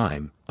upon a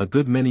time, a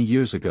good many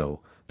years ago,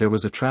 there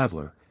was a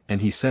traveler,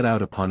 and he set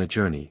out upon a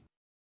journey.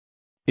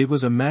 It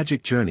was a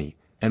magic journey,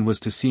 and was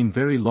to seem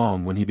very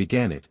long when he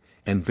began it,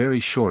 and very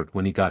short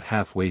when he got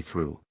halfway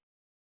through.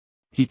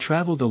 He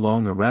traveled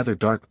along a rather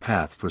dark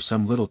path for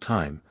some little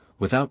time,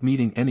 without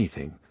meeting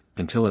anything,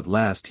 until at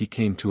last he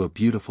came to a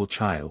beautiful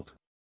child.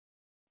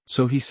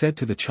 So he said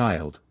to the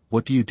child,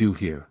 What do you do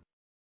here?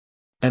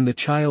 And the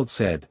child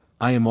said,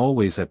 I am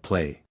always at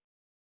play.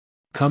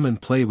 Come and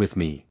play with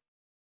me.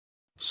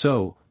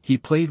 So, he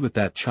played with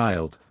that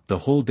child, the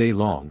whole day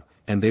long,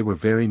 and they were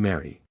very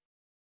merry.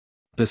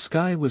 The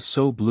sky was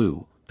so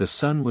blue, the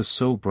sun was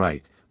so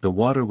bright, the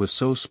water was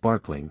so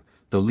sparkling,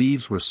 the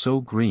leaves were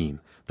so green,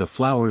 the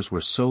flowers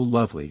were so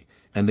lovely,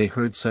 and they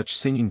heard such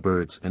singing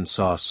birds and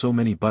saw so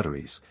many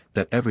butterflies,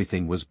 that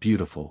everything was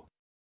beautiful.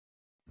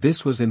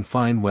 This was in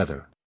fine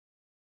weather.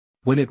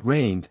 When it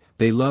rained,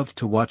 they loved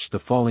to watch the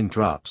falling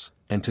drops,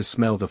 and to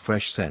smell the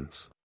fresh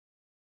scents.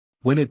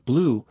 When it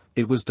blew,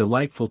 it was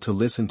delightful to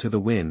listen to the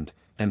wind,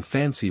 and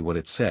fancy what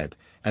it said,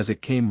 as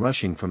it came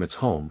rushing from its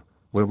home.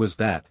 Where was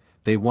that,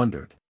 they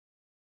wondered.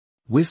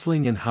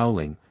 Whistling and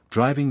howling,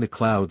 driving the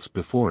clouds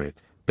before it,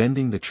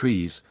 bending the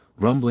trees,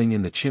 rumbling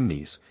in the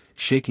chimneys,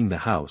 shaking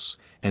the house,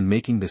 and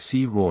making the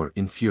sea roar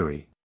in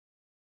fury.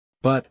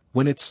 But,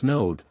 when it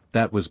snowed,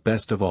 that was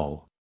best of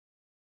all.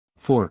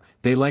 For,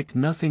 they liked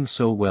nothing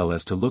so well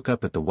as to look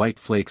up at the white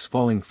flakes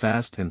falling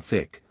fast and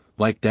thick,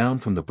 like down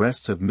from the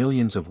breasts of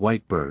millions of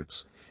white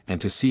birds,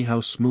 and to see how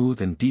smooth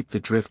and deep the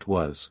drift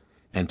was,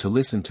 and to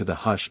listen to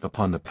the hush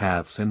upon the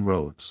paths and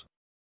roads.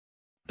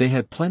 They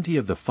had plenty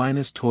of the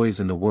finest toys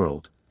in the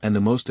world, and the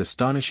most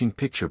astonishing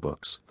picture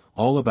books,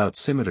 all about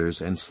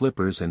scimitars and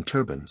slippers and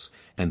turbans,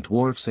 and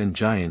dwarfs and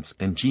giants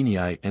and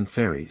genii and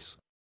fairies.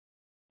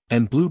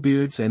 And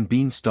bluebeards and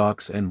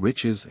beanstalks and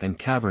riches and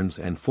caverns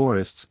and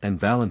forests and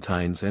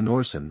valentines and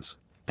orsons,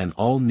 and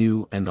all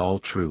new and all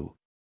true.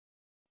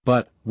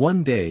 But,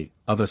 one day,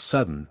 of a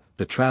sudden,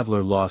 the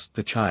traveler lost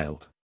the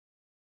child.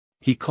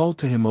 He called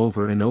to him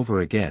over and over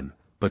again,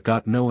 but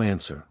got no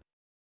answer.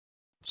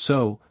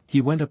 So, he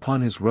went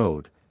upon his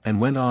road,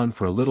 and went on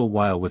for a little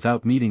while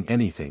without meeting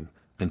anything,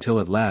 until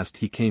at last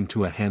he came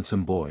to a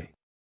handsome boy.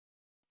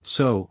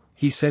 So,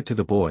 he said to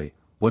the boy,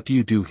 What do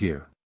you do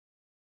here?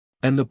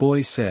 And the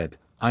boy said,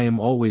 I am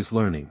always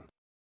learning.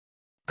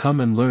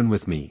 Come and learn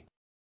with me.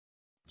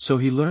 So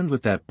he learned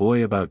with that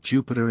boy about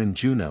Jupiter and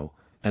Juno,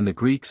 and the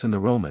Greeks and the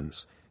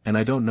Romans, and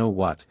I don't know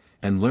what,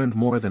 and learned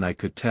more than I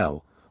could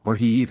tell, or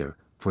he either,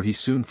 for he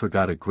soon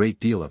forgot a great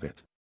deal of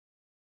it.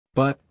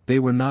 But, they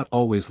were not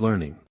always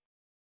learning.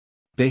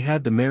 They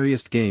had the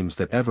merriest games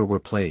that ever were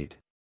played.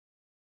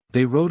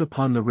 They rode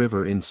upon the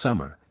river in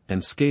summer,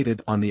 and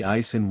skated on the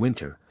ice in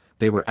winter.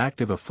 They were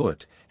active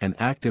afoot, and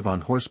active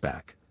on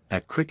horseback,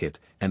 at cricket,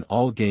 and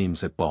all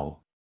games at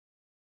ball.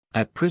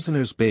 At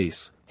prisoners'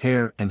 base,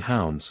 hare and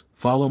hounds,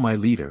 follow my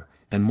leader,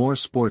 and more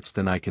sports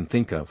than I can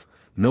think of,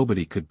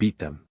 nobody could beat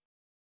them.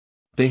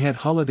 They had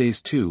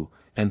holidays too,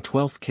 and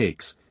 12th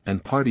cakes,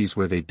 and parties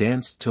where they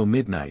danced till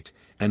midnight,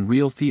 and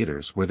real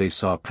theaters where they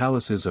saw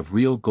palaces of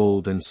real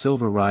gold and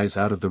silver rise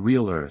out of the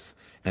real earth,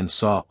 and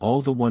saw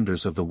all the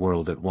wonders of the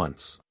world at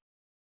once.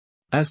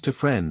 As to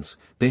friends,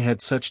 they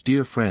had such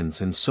dear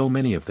friends and so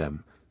many of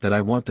them, that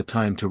I want the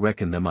time to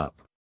reckon them up.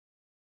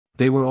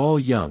 They were all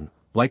young,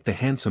 like the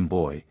handsome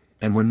boy,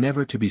 and were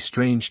never to be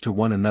strange to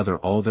one another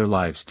all their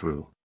lives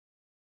through.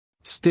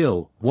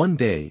 Still, one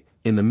day,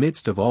 in the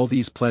midst of all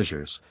these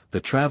pleasures,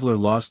 the traveller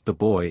lost the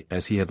boy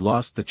as he had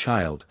lost the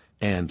child,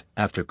 and,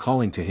 after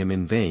calling to him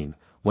in vain,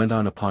 went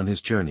on upon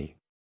his journey.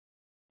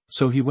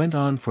 So he went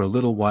on for a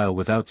little while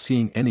without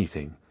seeing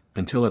anything,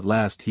 until at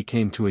last he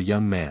came to a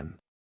young man.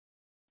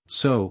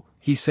 So,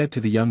 he said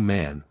to the young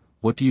man,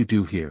 "What do you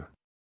do here?"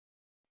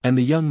 And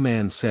the young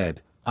man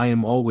said, "I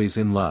am always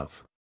in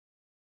love.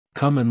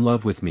 Come and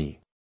love with me."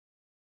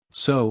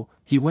 So,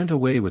 he went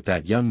away with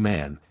that young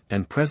man,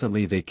 and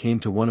presently they came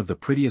to one of the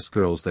prettiest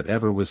girls that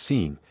ever was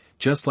seen,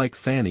 just like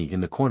Fanny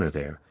in the corner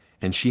there,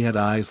 and she had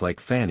eyes like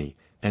Fanny,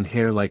 and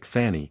hair like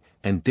Fanny,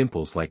 and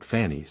dimples like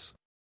Fanny's.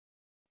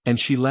 And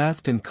she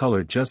laughed and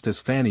colored just as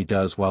Fanny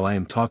does while I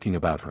am talking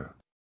about her.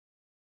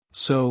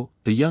 So,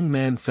 the young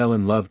man fell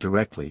in love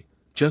directly,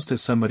 just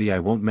as somebody I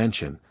won't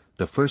mention,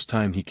 the first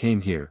time he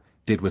came here,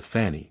 did with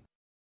Fanny.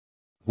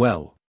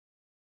 Well,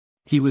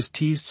 he was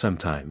teased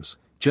sometimes,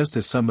 just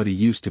as somebody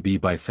used to be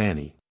by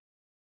Fanny.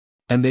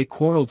 And they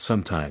quarreled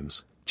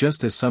sometimes,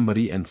 just as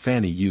somebody and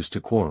Fanny used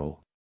to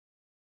quarrel.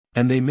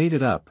 And they made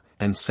it up,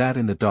 and sat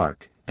in the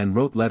dark, and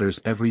wrote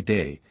letters every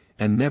day,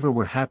 and never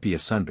were happy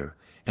asunder,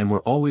 and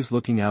were always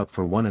looking out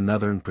for one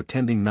another and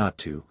pretending not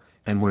to,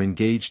 and were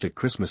engaged at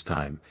Christmas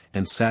time,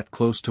 and sat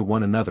close to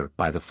one another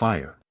by the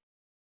fire.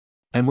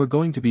 And were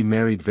going to be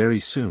married very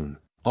soon,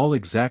 all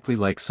exactly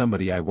like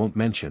somebody I won't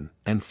mention,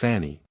 and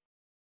Fanny.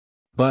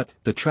 But,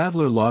 the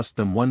traveller lost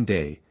them one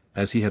day,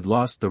 as he had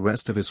lost the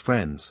rest of his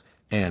friends,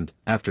 and,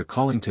 after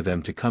calling to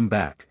them to come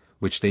back,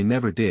 which they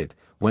never did,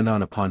 went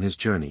on upon his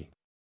journey.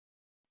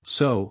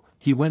 So,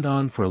 he went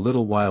on for a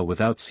little while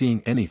without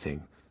seeing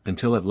anything,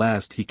 until at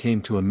last he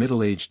came to a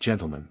middle-aged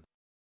gentleman.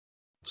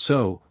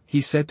 So,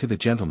 he said to the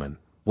gentleman,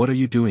 "What are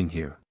you doing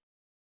here?"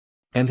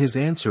 And his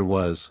answer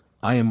was,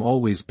 "I am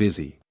always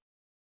busy.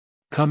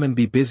 Come and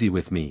be busy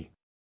with me."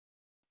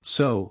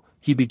 So,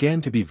 he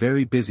began to be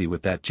very busy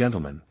with that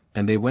gentleman,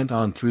 and they went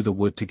on through the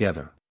wood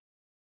together.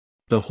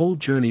 The whole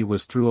journey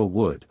was through a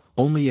wood,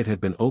 only it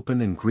had been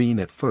open and green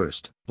at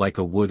first, like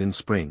a wood in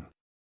spring.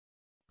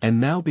 And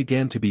now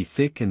began to be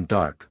thick and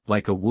dark,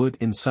 like a wood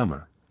in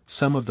summer.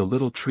 Some of the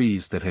little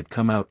trees that had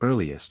come out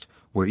earliest,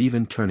 were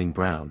even turning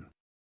brown.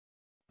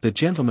 The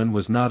gentleman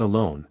was not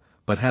alone,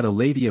 but had a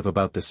lady of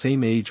about the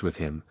same age with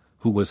him,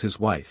 who was his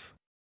wife.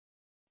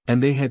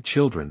 And they had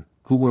children,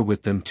 who were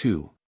with them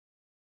too.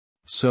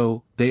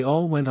 So, they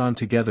all went on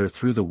together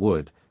through the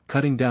wood,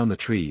 cutting down the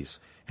trees,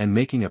 and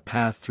making a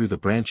path through the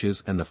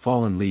branches and the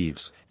fallen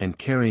leaves, and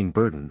carrying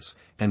burdens,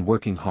 and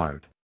working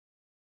hard.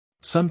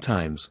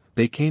 Sometimes,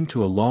 they came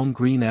to a long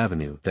green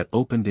avenue that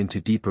opened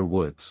into deeper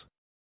woods.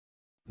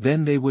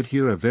 Then they would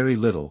hear a very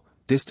little,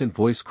 distant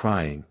voice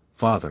crying,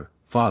 "Father,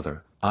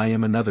 Father, I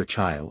am another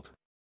child.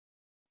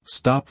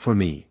 Stop for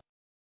me."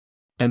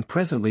 And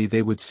presently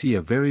they would see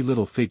a very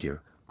little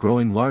figure,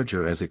 growing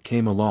larger as it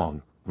came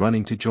along,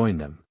 running to join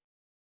them.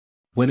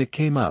 When it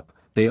came up,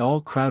 they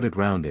all crowded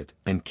round it,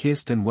 and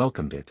kissed and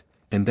welcomed it,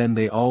 and then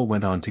they all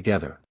went on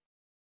together.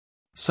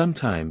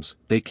 Sometimes,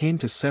 they came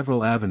to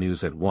several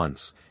avenues at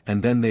once,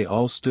 and then they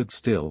all stood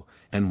still,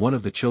 and one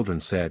of the children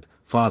said,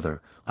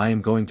 "Father, I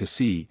am going to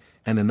sea,"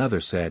 and another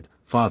said,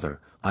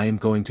 "Father, I am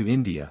going to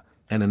India,"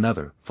 and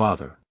another,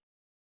 "Father,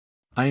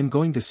 I am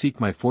going to seek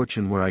my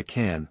fortune where I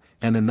can,"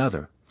 and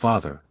another,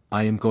 "Father,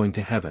 I am going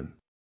to heaven."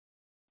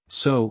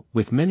 So,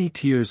 with many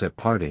tears at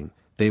parting,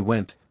 they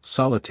went,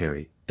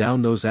 solitary,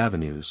 down those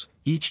avenues,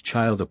 each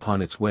child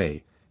upon its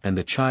way, and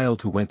the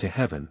child who went to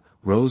heaven,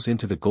 rose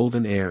into the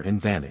golden air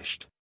and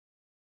vanished.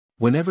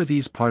 Whenever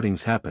these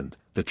partings happened,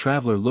 the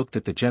traveller looked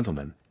at the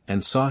gentleman,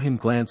 and saw him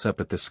glance up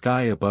at the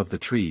sky above the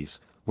trees,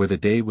 where the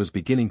day was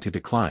beginning to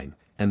decline,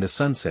 and the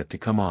sunset to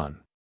come on.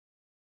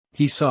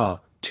 He saw,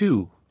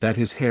 too, that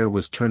his hair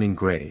was turning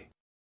grey.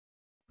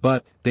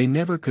 But, they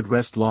never could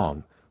rest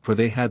long, for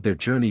they had their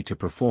journey to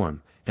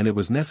perform, and it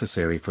was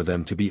necessary for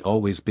them to be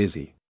always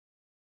busy.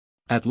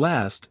 At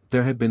last,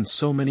 there had been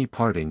so many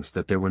partings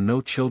that there were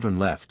no children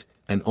left,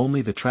 and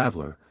only the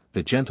traveller,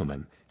 the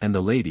gentleman, and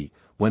the lady,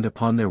 went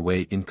upon their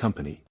way in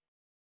company.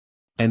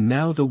 And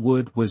now the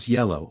wood was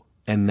yellow,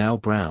 and now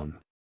brown.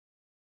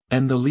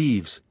 And the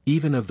leaves,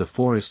 even of the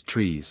forest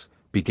trees,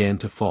 began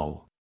to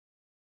fall.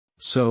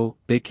 So,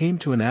 they came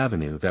to an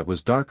avenue that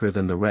was darker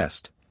than the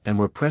rest, and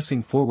were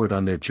pressing forward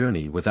on their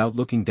journey without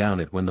looking down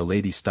it when the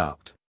lady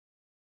stopped.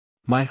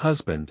 "My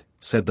husband,"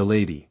 said the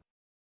lady.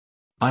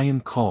 "I am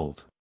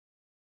called."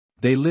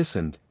 They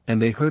listened,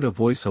 and they heard a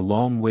voice a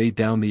long way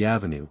down the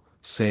avenue,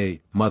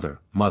 say, "Mother,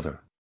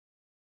 mother."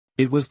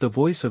 It was the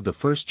voice of the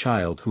first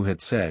child who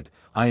had said,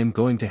 "I am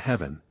going to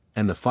heaven,"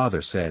 and the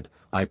father said,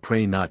 "I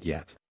pray not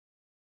yet.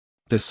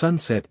 The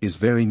sunset is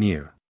very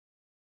near.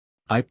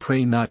 I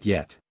pray not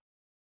yet.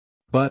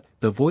 But,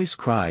 the voice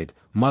cried,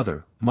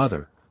 Mother,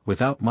 mother,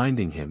 without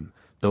minding him,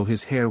 though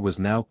his hair was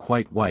now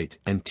quite white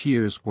and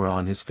tears were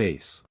on his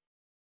face.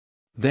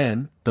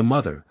 Then, the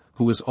mother,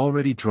 who was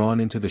already drawn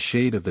into the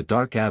shade of the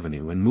dark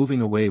avenue and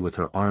moving away with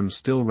her arms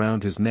still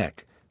round his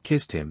neck,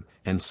 kissed him,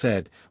 and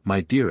said, My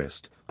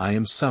dearest, I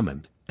am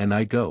summoned, and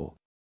I go.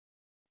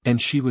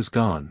 And she was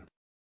gone.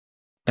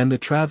 And the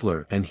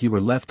traveller and he were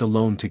left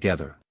alone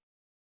together.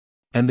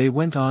 And they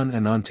went on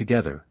and on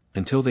together,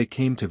 until they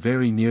came to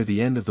very near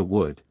the end of the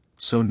wood,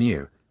 so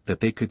near, that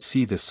they could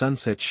see the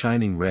sunset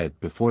shining red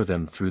before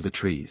them through the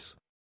trees.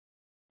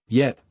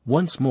 Yet,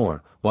 once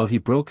more, while he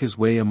broke his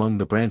way among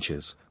the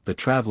branches, the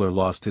traveller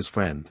lost his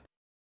friend.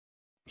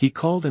 He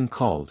called and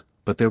called,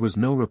 but there was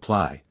no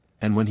reply,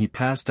 and when he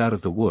passed out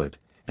of the wood,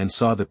 and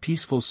saw the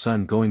peaceful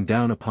sun going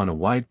down upon a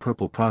wide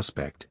purple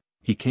prospect,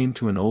 he came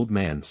to an old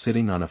man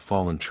sitting on a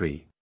fallen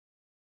tree.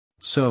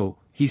 So,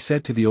 he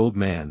said to the old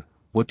man,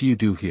 What do you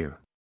do here?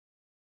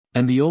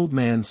 And the old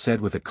man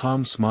said with a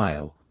calm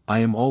smile, I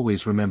am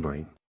always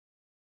remembering.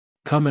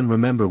 Come and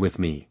remember with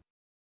me.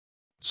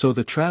 So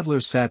the traveller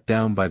sat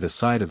down by the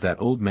side of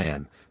that old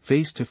man,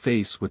 face to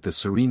face with the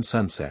serene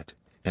sunset,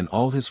 and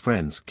all his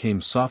friends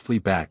came softly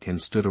back and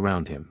stood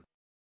around him.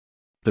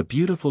 The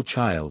beautiful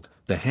child,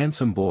 the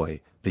handsome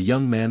boy, the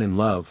young man in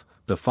love,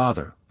 the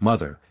father,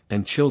 mother,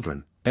 and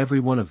children, every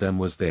one of them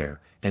was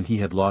there, and he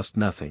had lost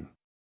nothing.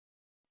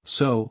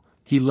 So,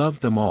 he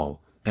loved them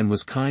all, and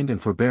was kind and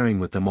forbearing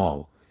with them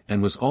all,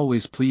 and was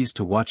always pleased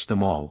to watch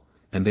them all,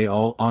 and they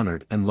all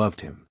honored and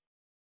loved him.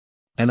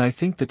 And I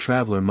think the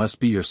traveller must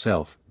be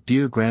yourself,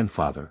 dear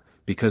grandfather,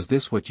 because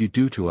this what you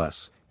do to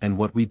us, and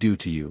what we do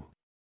to you.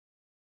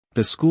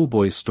 The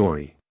Schoolboy's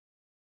Story.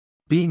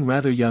 Being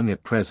rather young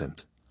at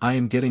present, I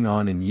am getting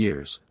on in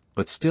years,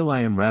 but still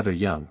I am rather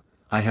young,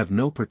 I have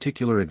no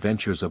particular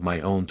adventures of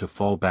my own to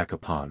fall back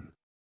upon.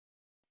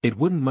 It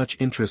wouldn't much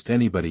interest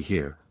anybody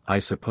here, I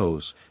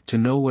suppose, to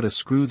know what a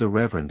screw the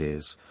Reverend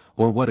is,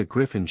 or what a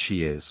griffin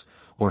she is,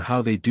 or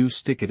how they do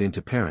stick it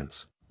into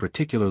parents,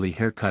 particularly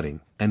hair-cutting,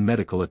 and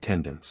medical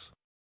attendance.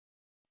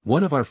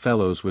 One of our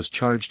fellows was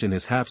charged in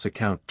his half's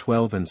account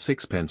 12 and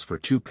 6 for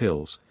 2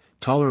 pills,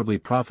 tolerably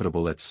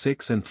profitable at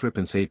 6 and 3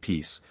 a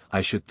piece,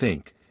 I should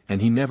think,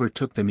 and he never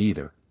took them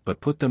either,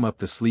 but put them up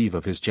the sleeve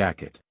of his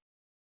jacket.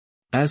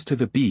 As to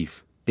the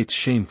beef, it's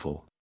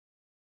shameful.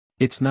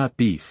 It's not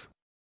beef.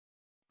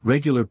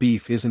 Regular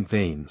beef isn't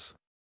veins.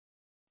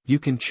 You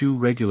can chew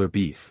regular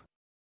beef.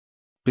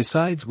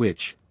 Besides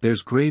which,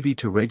 there's gravy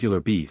to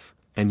regular beef,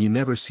 and you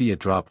never see a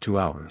drop to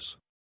ours.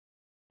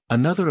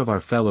 Another of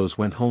our fellows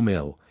went home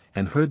ill,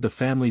 and heard the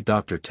family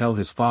doctor tell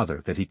his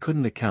father that he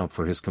couldn't account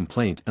for his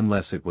complaint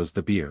unless it was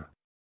the beer.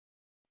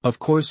 Of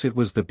course it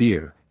was the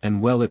beer,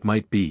 and well it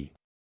might be.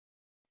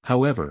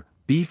 However,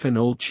 beef and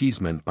Old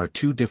Cheeseman are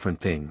 2 different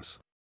things.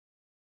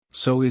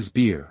 So is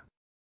beer.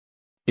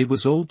 It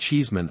was Old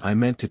Cheeseman I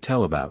meant to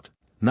tell about,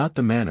 not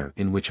the manner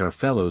in which our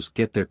fellows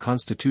get their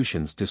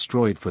constitutions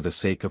destroyed for the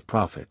sake of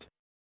profit.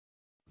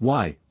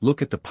 Why,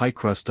 look at the pie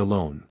crust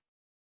alone.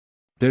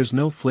 There's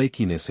no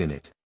flakiness in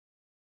it.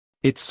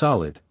 It's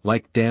solid,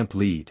 like damp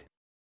lead.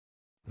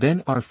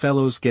 Then our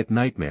fellows get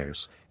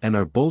nightmares, and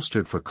are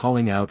bolstered for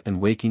calling out and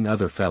waking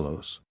other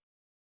fellows.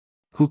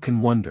 Who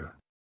can wonder?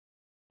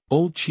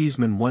 Old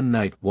Cheeseman one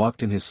night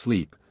walked in his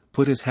sleep,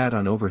 put his hat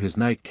on over his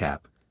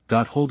nightcap,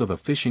 got hold of a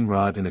fishing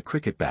rod and a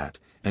cricket bat,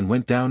 and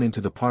went down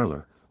into the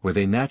parlour, where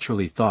they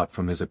naturally thought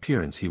from his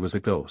appearance he was a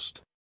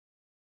ghost.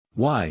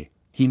 Why,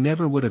 he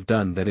never would have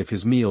done that if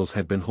his meals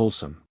had been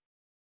wholesome.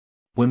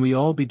 When we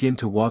all begin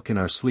to walk in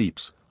our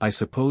sleeps, I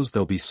suppose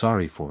they'll be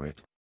sorry for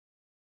it.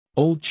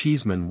 Old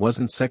Cheeseman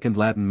wasn't second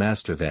Latin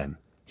master then,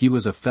 he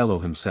was a fellow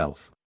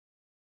himself.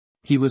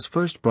 He was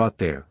first brought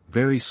there,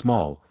 very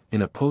small,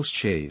 in a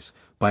post-chaise,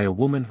 by a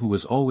woman who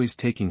was always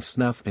taking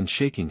snuff and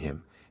shaking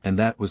him, and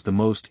that was the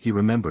most he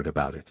remembered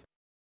about it.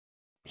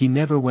 He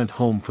never went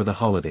home for the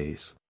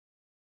holidays.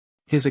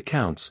 His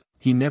accounts,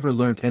 he never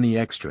learnt any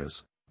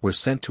extras, were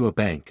sent to a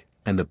bank,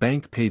 and the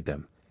bank paid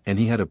them, and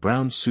he had a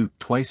brown suit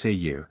twice a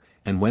year,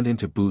 and went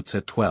into boots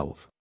at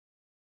 12.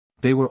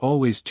 They were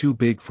always too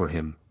big for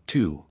him,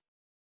 too.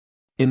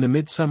 In the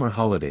midsummer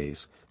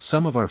holidays,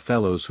 some of our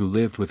fellows who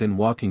lived within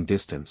walking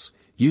distance,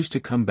 used to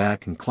come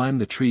back and climb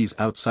the trees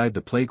outside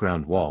the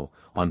playground wall,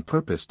 on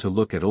purpose to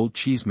look at Old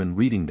Cheeseman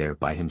reading there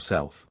by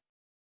himself.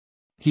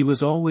 He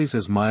was always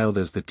as mild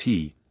as the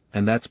tea,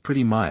 and that's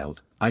pretty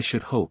mild, I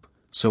should hope,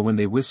 so when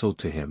they whistled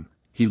to him,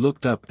 he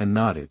looked up and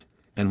nodded,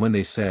 and when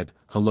they said,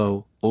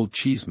 "Hello, Old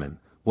Cheeseman,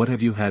 what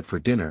have you had for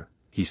dinner?"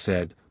 he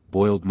said,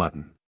 "Boiled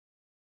mutton."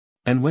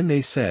 And when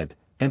they said,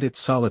 "And it's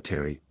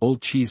solitary,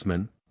 Old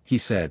Cheeseman," he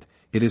said,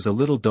 "It is a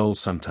little dull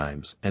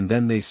sometimes," and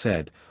then they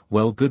said,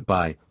 "Well,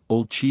 goodbye,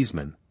 Old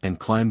Cheeseman," and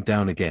climbed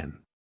down again.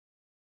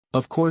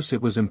 Of course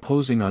it was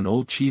imposing on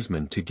Old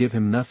Cheeseman to give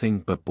him nothing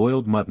but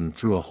boiled mutton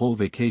through a whole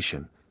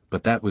vacation,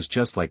 but that was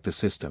just like the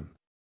system.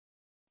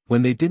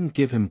 When they didn't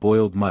give him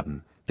boiled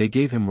mutton, they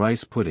gave him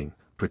rice pudding,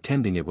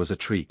 pretending it was a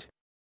treat.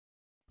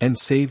 And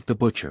saved the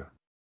butcher.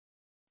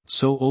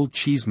 So Old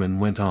Cheeseman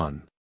went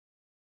on.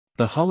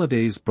 The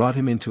holidays brought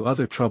him into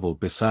other trouble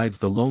besides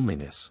the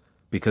loneliness,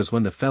 because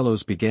when the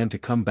fellows began to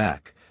come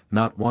back,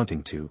 not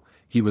wanting to,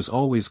 he was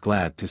always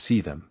glad to see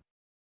them.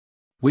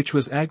 Which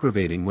was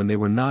aggravating when they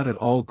were not at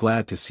all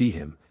glad to see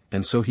him,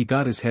 and so he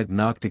got his head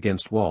knocked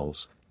against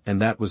walls,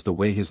 and that was the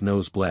way his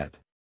nose bled.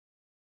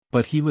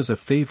 But he was a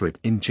favorite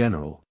in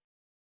general.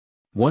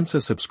 Once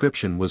a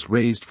subscription was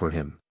raised for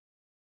him.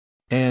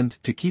 And,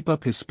 to keep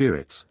up his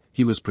spirits,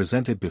 he was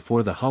presented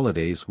before the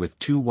holidays with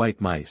 2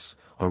 white mice,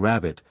 a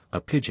rabbit, a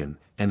pigeon,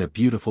 and a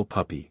beautiful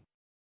puppy.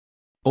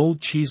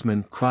 Old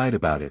Cheeseman cried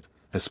about it,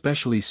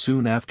 especially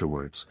soon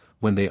afterwards,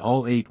 when they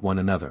all ate one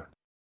another.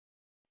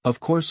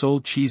 Of course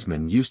Old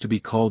Cheeseman used to be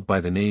called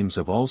by the names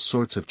of all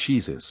sorts of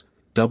cheeses,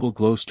 Double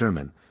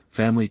Gloucesterman,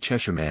 Family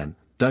Cheshireman,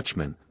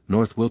 Dutchman,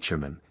 North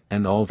Wiltshireman,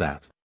 and all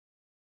that.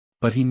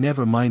 But he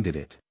never minded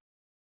it.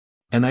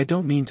 And I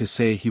don't mean to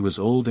say he was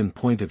old in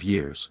point of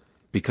years,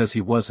 because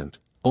he wasn't,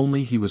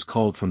 only he was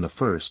called from the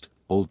first,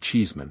 Old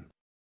Cheeseman.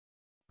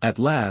 At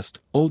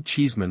last, Old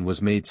Cheeseman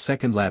was made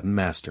second Latin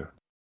master.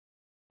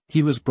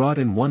 He was brought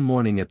in one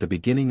morning at the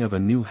beginning of a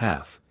new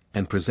half,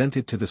 and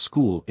presented to the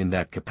school in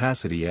that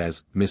capacity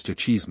as Mr.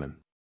 Cheeseman.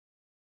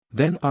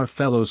 Then our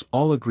fellows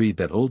all agreed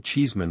that Old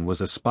Cheeseman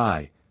was a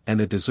spy,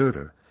 and a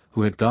deserter,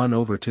 who had gone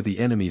over to the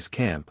enemy's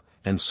camp,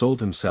 and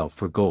sold himself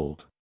for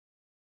gold.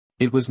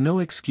 It was no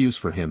excuse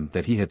for him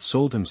that he had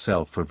sold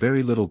himself for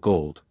very little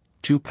gold,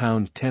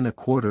 £2.10 a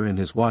quarter in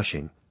his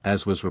washing,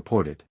 as was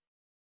reported.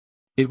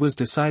 It was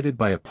decided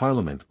by a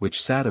parliament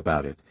which sat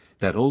about it,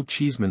 that Old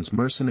Cheeseman's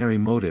mercenary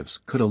motives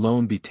could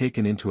alone be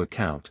taken into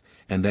account,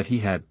 and that he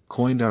had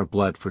coined our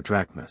blood for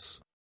drachmas.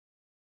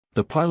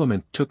 The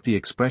parliament took the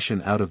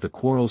expression out of the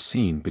quarrel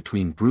scene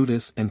between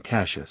Brutus and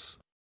Cassius.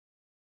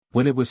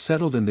 When it was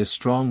settled in this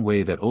strong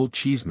way that Old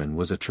Cheeseman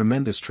was a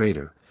tremendous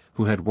traitor,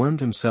 who had wormed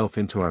himself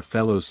into our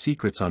fellows'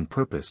 secrets on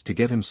purpose to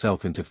get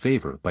himself into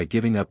favor by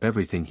giving up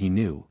everything he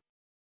knew.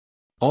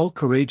 All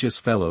courageous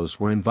fellows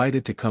were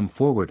invited to come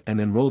forward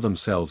and enroll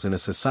themselves in a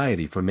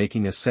society for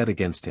making a set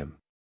against him.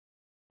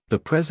 The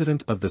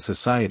president of the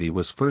society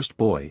was first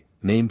boy,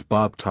 named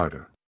Bob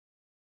Tarter.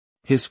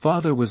 His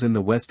father was in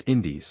the West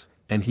Indies,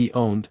 and he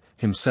owned,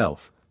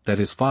 himself, that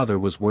his father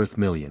was worth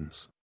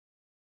millions.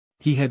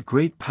 He had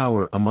great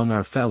power among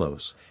our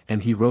fellows,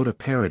 and he wrote a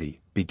parody,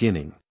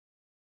 beginning,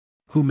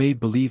 "Who made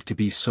believe to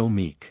be so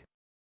meek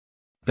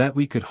that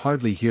we could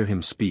hardly hear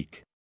him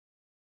speak,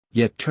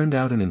 yet turned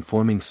out an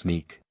informing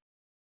sneak,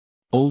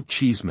 Old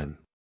Cheeseman."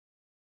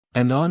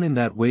 And on in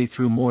that way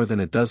through more than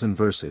a dozen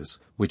verses,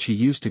 which he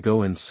used to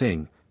go and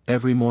sing,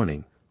 every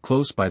morning,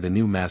 close by the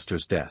new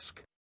master's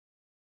desk.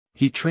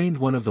 He trained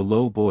one of the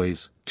low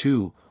boys,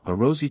 too, a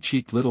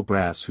rosy-cheeked little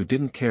brass who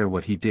didn't care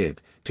what he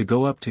did, to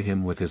go up to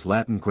him with his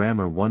Latin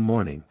grammar one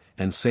morning,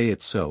 and say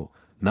it so,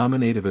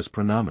 nominativus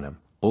pronominum,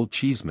 Old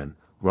Cheeseman,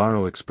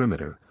 raro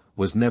exprimator,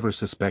 was never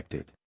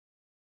suspected.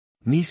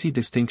 Nisi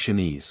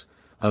distinctionis,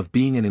 of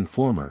being an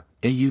informer,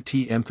 aut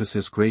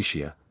emphasis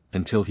gratia,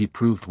 until he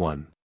proved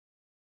one.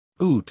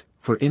 Ut,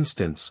 for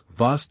instance,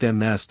 vos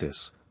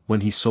damnastis,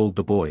 when he sold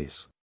the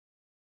boys.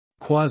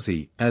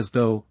 Quasi, as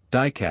though,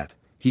 dicat,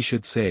 he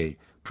should say,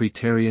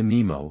 praeterea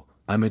nemo,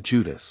 I'm a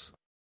Judas.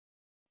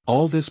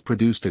 All this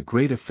produced a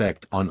great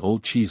effect on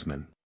Old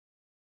Cheeseman.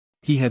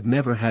 He had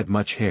never had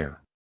much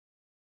hair.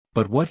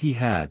 But what he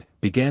had,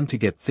 began to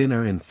get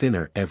thinner and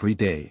thinner every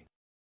day.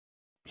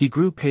 He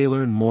grew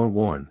paler and more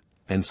worn,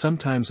 and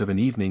sometimes of an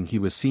evening he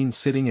was seen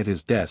sitting at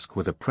his desk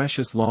with a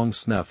precious long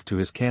snuff to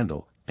his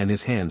candle, and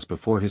his hands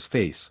before his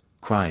face,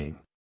 crying.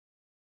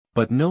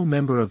 But no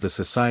member of the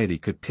society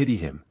could pity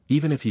him,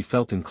 even if he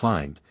felt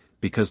inclined,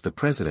 because the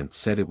president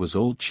said it was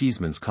Old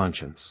Cheeseman's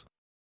conscience.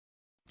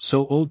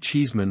 So Old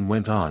Cheeseman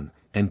went on,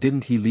 and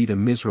didn't he lead a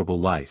miserable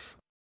life?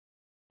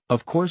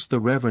 Of course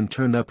the Reverend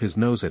turned up his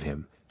nose at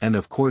him, and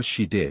of course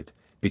she did,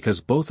 because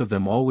both of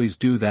them always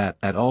do that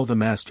at all the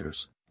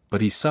masters,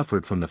 but he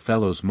suffered from the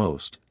fellows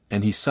most,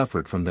 and he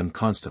suffered from them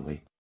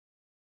constantly.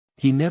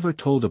 He never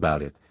told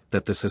about it,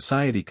 that the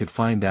society could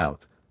find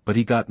out, but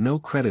he got no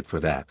credit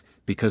for that,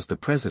 because the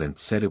president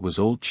said it was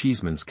Old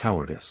Cheeseman's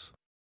cowardice.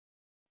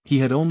 He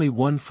had only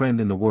one friend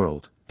in the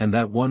world, and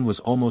that one was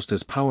almost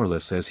as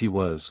powerless as he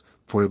was,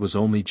 for it was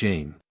only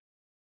Jane.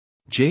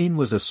 Jane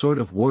was a sort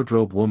of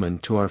wardrobe woman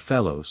to our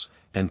fellows,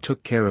 and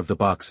took care of the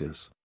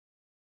boxes.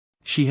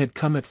 She had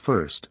come at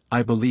first,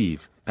 I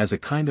believe, as a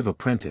kind of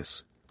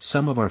apprentice,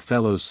 some of our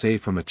fellows say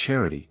from a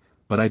charity,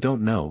 but I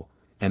don't know,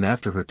 and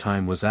after her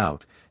time was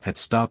out, had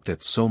stopped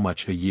at so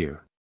much a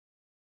year.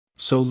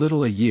 So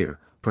little a year,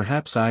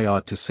 perhaps I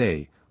ought to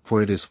say,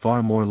 for it is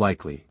far more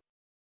likely.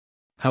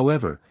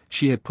 However,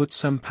 she had put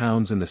some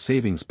pounds in the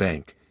savings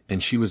bank,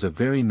 and she was a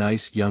very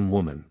nice young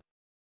woman.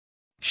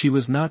 She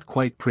was not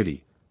quite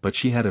pretty, but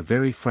she had a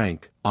very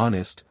frank,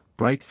 honest,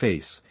 bright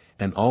face,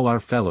 and all our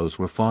fellows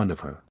were fond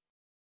of her.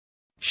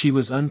 She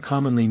was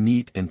uncommonly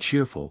neat and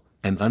cheerful,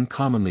 and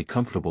uncommonly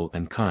comfortable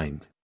and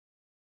kind.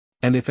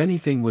 And if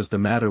anything was the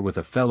matter with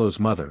a fellow's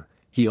mother,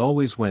 he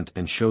always went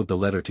and showed the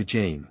letter to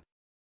Jane.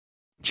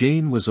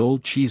 Jane was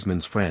Old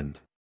Cheeseman's friend.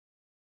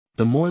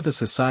 The more the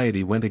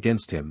society went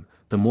against him,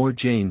 the more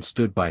Jane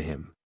stood by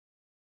him.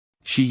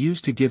 She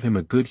used to give him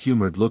a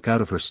good-humored look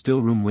out of her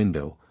still-room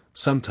window,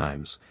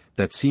 sometimes,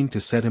 that seemed to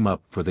set him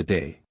up for the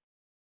day.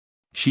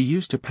 She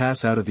used to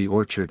pass out of the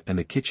orchard and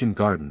the kitchen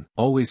garden,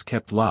 always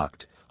kept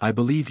locked, I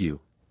believe you,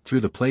 through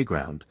the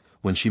playground,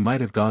 when she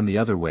might have gone the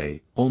other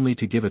way, only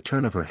to give a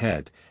turn of her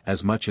head,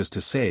 as much as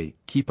to say,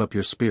 keep up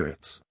your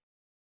spirits.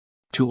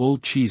 To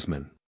Old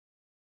Cheeseman.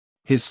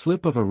 His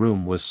slip of a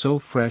room was so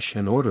fresh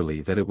and orderly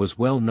that it was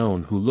well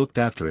known who looked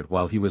after it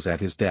while he was at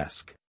his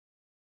desk.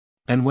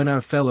 And when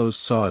our fellows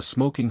saw a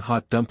smoking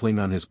hot dumpling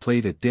on his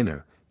plate at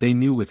dinner, they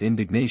knew with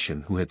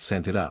indignation who had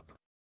sent it up.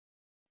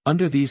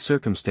 Under these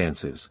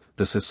circumstances,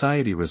 the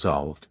society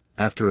resolved,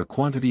 after a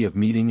quantity of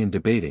meeting and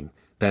debating,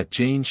 that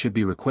Jane should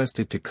be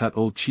requested to cut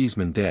Old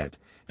Cheeseman dead,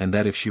 and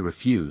that if she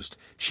refused,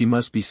 she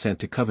must be sent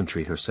to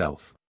Coventry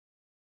herself.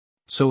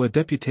 So a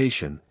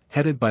deputation,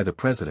 headed by the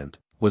president,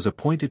 was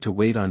appointed to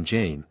wait on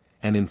Jane,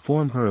 and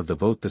inform her of the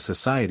vote the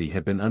society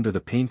had been under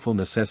the painful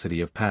necessity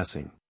of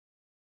passing.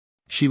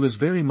 She was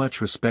very much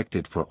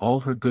respected for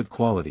all her good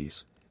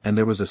qualities, and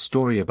there was a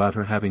story about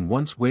her having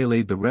once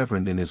waylaid the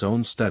Reverend in his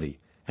own study,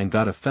 and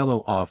got a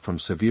fellow off from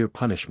severe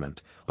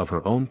punishment, of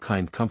her own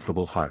kind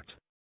comfortable heart.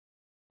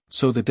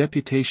 So the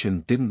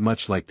deputation didn't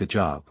much like the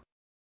job.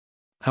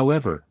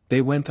 However, they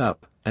went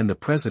up, and the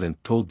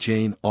president told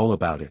Jane all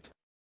about it.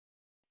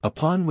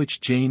 Upon which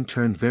Jane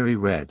turned very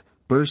red,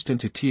 burst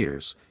into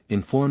tears,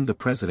 informed the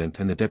president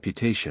and the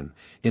deputation,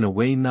 in a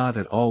way not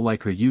at all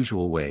like her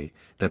usual way,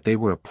 that they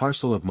were a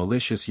parcel of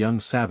malicious young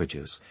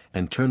savages,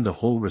 and turned the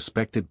whole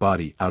respected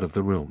body out of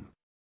the room.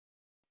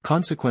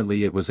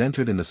 Consequently it was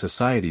entered in the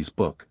society's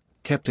book,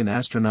 kept in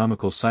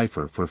astronomical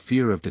cipher for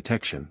fear of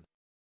detection,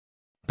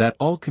 that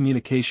all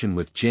communication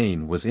with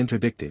Jane was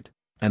interdicted,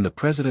 and the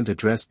president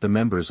addressed the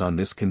members on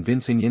this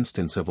convincing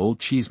instance of Old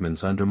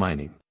Cheeseman's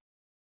undermining.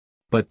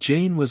 But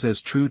Jane was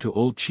as true to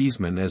Old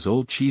Cheeseman as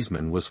Old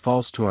Cheeseman was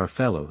false to our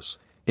fellows,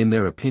 in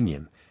their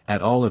opinion,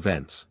 at all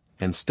events,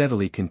 and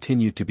steadily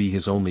continued to be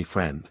his only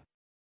friend.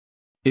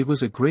 It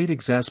was a great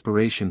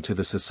exasperation to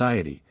the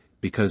society,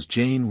 because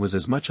Jane was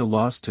as much a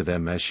loss to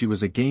them as she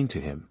was a gain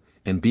to him,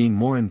 and being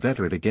more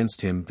inveterate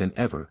against him than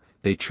ever,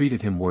 they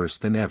treated him worse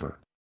than ever.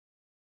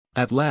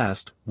 At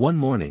last, one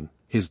morning,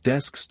 his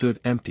desk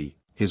stood empty,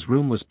 his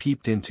room was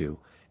peeped into,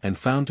 and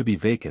found to be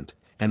vacant,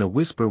 and a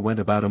whisper went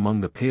about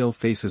among the pale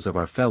faces of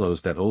our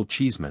fellows that Old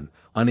Cheeseman,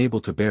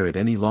 unable to bear it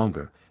any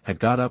longer, had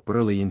got up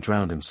early and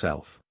drowned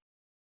himself.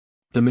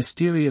 The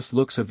mysterious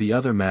looks of the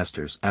other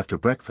masters after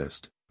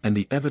breakfast, and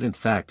the evident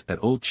fact that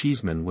Old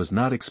Cheeseman was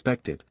not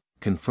expected,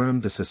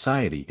 confirmed the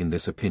society in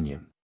this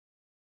opinion.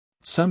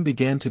 Some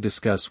began to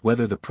discuss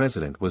whether the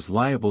president was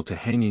liable to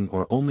hanging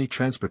or only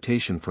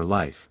transportation for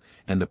life,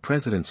 and the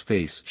president's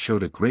face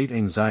showed a great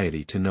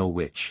anxiety to know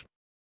which.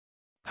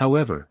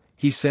 However,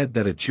 he said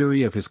that a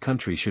jury of his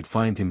country should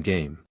find him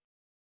game.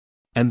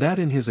 And that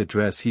in his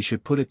address he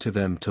should put it to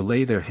them to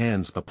lay their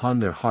hands upon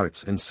their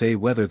hearts and say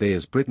whether they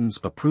as Britons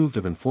approved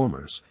of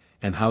informers,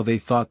 and how they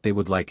thought they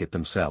would like it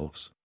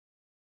themselves.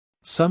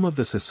 Some of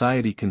the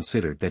society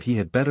considered that he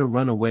had better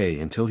run away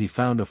until he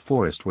found a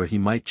forest where he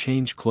might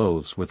change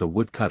clothes with a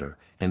woodcutter,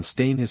 and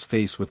stain his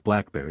face with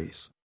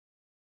blackberries.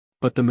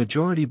 But the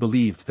majority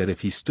believed that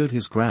if he stood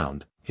his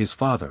ground, his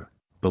father,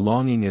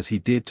 belonging as he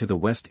did to the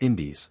West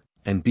Indies,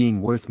 and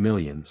being worth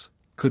millions,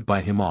 could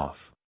buy him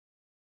off.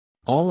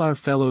 All our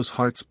fellows'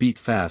 hearts beat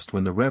fast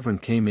when the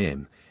Reverend came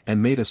in,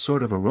 and made a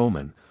sort of a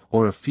Roman,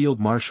 or a field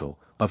marshal,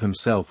 of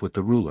himself with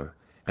the ruler,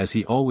 as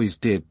he always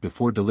did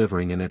before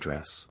delivering an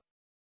address.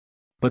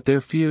 But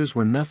their fears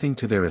were nothing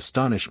to their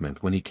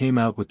astonishment when he came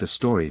out with the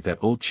story that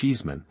Old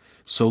Cheeseman,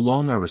 so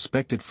long our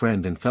respected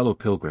friend and fellow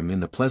pilgrim in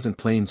the pleasant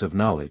plains of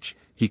knowledge,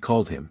 he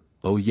called him,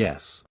 oh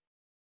yes,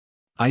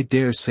 I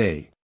dare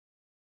say,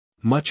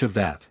 much of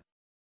that,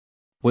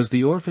 was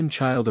the orphan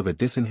child of a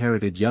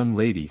disinherited young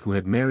lady who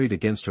had married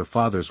against her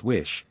father's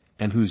wish,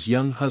 and whose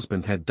young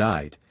husband had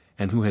died,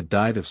 and who had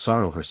died of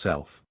sorrow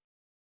herself.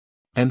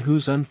 And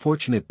whose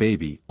unfortunate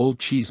baby, Old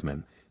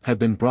Cheeseman, had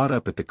been brought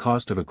up at the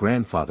cost of a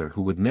grandfather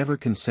who would never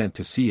consent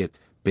to see it,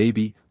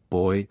 baby,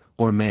 boy,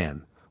 or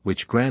man,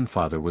 which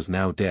grandfather was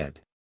now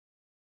dead.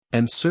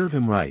 And serve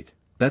him right,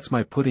 that's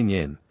my putting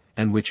in,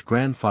 and which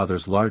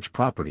grandfather's large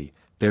property,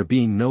 there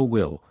being no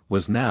will,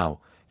 was now,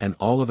 and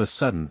all of a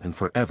sudden and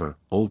forever,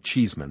 Old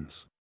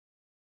Cheeseman's.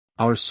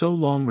 Our so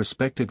long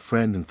respected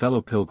friend and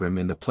fellow pilgrim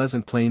in the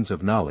pleasant plains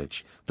of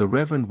knowledge, the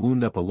Reverend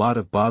wound up a lot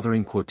of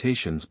bothering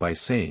quotations by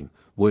saying,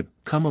 would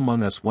come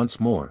among us once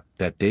more,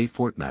 that day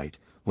fortnight,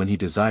 when he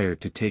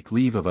desired to take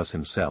leave of us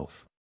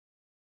himself.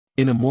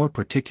 In a more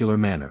particular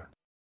manner.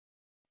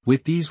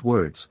 With these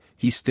words,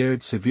 he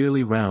stared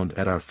severely round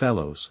at our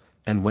fellows,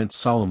 and went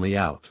solemnly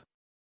out.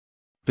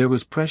 There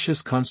was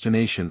precious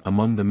consternation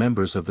among the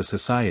members of the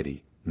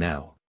society,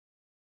 now.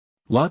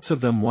 Lots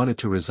of them wanted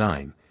to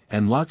resign,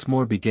 and lots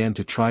more began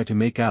to try to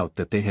make out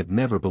that they had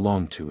never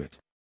belonged to it.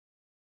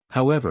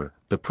 However,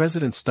 the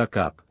president stuck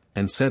up,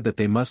 and said that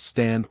they must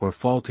stand or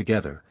fall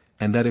together,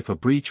 and that if a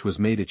breach was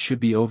made it should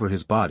be over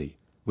his body,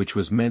 which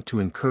was meant to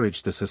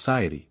encourage the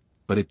society,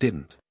 but it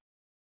didn't.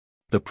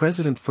 The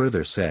president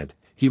further said,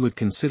 he would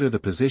consider the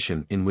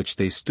position in which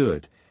they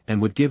stood,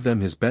 and would give them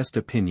his best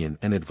opinion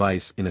and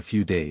advice in a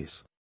few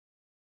days.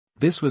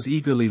 This was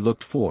eagerly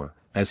looked for,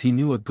 as he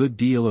knew a good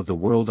deal of the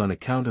world on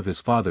account of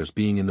his father's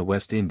being in the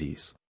West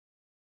Indies.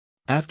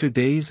 After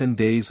days and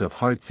days of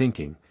hard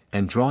thinking,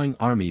 and drawing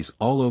armies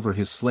all over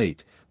his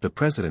slate, the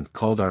president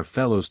called our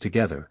fellows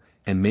together,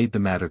 and made the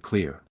matter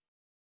clear.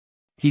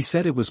 He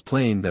said it was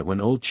plain that when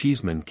Old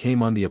Cheeseman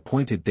came on the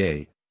appointed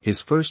day,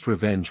 his first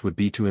revenge would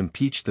be to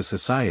impeach the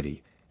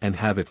society, and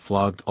have it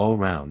flogged all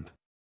round.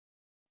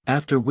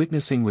 After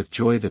witnessing with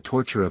joy the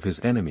torture of his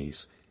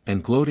enemies,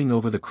 and gloating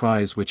over the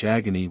cries which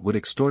agony would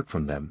extort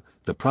from them,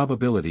 the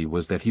probability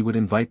was that he would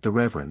invite the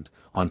Reverend,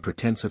 on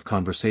pretence of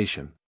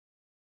conversation,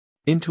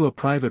 into a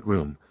private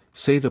room,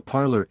 say the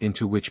parlor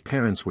into which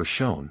parents were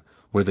shown,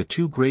 where the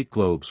two great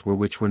globes were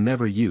which were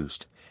never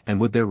used, and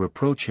would there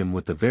reproach him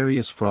with the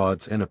various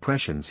frauds and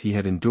oppressions he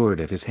had endured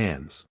at his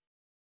hands.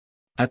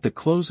 At the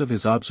close of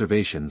his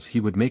observations he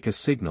would make a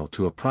signal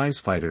to a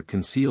prize-fighter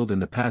concealed in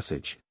the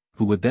passage,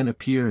 who would then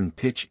appear and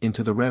pitch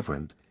into the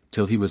Reverend,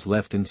 till he was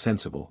left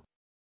insensible.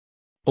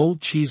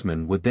 Old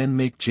Cheeseman would then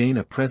make Jane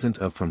a present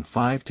of from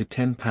 £5 to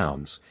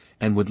 £10,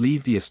 and would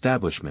leave the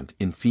establishment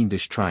in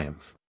fiendish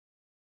triumph.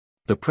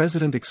 The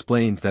president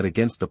explained that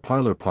against the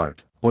parlor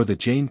part, or the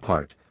Jane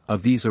part,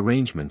 of these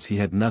arrangements he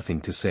had nothing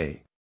to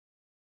say.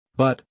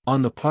 But,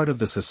 on the part of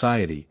the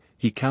society,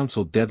 he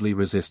counseled deadly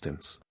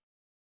resistance.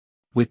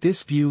 With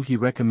this view he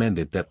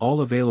recommended that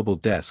all available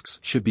desks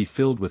should be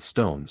filled with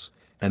stones,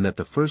 and that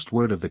the first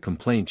word of the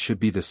complaint should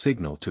be the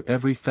signal to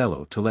every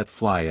fellow to let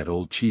fly at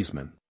Old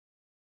Cheeseman.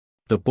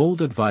 The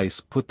bold advice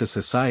put the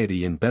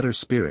society in better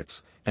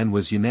spirits, and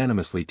was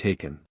unanimously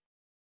taken.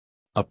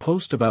 A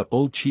post about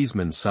Old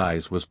Cheeseman's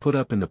size was put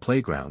up in the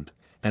playground,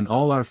 and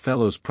all our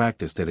fellows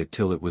practised at it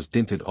till it was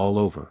dinted all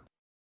over.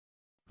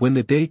 When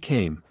the day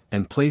came,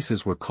 and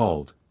places were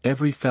called,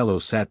 every fellow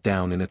sat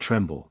down in a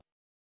tremble.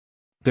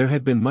 There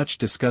had been much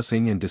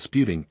discussing and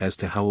disputing as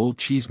to how Old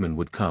Cheeseman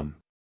would come.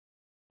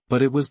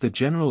 But it was the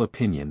general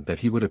opinion that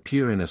he would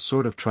appear in a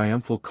sort of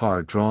triumphal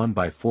car drawn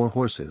by 4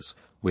 horses,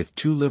 with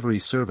 2 livery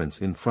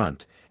servants in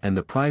front, and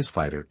the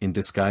prize-fighter in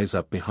disguise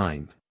up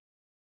behind.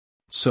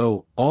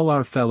 So, all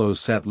our fellows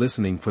sat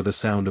listening for the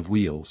sound of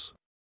wheels.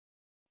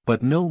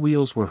 But no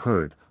wheels were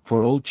heard,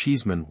 for Old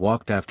Cheeseman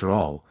walked after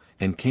all,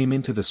 and came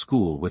into the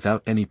school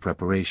without any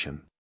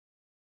preparation.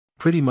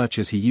 Pretty much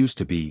as he used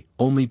to be,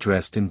 only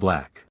dressed in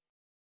black.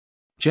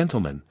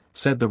 "Gentlemen,"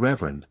 said the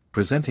Reverend,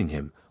 presenting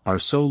him, "our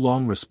so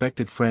long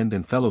respected friend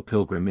and fellow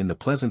pilgrim in the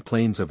pleasant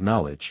plains of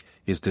knowledge,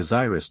 is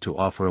desirous to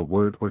offer a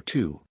word or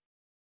two.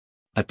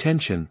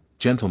 Attention,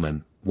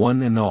 gentlemen,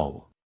 one and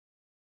all."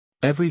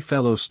 Every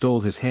fellow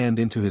stole his hand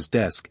into his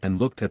desk and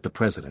looked at the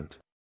president.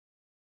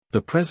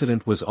 The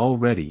president was all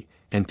ready,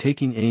 and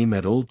taking aim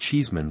at Old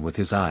Cheeseman with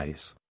his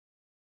eyes.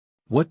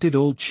 What did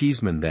Old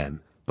Cheeseman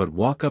then, but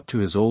walk up to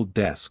his old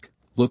desk,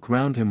 look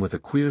round him with a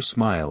queer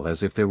smile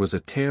as if there was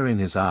a tear in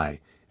his eye,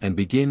 and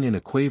begin in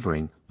a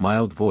quavering,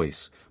 mild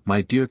voice,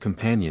 "My dear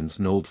companions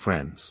and old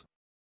friends."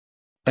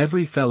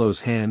 Every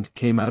fellow's hand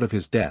came out of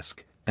his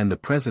desk, and the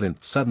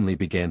president suddenly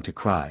began to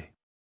cry.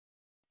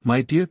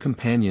 "My dear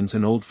companions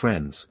and old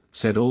friends,"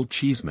 said Old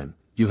Cheeseman,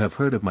 "you have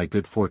heard of my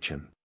good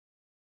fortune.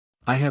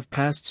 I have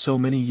passed so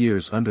many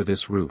years under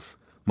this roof,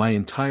 my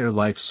entire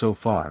life so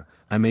far,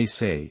 I may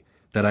say,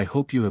 that I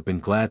hope you have been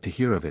glad to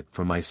hear of it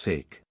for my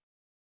sake.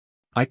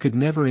 I could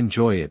never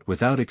enjoy it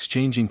without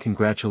exchanging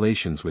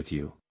congratulations with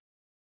you.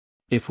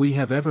 If we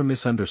have ever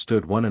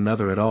misunderstood one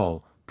another at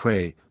all,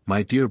 pray,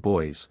 my dear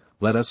boys,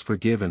 let us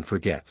forgive and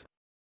forget.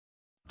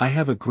 I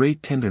have a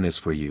great tenderness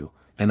for you,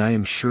 and I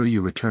am sure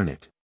you return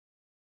it.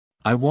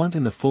 I want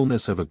in the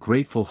fullness of a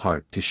grateful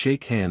heart to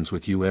shake hands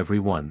with you every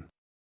one.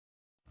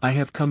 I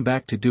have come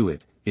back to do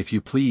it, if you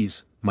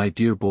please, my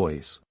dear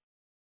boys."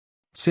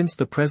 Since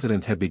the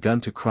president had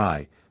begun to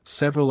cry,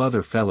 several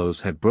other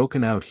fellows had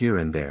broken out here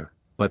and there,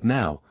 but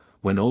now,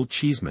 when Old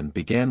Cheeseman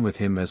began with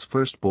him as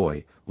first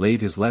boy,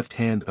 laid his left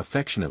hand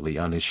affectionately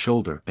on his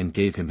shoulder and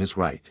gave him his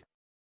right.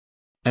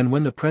 And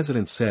when the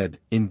president said,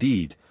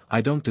 "Indeed,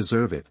 I don't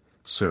deserve it,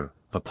 sir,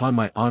 upon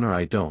my honor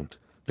I don't,"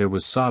 there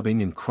was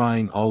sobbing and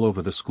crying all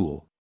over the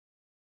school.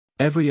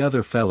 Every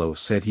other fellow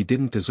said he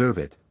didn't deserve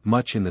it,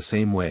 much in the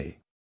same way.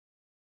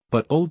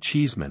 But Old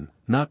Cheeseman,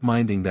 not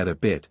minding that a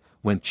bit,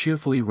 went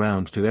cheerfully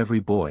round to every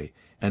boy,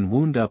 and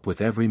wound up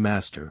with every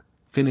master,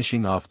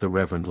 finishing off the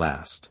Reverend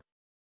last.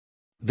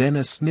 Then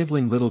a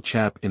snivelling little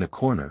chap in a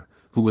corner,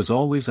 who was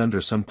always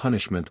under some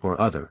punishment or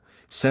other,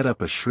 set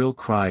up a shrill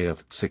cry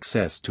of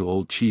 "success" to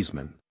Old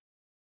Cheeseman.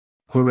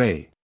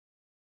 Hooray!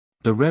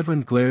 The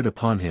Reverend glared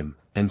upon him,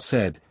 and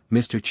said,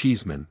 "Mr.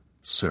 Cheeseman,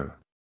 sir."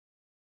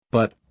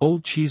 But,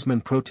 Old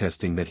Cheeseman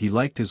protesting that he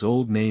liked his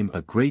old name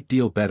a great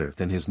deal better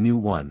than his new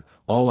one,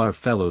 all our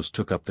fellows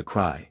took up the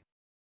cry.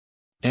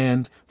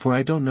 And, for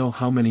I don't know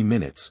how many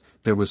minutes,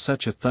 there was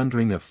such a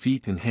thundering of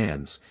feet and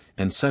hands,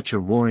 and such a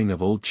roaring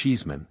of Old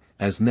Cheeseman,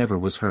 as never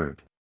was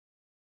heard.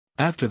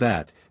 After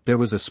that, there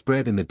was a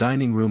spread in the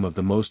dining room of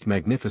the most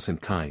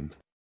magnificent kind.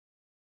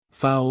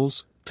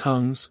 Fowls,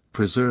 tongues,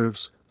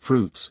 preserves,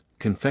 fruits,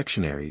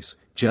 confectionaries,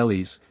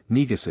 jellies,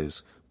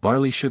 neguses,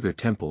 barley sugar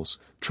temples,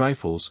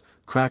 trifles,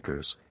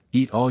 crackers,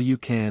 eat all you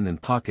can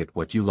and pocket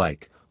what you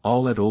like,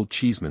 all at Old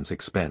Cheeseman's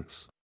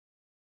expense.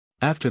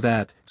 After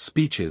that,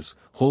 speeches,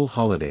 whole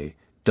holiday,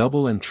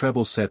 double and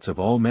treble sets of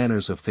all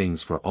manners of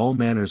things for all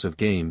manners of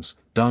games,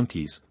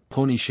 donkeys,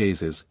 pony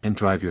chaises and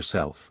drive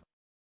yourself.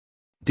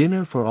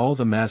 Dinner for all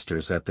the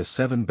masters at the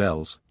Seven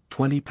Bells,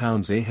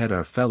 £20 a head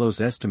our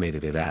fellows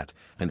estimated it at,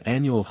 an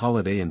annual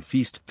holiday and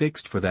feast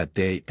fixed for that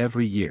day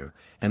every year,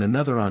 and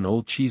another on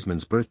Old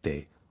Cheeseman's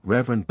birthday,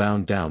 Reverend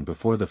bound down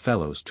before the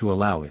fellows to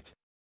allow it.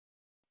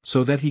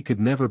 So that he could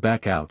never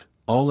back out,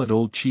 all at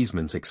Old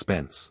Cheeseman's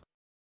expense.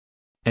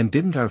 And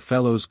didn't our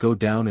fellows go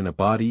down in a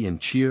body and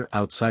cheer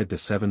outside the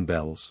Seven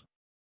Bells?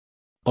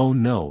 Oh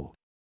no!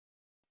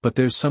 But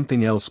there's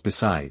something else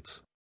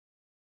besides.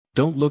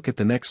 Don't look at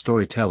the next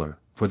storyteller,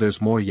 for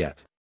there's more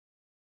yet.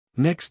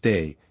 Next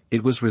day,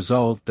 it was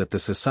resolved that the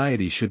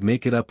society should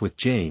make it up with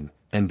Jane,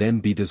 and then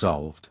be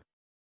dissolved.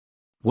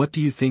 What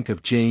do you think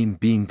of Jane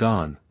being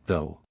gone,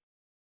 though?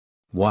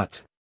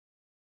 What?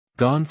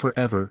 Gone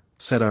forever,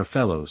 said our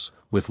fellows,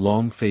 with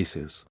long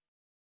faces.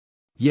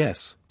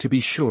 Yes, to be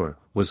sure,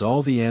 was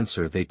all the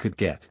answer they could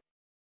get.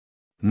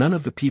 None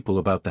of the people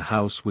about the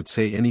house would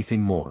say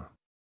anything more.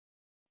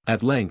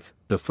 At length,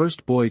 the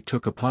first boy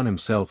took upon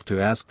himself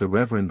to ask the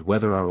Reverend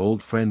whether our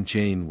old friend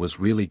Jane was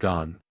really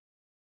gone.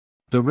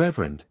 The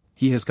Reverend,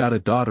 he has got a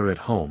daughter at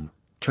home,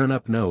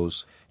 turn-up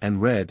nose,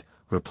 and red,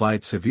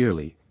 replied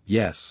severely,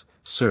 yes,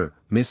 sir,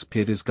 Miss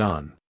Pitt is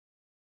gone.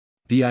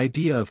 The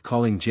idea of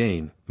calling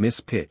Jane, Miss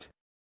Pitt.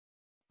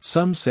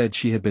 Some said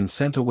she had been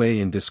sent away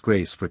in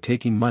disgrace for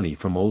taking money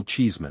from Old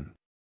Cheeseman.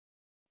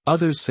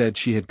 Others said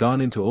she had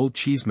gone into Old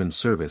Cheeseman's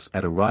service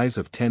at a rise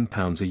of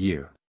 £10 a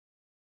year.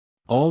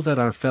 All that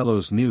our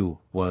fellows knew,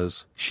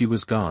 was, she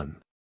was gone.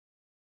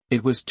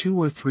 It was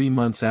 2 or 3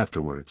 months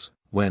afterwards,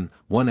 when,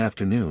 one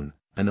afternoon,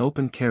 an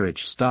open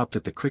carriage stopped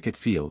at the cricket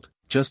field,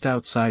 just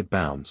outside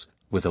bounds,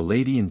 with a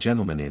lady and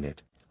gentleman in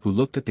it, who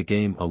looked at the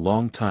game a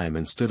long time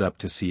and stood up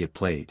to see it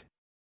played.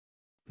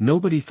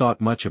 Nobody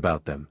thought much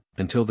about them,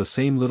 until the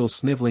same little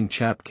snivelling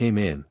chap came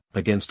in,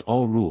 against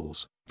all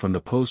rules, from the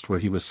post where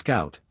he was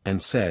scout,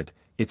 and said,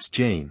 "It's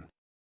Jane."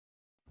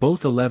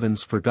 Both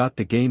 11s forgot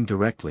the game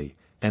directly,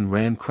 and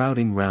ran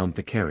crowding round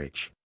the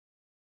carriage.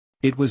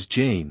 It was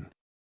Jane.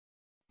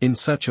 In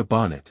such a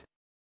bonnet.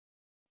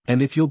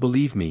 And if you'll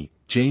believe me,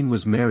 Jane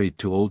was married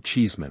to Old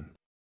Cheeseman.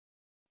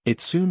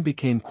 It soon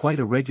became quite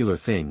a regular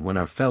thing when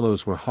our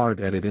fellows were hard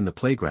at it in the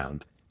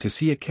playground, to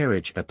see a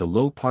carriage at the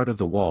low part of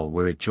the wall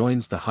where it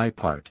joins the high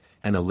part,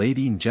 and a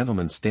lady and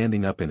gentleman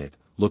standing up in it,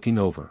 looking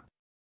over.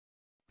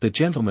 The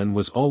gentleman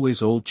was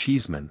always Old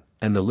Cheeseman,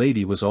 and the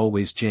lady was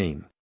always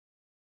Jane.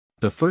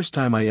 The first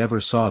time I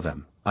ever saw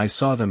them, I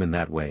saw them in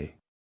that way.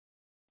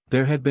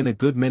 There had been a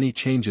good many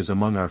changes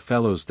among our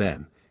fellows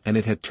then, and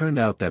it had turned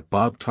out that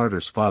Bob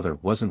Tarter's father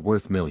wasn't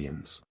worth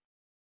millions.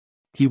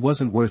 He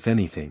wasn't worth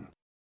anything.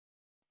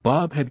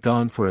 Bob had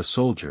gone for a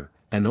soldier,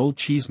 and Old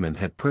Cheeseman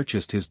had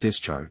purchased his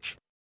discharge.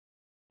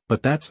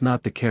 But that's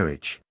not the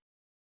carriage.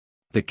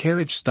 The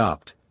carriage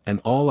stopped, and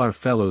all our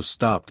fellows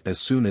stopped as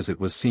soon as it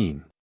was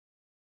seen.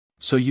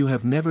 "So you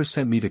have never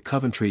sent me to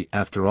Coventry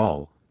after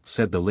all,"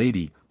 said the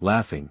lady,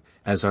 laughing,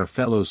 as our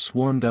fellows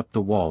swarmed up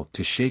the wall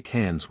to shake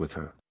hands with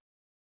her.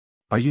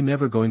 "Are you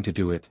never going to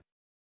do it?"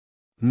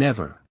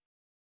 "Never.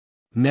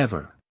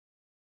 Never.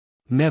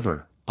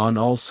 Never," on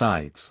all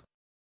sides.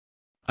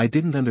 I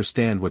didn't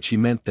understand what she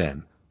meant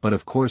then, but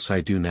of course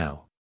I do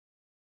now.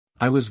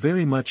 I was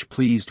very much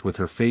pleased with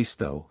her face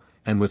though,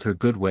 and with her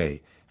good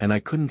way, and I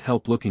couldn't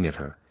help looking at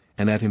her,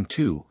 and at him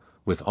too,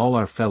 with all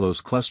our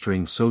fellows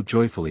clustering so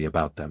joyfully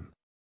about them.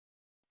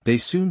 They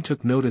soon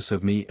took notice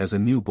of me as a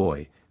new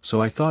boy,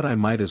 so I thought I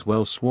might as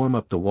well swarm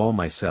up the wall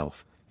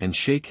myself, and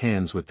shake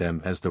hands with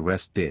them as the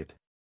rest did.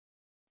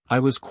 I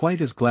was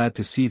quite as glad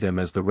to see them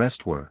as the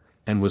rest were,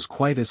 and was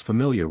quite as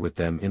familiar with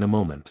them in a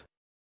moment.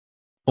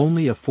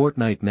 "Only a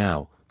fortnight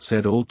now,"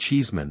 said Old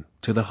Cheeseman,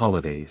 "to the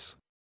holidays.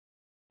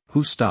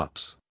 Who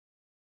stops?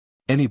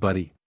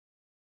 Anybody?"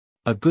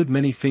 A good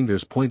many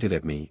fingers pointed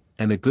at me,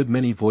 and a good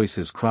many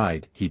voices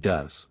cried, "He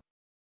does."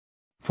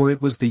 For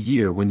it was the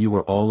year when you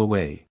were all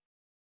away.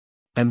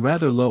 And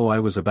rather low I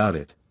was about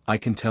it, I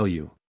can tell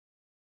you.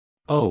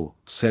 "Oh,"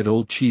 said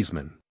Old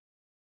Cheeseman.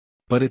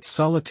 "But it's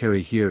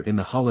solitary here in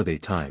the holiday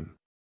time.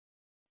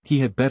 He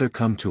had better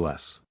come to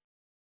us."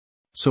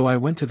 So I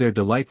went to their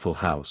delightful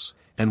house,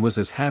 and was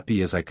as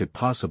happy as I could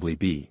possibly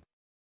be.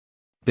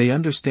 They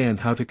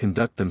understand how to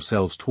conduct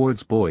themselves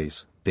towards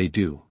boys, they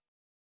do.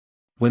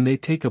 When they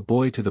take a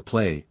boy to the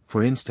play,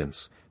 for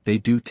instance, they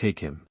do take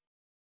him.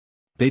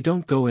 They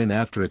don't go in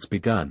after it's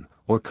begun,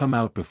 or come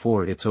out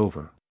before it's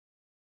over.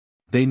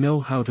 They know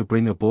how to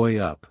bring a boy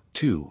up,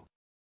 too.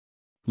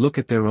 Look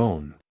at their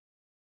own.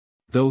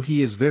 Though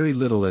he is very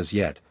little as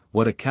yet,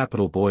 what a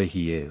capital boy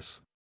he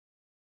is.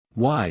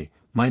 Why,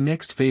 my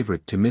next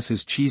favorite to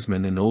Mrs.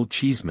 Cheeseman and Old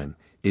Cheeseman,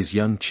 is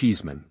young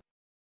Cheeseman.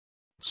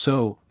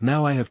 So,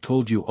 now I have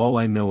told you all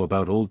I know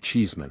about Old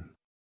Cheeseman.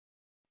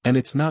 And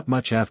it's not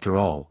much after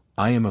all,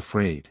 I am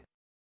afraid.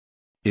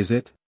 Is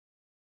it?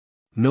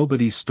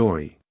 Nobody's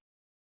story.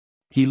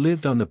 He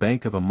lived on the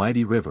bank of a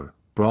mighty river,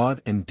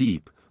 broad and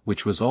deep,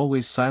 which was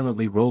always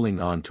silently rolling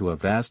on to a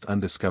vast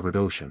undiscovered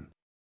ocean.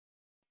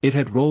 It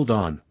had rolled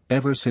on,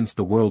 ever since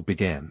the world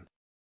began.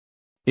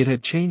 It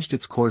had changed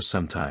its course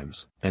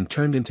sometimes, and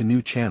turned into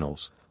new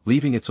channels,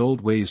 leaving its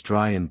old ways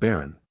dry and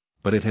barren,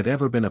 but it had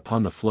ever been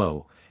upon the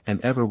flow, and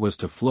ever was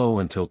to flow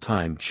until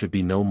time should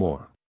be no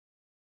more.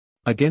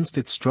 Against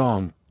its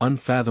strong,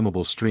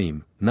 unfathomable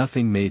stream,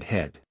 nothing made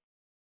head.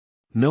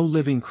 No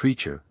living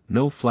creature,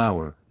 no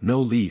flower, no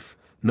leaf,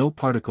 no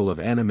particle of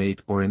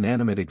animate or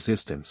inanimate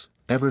existence,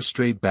 ever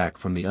strayed back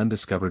from the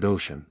undiscovered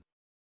ocean.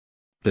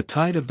 The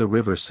tide of the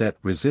river set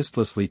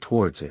resistlessly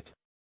towards it.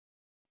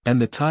 And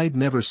the tide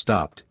never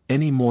stopped,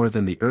 any more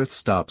than the earth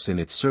stops in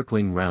its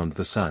circling round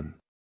the sun.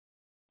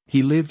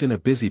 He lived in a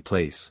busy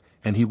place,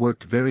 and he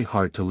worked very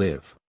hard to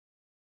live.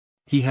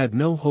 He had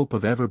no hope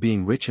of ever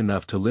being rich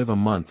enough to live a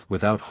month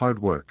without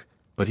hard work,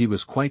 but he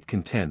was quite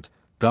content,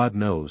 God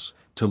knows,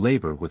 to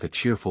labor with a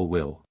cheerful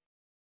will.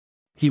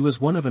 He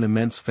was one of an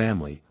immense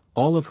family,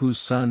 all of whose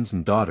sons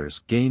and daughters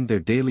gained their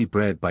daily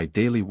bread by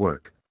daily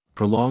work,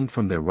 prolonged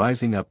from their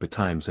rising up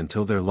betimes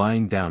until their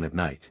lying down at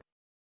night.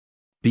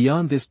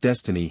 Beyond this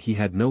destiny he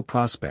had no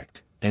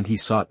prospect, and he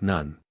sought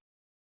none.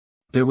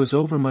 There was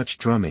overmuch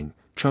drumming,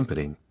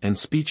 trumpeting, and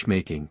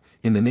speech-making,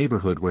 in the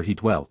neighborhood where he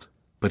dwelt,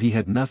 but he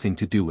had nothing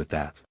to do with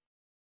that.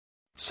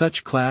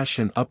 Such clash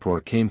and uproar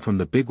came from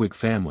the bigwig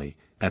family,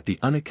 at the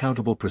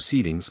unaccountable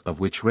proceedings of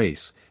which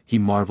race, he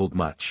marveled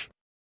much.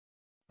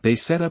 They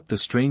set up the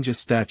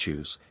strangest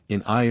statues,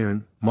 in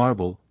iron,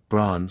 marble,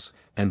 bronze,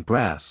 and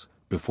brass,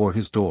 before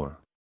his door.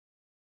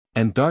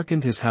 And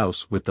darkened his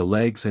house with the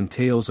legs and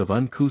tails of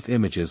uncouth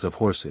images of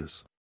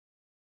horses.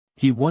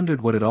 He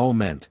wondered what it all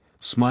meant,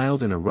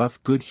 smiled in a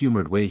rough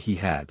good-humored way he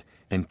had,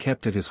 and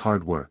kept at his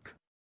hard work.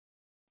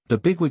 The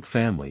bigwig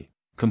family,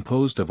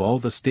 composed of all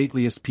the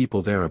stateliest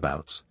people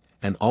thereabouts,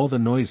 and all the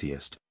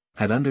noisiest,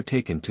 had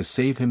undertaken to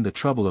save him the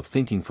trouble of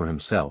thinking for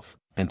himself,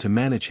 and to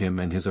manage him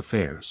and his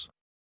affairs.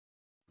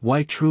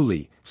 "Why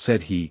truly,"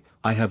 said he,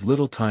 "I have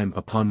little time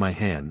upon my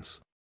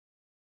hands.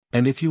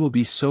 And if you will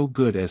be so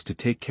good as to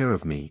take care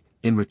of me,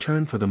 in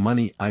return for the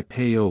money I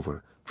pay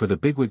over, for the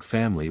bigwig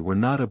family were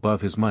not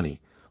above his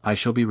money, I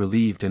shall be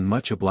relieved and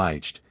much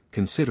obliged,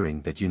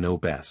 considering that you know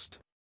best."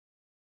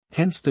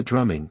 Hence the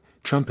drumming,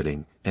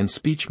 trumpeting, and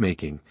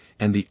speech-making,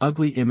 and the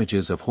ugly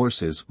images of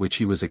horses which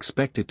he was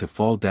expected to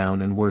fall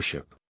down and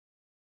worship.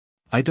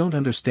 "I don't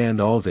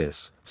understand all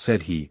this,"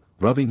 said he,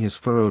 rubbing his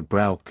furrowed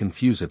brow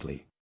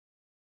confusedly.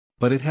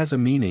 "But it has a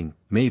meaning,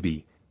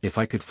 maybe, if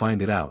I could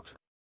find it out."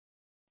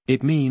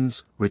 "It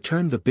means,"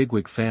 returned the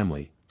bigwig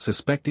family,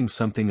 suspecting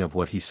something of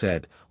what he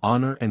said,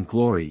 "honor and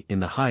glory in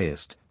the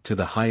highest, to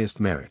the highest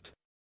merit."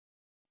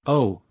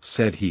 "Oh,"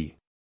 said he.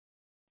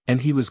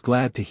 And he was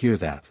glad to hear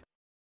that.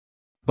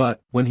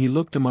 But, when he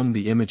looked among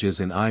the images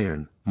in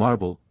iron,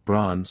 marble,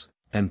 bronze,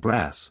 and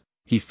brass,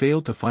 he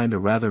failed to find a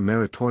rather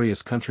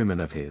meritorious countryman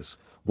of his,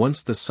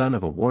 once the son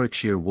of a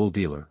Warwickshire wool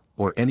dealer,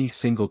 or any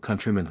single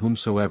countryman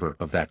whomsoever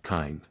of that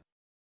kind.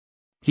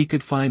 He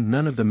could find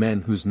none of the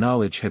men whose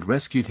knowledge had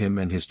rescued him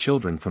and his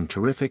children from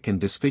terrific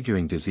and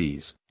disfiguring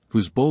disease,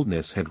 whose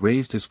boldness had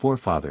raised his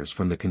forefathers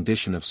from the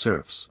condition of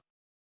serfs,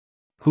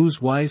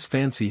 whose wise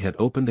fancy had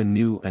opened a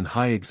new and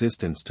high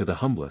existence to the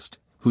humblest,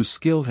 whose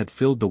skill had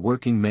filled the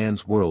working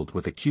man's world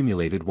with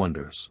accumulated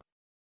wonders.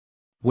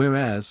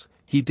 Whereas,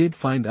 he did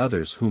find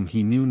others whom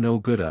he knew no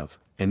good of,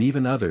 and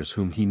even others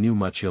whom he knew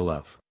much ill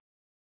of.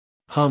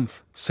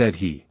 "Humph," said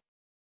he.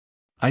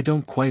 "I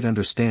don't quite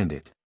understand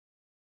it."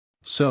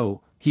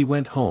 So, he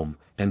went home,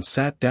 and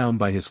sat down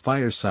by his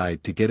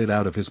fireside to get it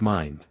out of his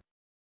mind.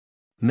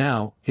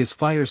 Now, his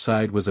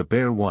fireside was a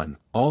bare one,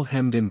 all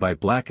hemmed in by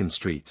blackened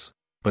streets,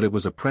 but it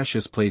was a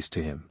precious place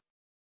to him.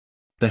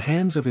 The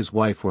hands of his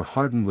wife were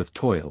hardened with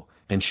toil,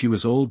 and she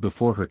was old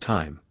before her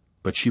time,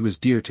 but she was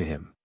dear to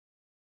him.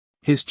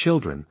 His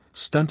children,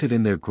 stunted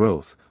in their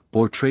growth,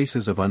 bore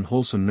traces of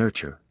unwholesome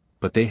nurture,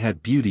 but they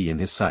had beauty in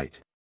his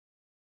sight.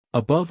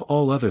 Above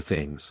all other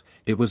things,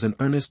 it was an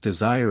earnest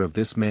desire of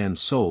this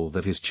man's soul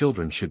that his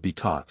children should be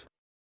taught.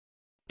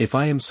 "If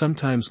I am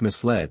sometimes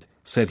misled,"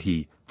 said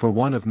he, "for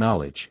want of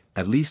knowledge,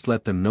 at least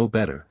let them know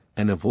better,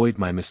 and avoid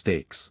my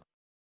mistakes.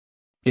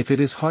 If it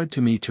is hard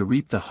to me to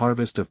reap the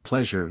harvest of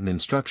pleasure and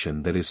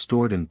instruction that is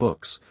stored in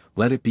books,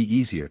 let it be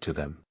easier to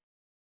them."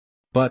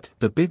 But,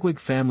 the bigwig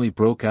family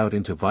broke out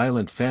into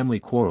violent family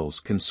quarrels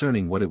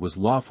concerning what it was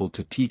lawful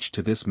to teach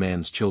to this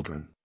man's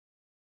children.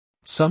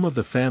 Some of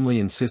the family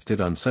insisted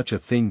on such a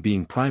thing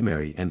being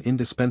primary and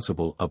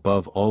indispensable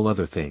above all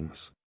other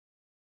things.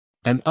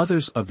 And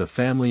others of the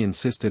family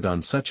insisted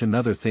on such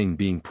another thing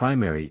being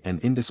primary and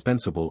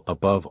indispensable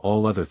above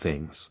all other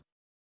things.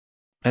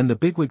 And the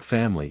bigwig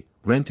family,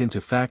 rent into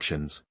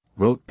factions,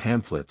 wrote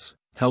pamphlets,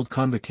 held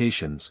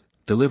convocations,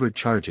 delivered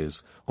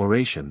charges,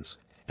 orations,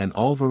 and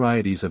all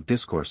varieties of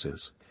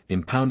discourses,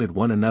 impounded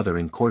one another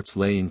in courts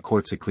laying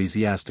courts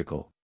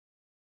ecclesiastical.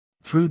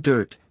 threw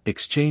dirt,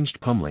 exchanged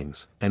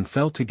pummelings, and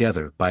fell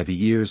together by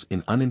the ears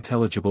in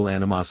unintelligible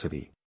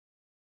animosity.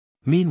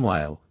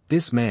 Meanwhile,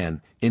 this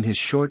man, in his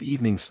short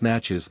evening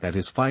snatches at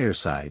his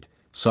fireside,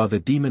 saw the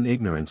demon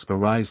ignorance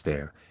arise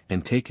there,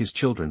 and take his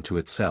children to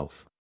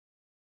itself.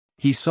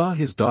 He saw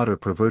his daughter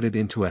perverted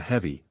into a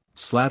heavy,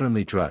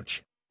 slatternly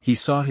drudge. He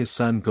saw his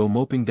son go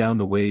moping down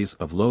the ways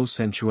of low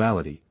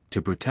sensuality,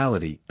 to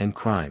brutality and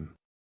crime.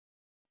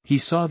 He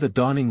saw the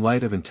dawning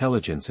light of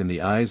intelligence in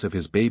the eyes of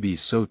his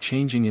babies so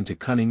changing into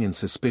cunning and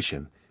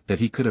suspicion, that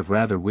he could have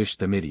rather wished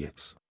them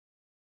idiots.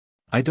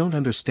 "I don't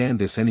understand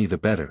this any the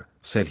better,"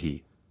 said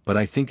he, "but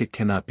I think it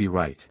cannot be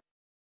right.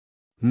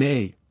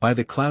 Nay, by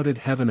the clouded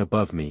heaven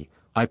above me,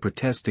 I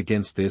protest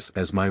against this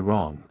as my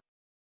wrong."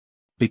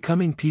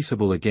 Becoming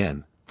peaceable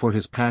again, for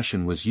his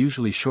passion was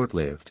usually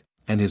short-lived,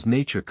 and his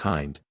nature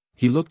kind,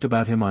 he looked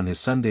about him on his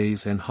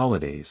Sundays and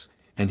holidays,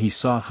 and he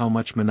saw how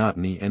much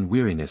monotony and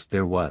weariness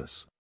there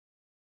was.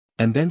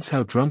 And thence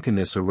how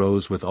drunkenness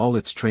arose with all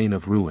its train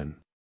of ruin.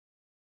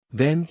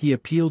 Then he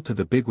appealed to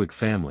the bigwig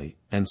family,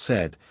 and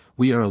said,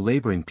 "We are a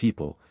laboring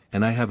people,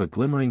 and I have a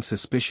glimmering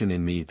suspicion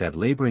in me that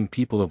laboring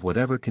people of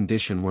whatever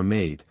condition were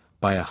made,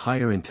 by a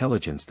higher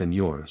intelligence than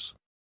yours.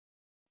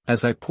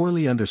 As I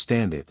poorly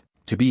understand it,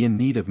 to be in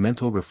need of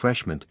mental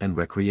refreshment and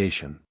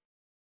recreation.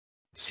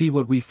 See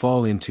what we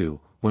fall into,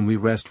 when we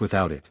rest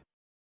without it.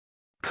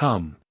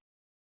 Come.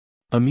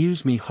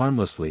 Amuse me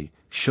harmlessly,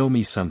 show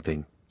me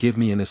something, give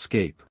me an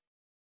escape."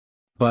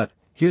 But,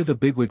 here the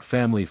bigwig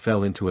family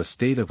fell into a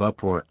state of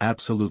uproar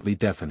absolutely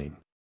deafening.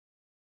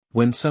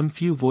 When some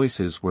few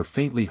voices were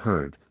faintly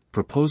heard,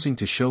 proposing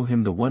to show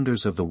him the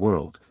wonders of the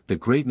world, the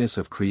greatness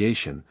of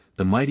creation,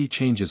 the mighty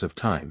changes of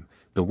time,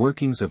 the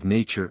workings of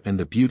nature and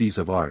the beauties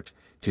of art,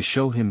 to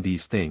show him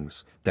these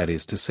things, that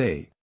is to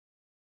say,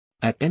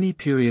 at any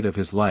period of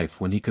his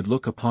life when he could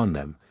look upon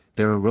them,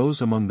 there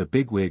arose among the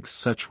bigwigs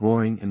such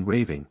roaring and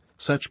raving,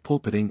 such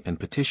pulpiting and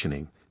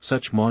petitioning,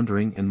 such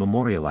maundering and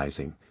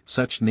memorializing,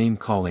 such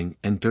name-calling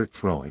and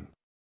dirt-throwing.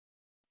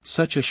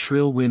 Such a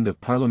shrill wind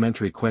of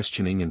parliamentary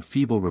questioning and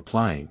feeble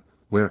replying,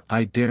 where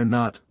 "I dare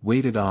not"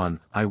 waited on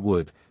 "I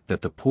would,"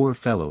 that the poor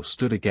fellow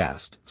stood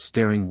aghast,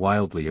 staring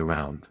wildly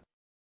around.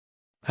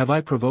 "Have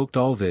I provoked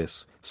all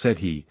this," said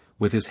he,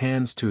 with his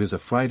hands to his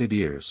affrighted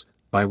ears,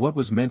 "by what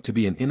was meant to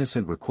be an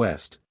innocent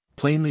request,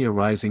 plainly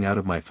arising out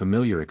of my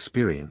familiar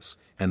experience,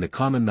 and the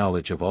common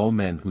knowledge of all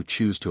men who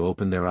choose to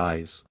open their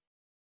eyes?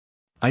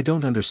 I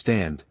don't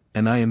understand,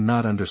 and I am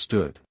not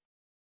understood.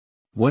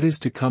 What is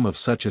to come of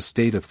such a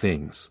state of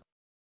things?"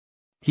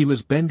 He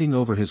was bending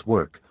over his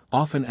work,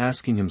 often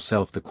asking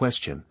himself the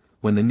question,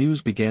 when the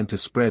news began to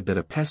spread that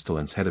a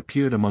pestilence had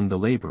appeared among the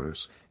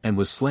laborers, and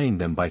was slaying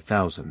them by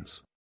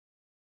thousands.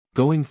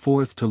 Going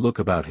forth to look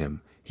about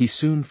him, he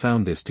soon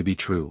found this to be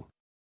true.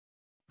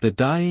 The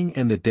dying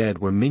and the dead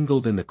were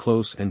mingled in the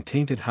close and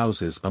tainted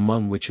houses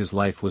among which his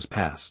life was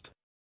passed.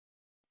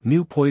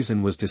 New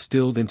poison was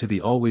distilled into the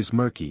always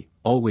murky,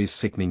 always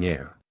sickening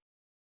air.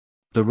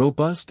 The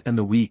robust and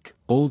the weak,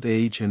 old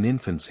age and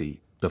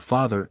infancy, the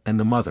father and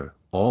the mother,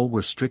 all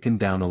were stricken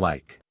down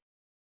alike.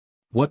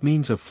 What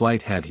means of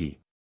flight had he?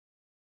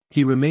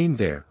 He remained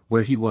there,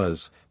 where he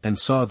was, and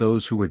saw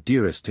those who were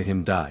dearest to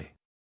him die.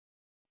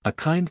 A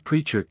kind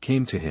preacher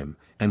came to him,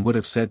 and would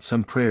have said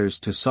some prayers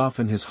to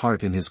soften his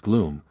heart in his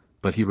gloom,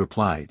 but he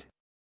replied,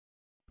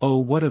 "Oh,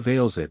 what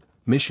avails it,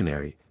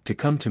 missionary, to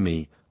come to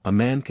me, a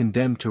man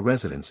condemned to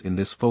residence in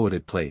this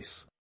foetid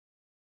place?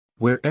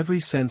 Where every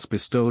sense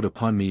bestowed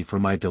upon me for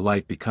my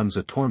delight becomes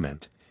a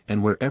torment,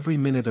 and where every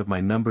minute of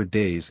my numbered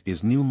days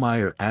is new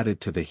mire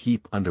added to the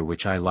heap under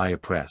which I lie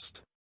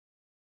oppressed.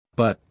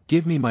 But,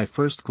 give me my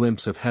first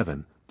glimpse of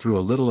heaven, through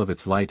a little of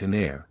its light and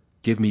air,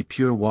 give me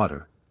pure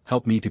water,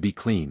 help me to be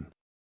clean.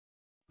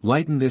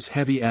 Lighten this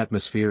heavy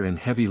atmosphere and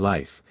heavy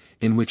life,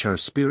 in which our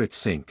spirits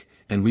sink,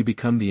 and we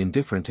become the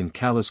indifferent and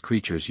callous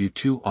creatures you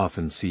too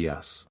often see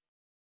us.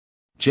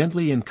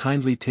 Gently and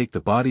kindly take the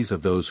bodies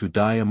of those who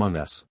die among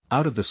us,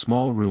 out of the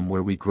small room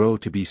where we grow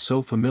to be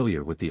so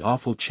familiar with the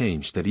awful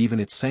change that even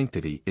its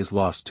sanctity is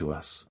lost to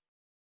us.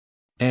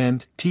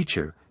 And,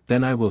 teacher,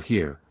 then I will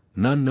hear,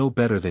 none know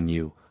better than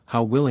you,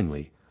 how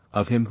willingly,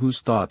 of him whose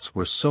thoughts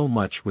were so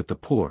much with the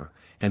poor,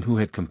 and who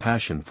had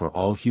compassion for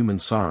all human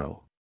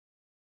sorrow.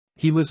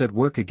 He was at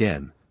work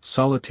again,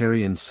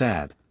 solitary and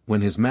sad,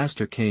 when his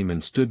master came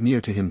and stood near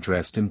to him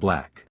dressed in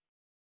black.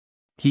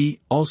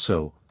 He,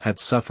 also, had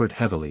suffered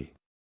heavily.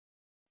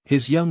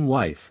 His young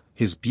wife,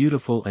 his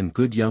beautiful and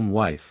good young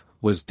wife,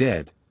 was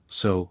dead,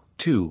 so,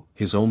 too,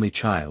 his only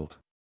child.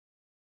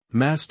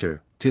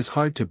 "Master, 'tis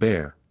hard to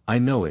bear, I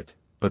know it,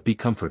 but be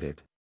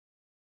comforted.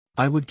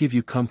 I would give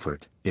you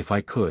comfort, if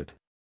I could."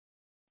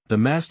 The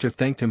master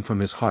thanked him from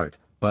his heart,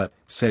 "But,"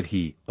 said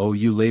he, "O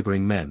you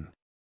laboring men!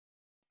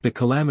 The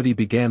calamity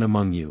began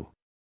among you.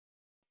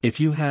 If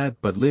you had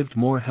but lived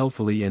more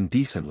healthily and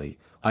decently,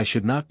 I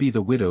should not be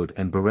the widowed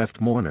and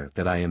bereft mourner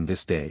that I am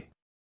this day."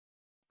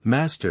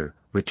 "Master,"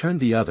 returned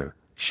the other,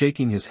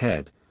 shaking his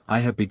head, "I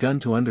have begun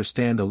to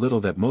understand a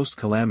little that most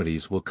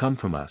calamities will come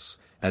from us,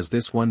 as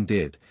this one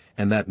did,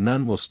 and that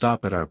none will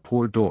stop at our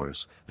poor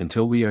doors,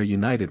 until we are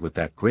united with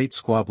that great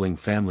squabbling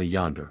family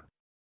yonder.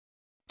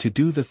 To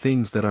do the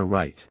things that are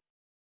right.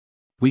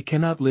 We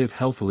cannot live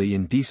healthily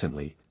and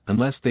decently,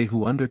 unless they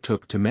who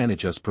undertook to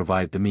manage us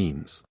provide the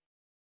means.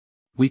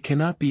 We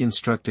cannot be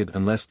instructed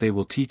unless they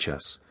will teach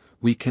us,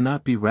 we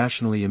cannot be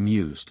rationally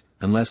amused,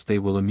 unless they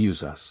will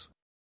amuse us.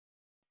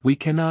 We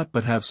cannot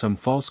but have some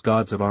false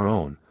gods of our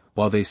own,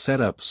 while they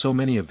set up so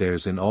many of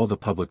theirs in all the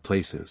public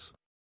places.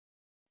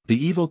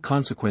 The evil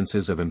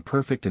consequences of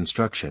imperfect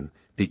instruction,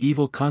 the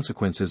evil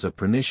consequences of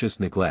pernicious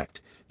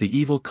neglect, the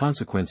evil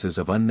consequences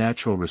of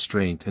unnatural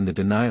restraint and the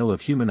denial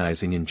of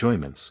humanizing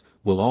enjoyments,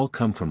 will all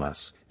come from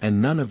us,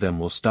 and none of them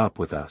will stop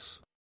with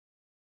us.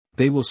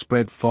 They will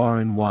spread far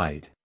and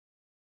wide.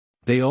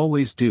 They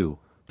always do,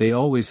 they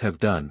always have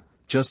done,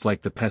 just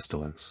like the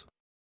pestilence.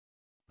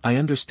 I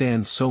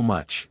understand so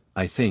much,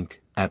 I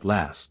think, at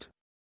last.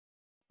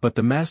 But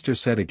the master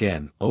said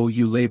again, O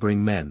you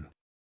laboring men!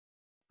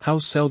 How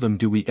seldom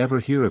do we ever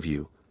hear of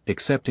you,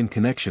 except in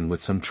connection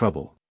with some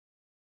trouble.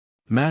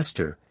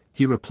 Master,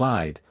 he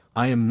replied,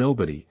 I am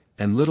nobody,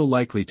 and little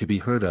likely to be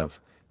heard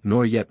of,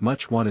 nor yet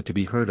much wanted to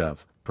be heard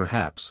of,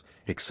 perhaps,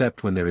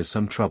 except when there is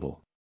some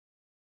trouble.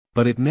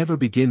 But it never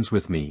begins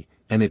with me,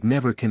 and it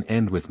never can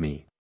end with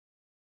me.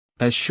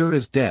 As sure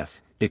as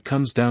death, it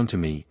comes down to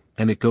me,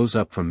 and it goes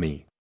up from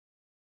me.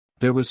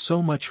 There was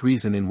so much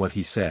reason in what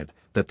he said,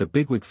 that the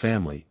Bigwig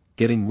family,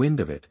 getting wind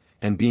of it,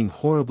 and being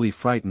horribly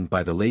frightened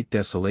by the late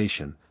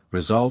desolation,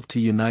 resolved to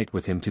unite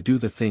with him to do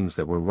the things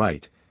that were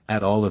right,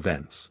 at all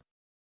events.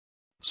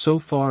 So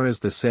far as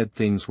the said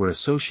things were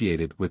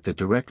associated with the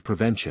direct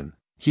prevention,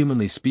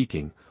 humanly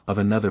speaking, of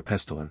another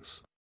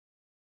pestilence.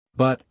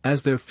 But,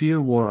 as their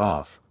fear wore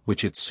off,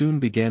 which it soon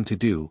began to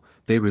do,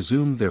 they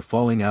resumed their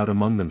falling out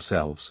among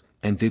themselves,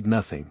 and did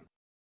nothing.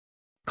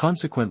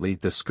 Consequently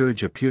the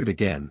scourge appeared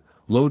again,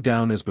 low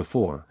down as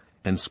before,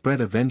 and spread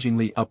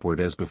avengingly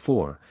upward as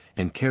before,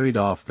 and carried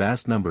off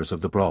vast numbers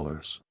of the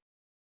brawlers.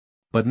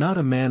 But not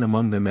a man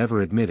among them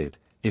ever admitted,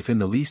 if in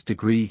the least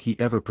degree he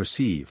ever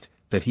perceived,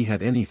 that he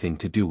had anything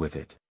to do with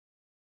it.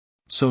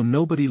 So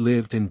nobody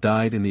lived and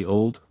died in the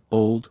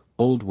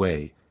old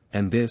way,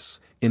 and this,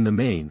 in the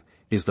main,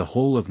 is the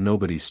whole of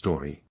nobody's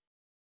story.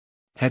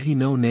 Had he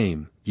no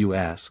name, you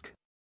ask?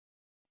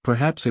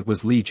 Perhaps it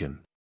was Legion.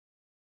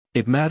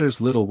 It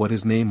matters little what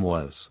his name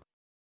was.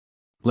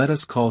 Let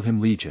us call him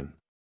Legion.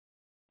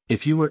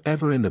 If you were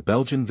ever in the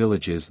Belgian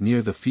villages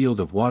near the field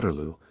of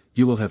Waterloo,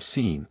 you will have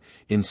seen,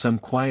 in some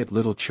quiet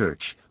little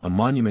church, a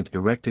monument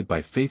erected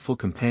by faithful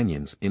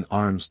companions in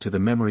arms to the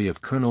memory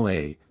of Colonel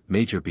A,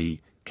 Major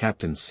B,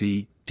 Captain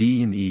C,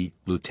 D and E,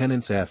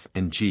 Lieutenants F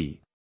and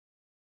G.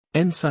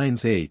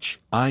 Ensigns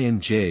H, I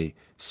and J,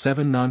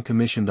 7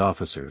 non-commissioned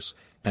officers,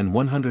 and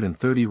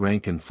 130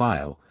 rank and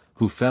file,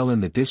 who fell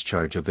in the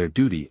discharge of their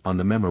duty on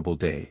the memorable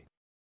day.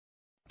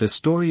 The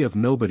story of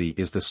nobody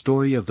is the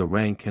story of the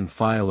rank and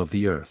file of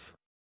the earth.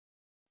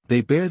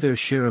 They bear their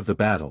share of the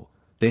battle,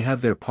 they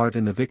have their part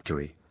in the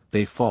victory,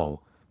 they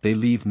fall, they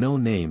leave no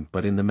name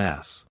but in the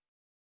mass.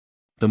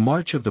 The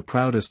march of the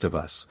proudest of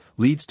us,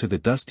 leads to the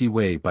dusty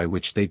way by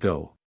which they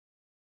go.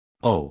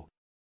 Oh!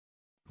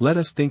 Let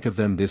us think of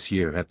them this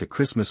year at the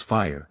Christmas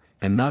fire,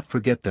 and not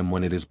forget them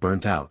when it is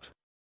burnt out.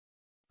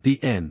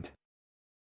 The end.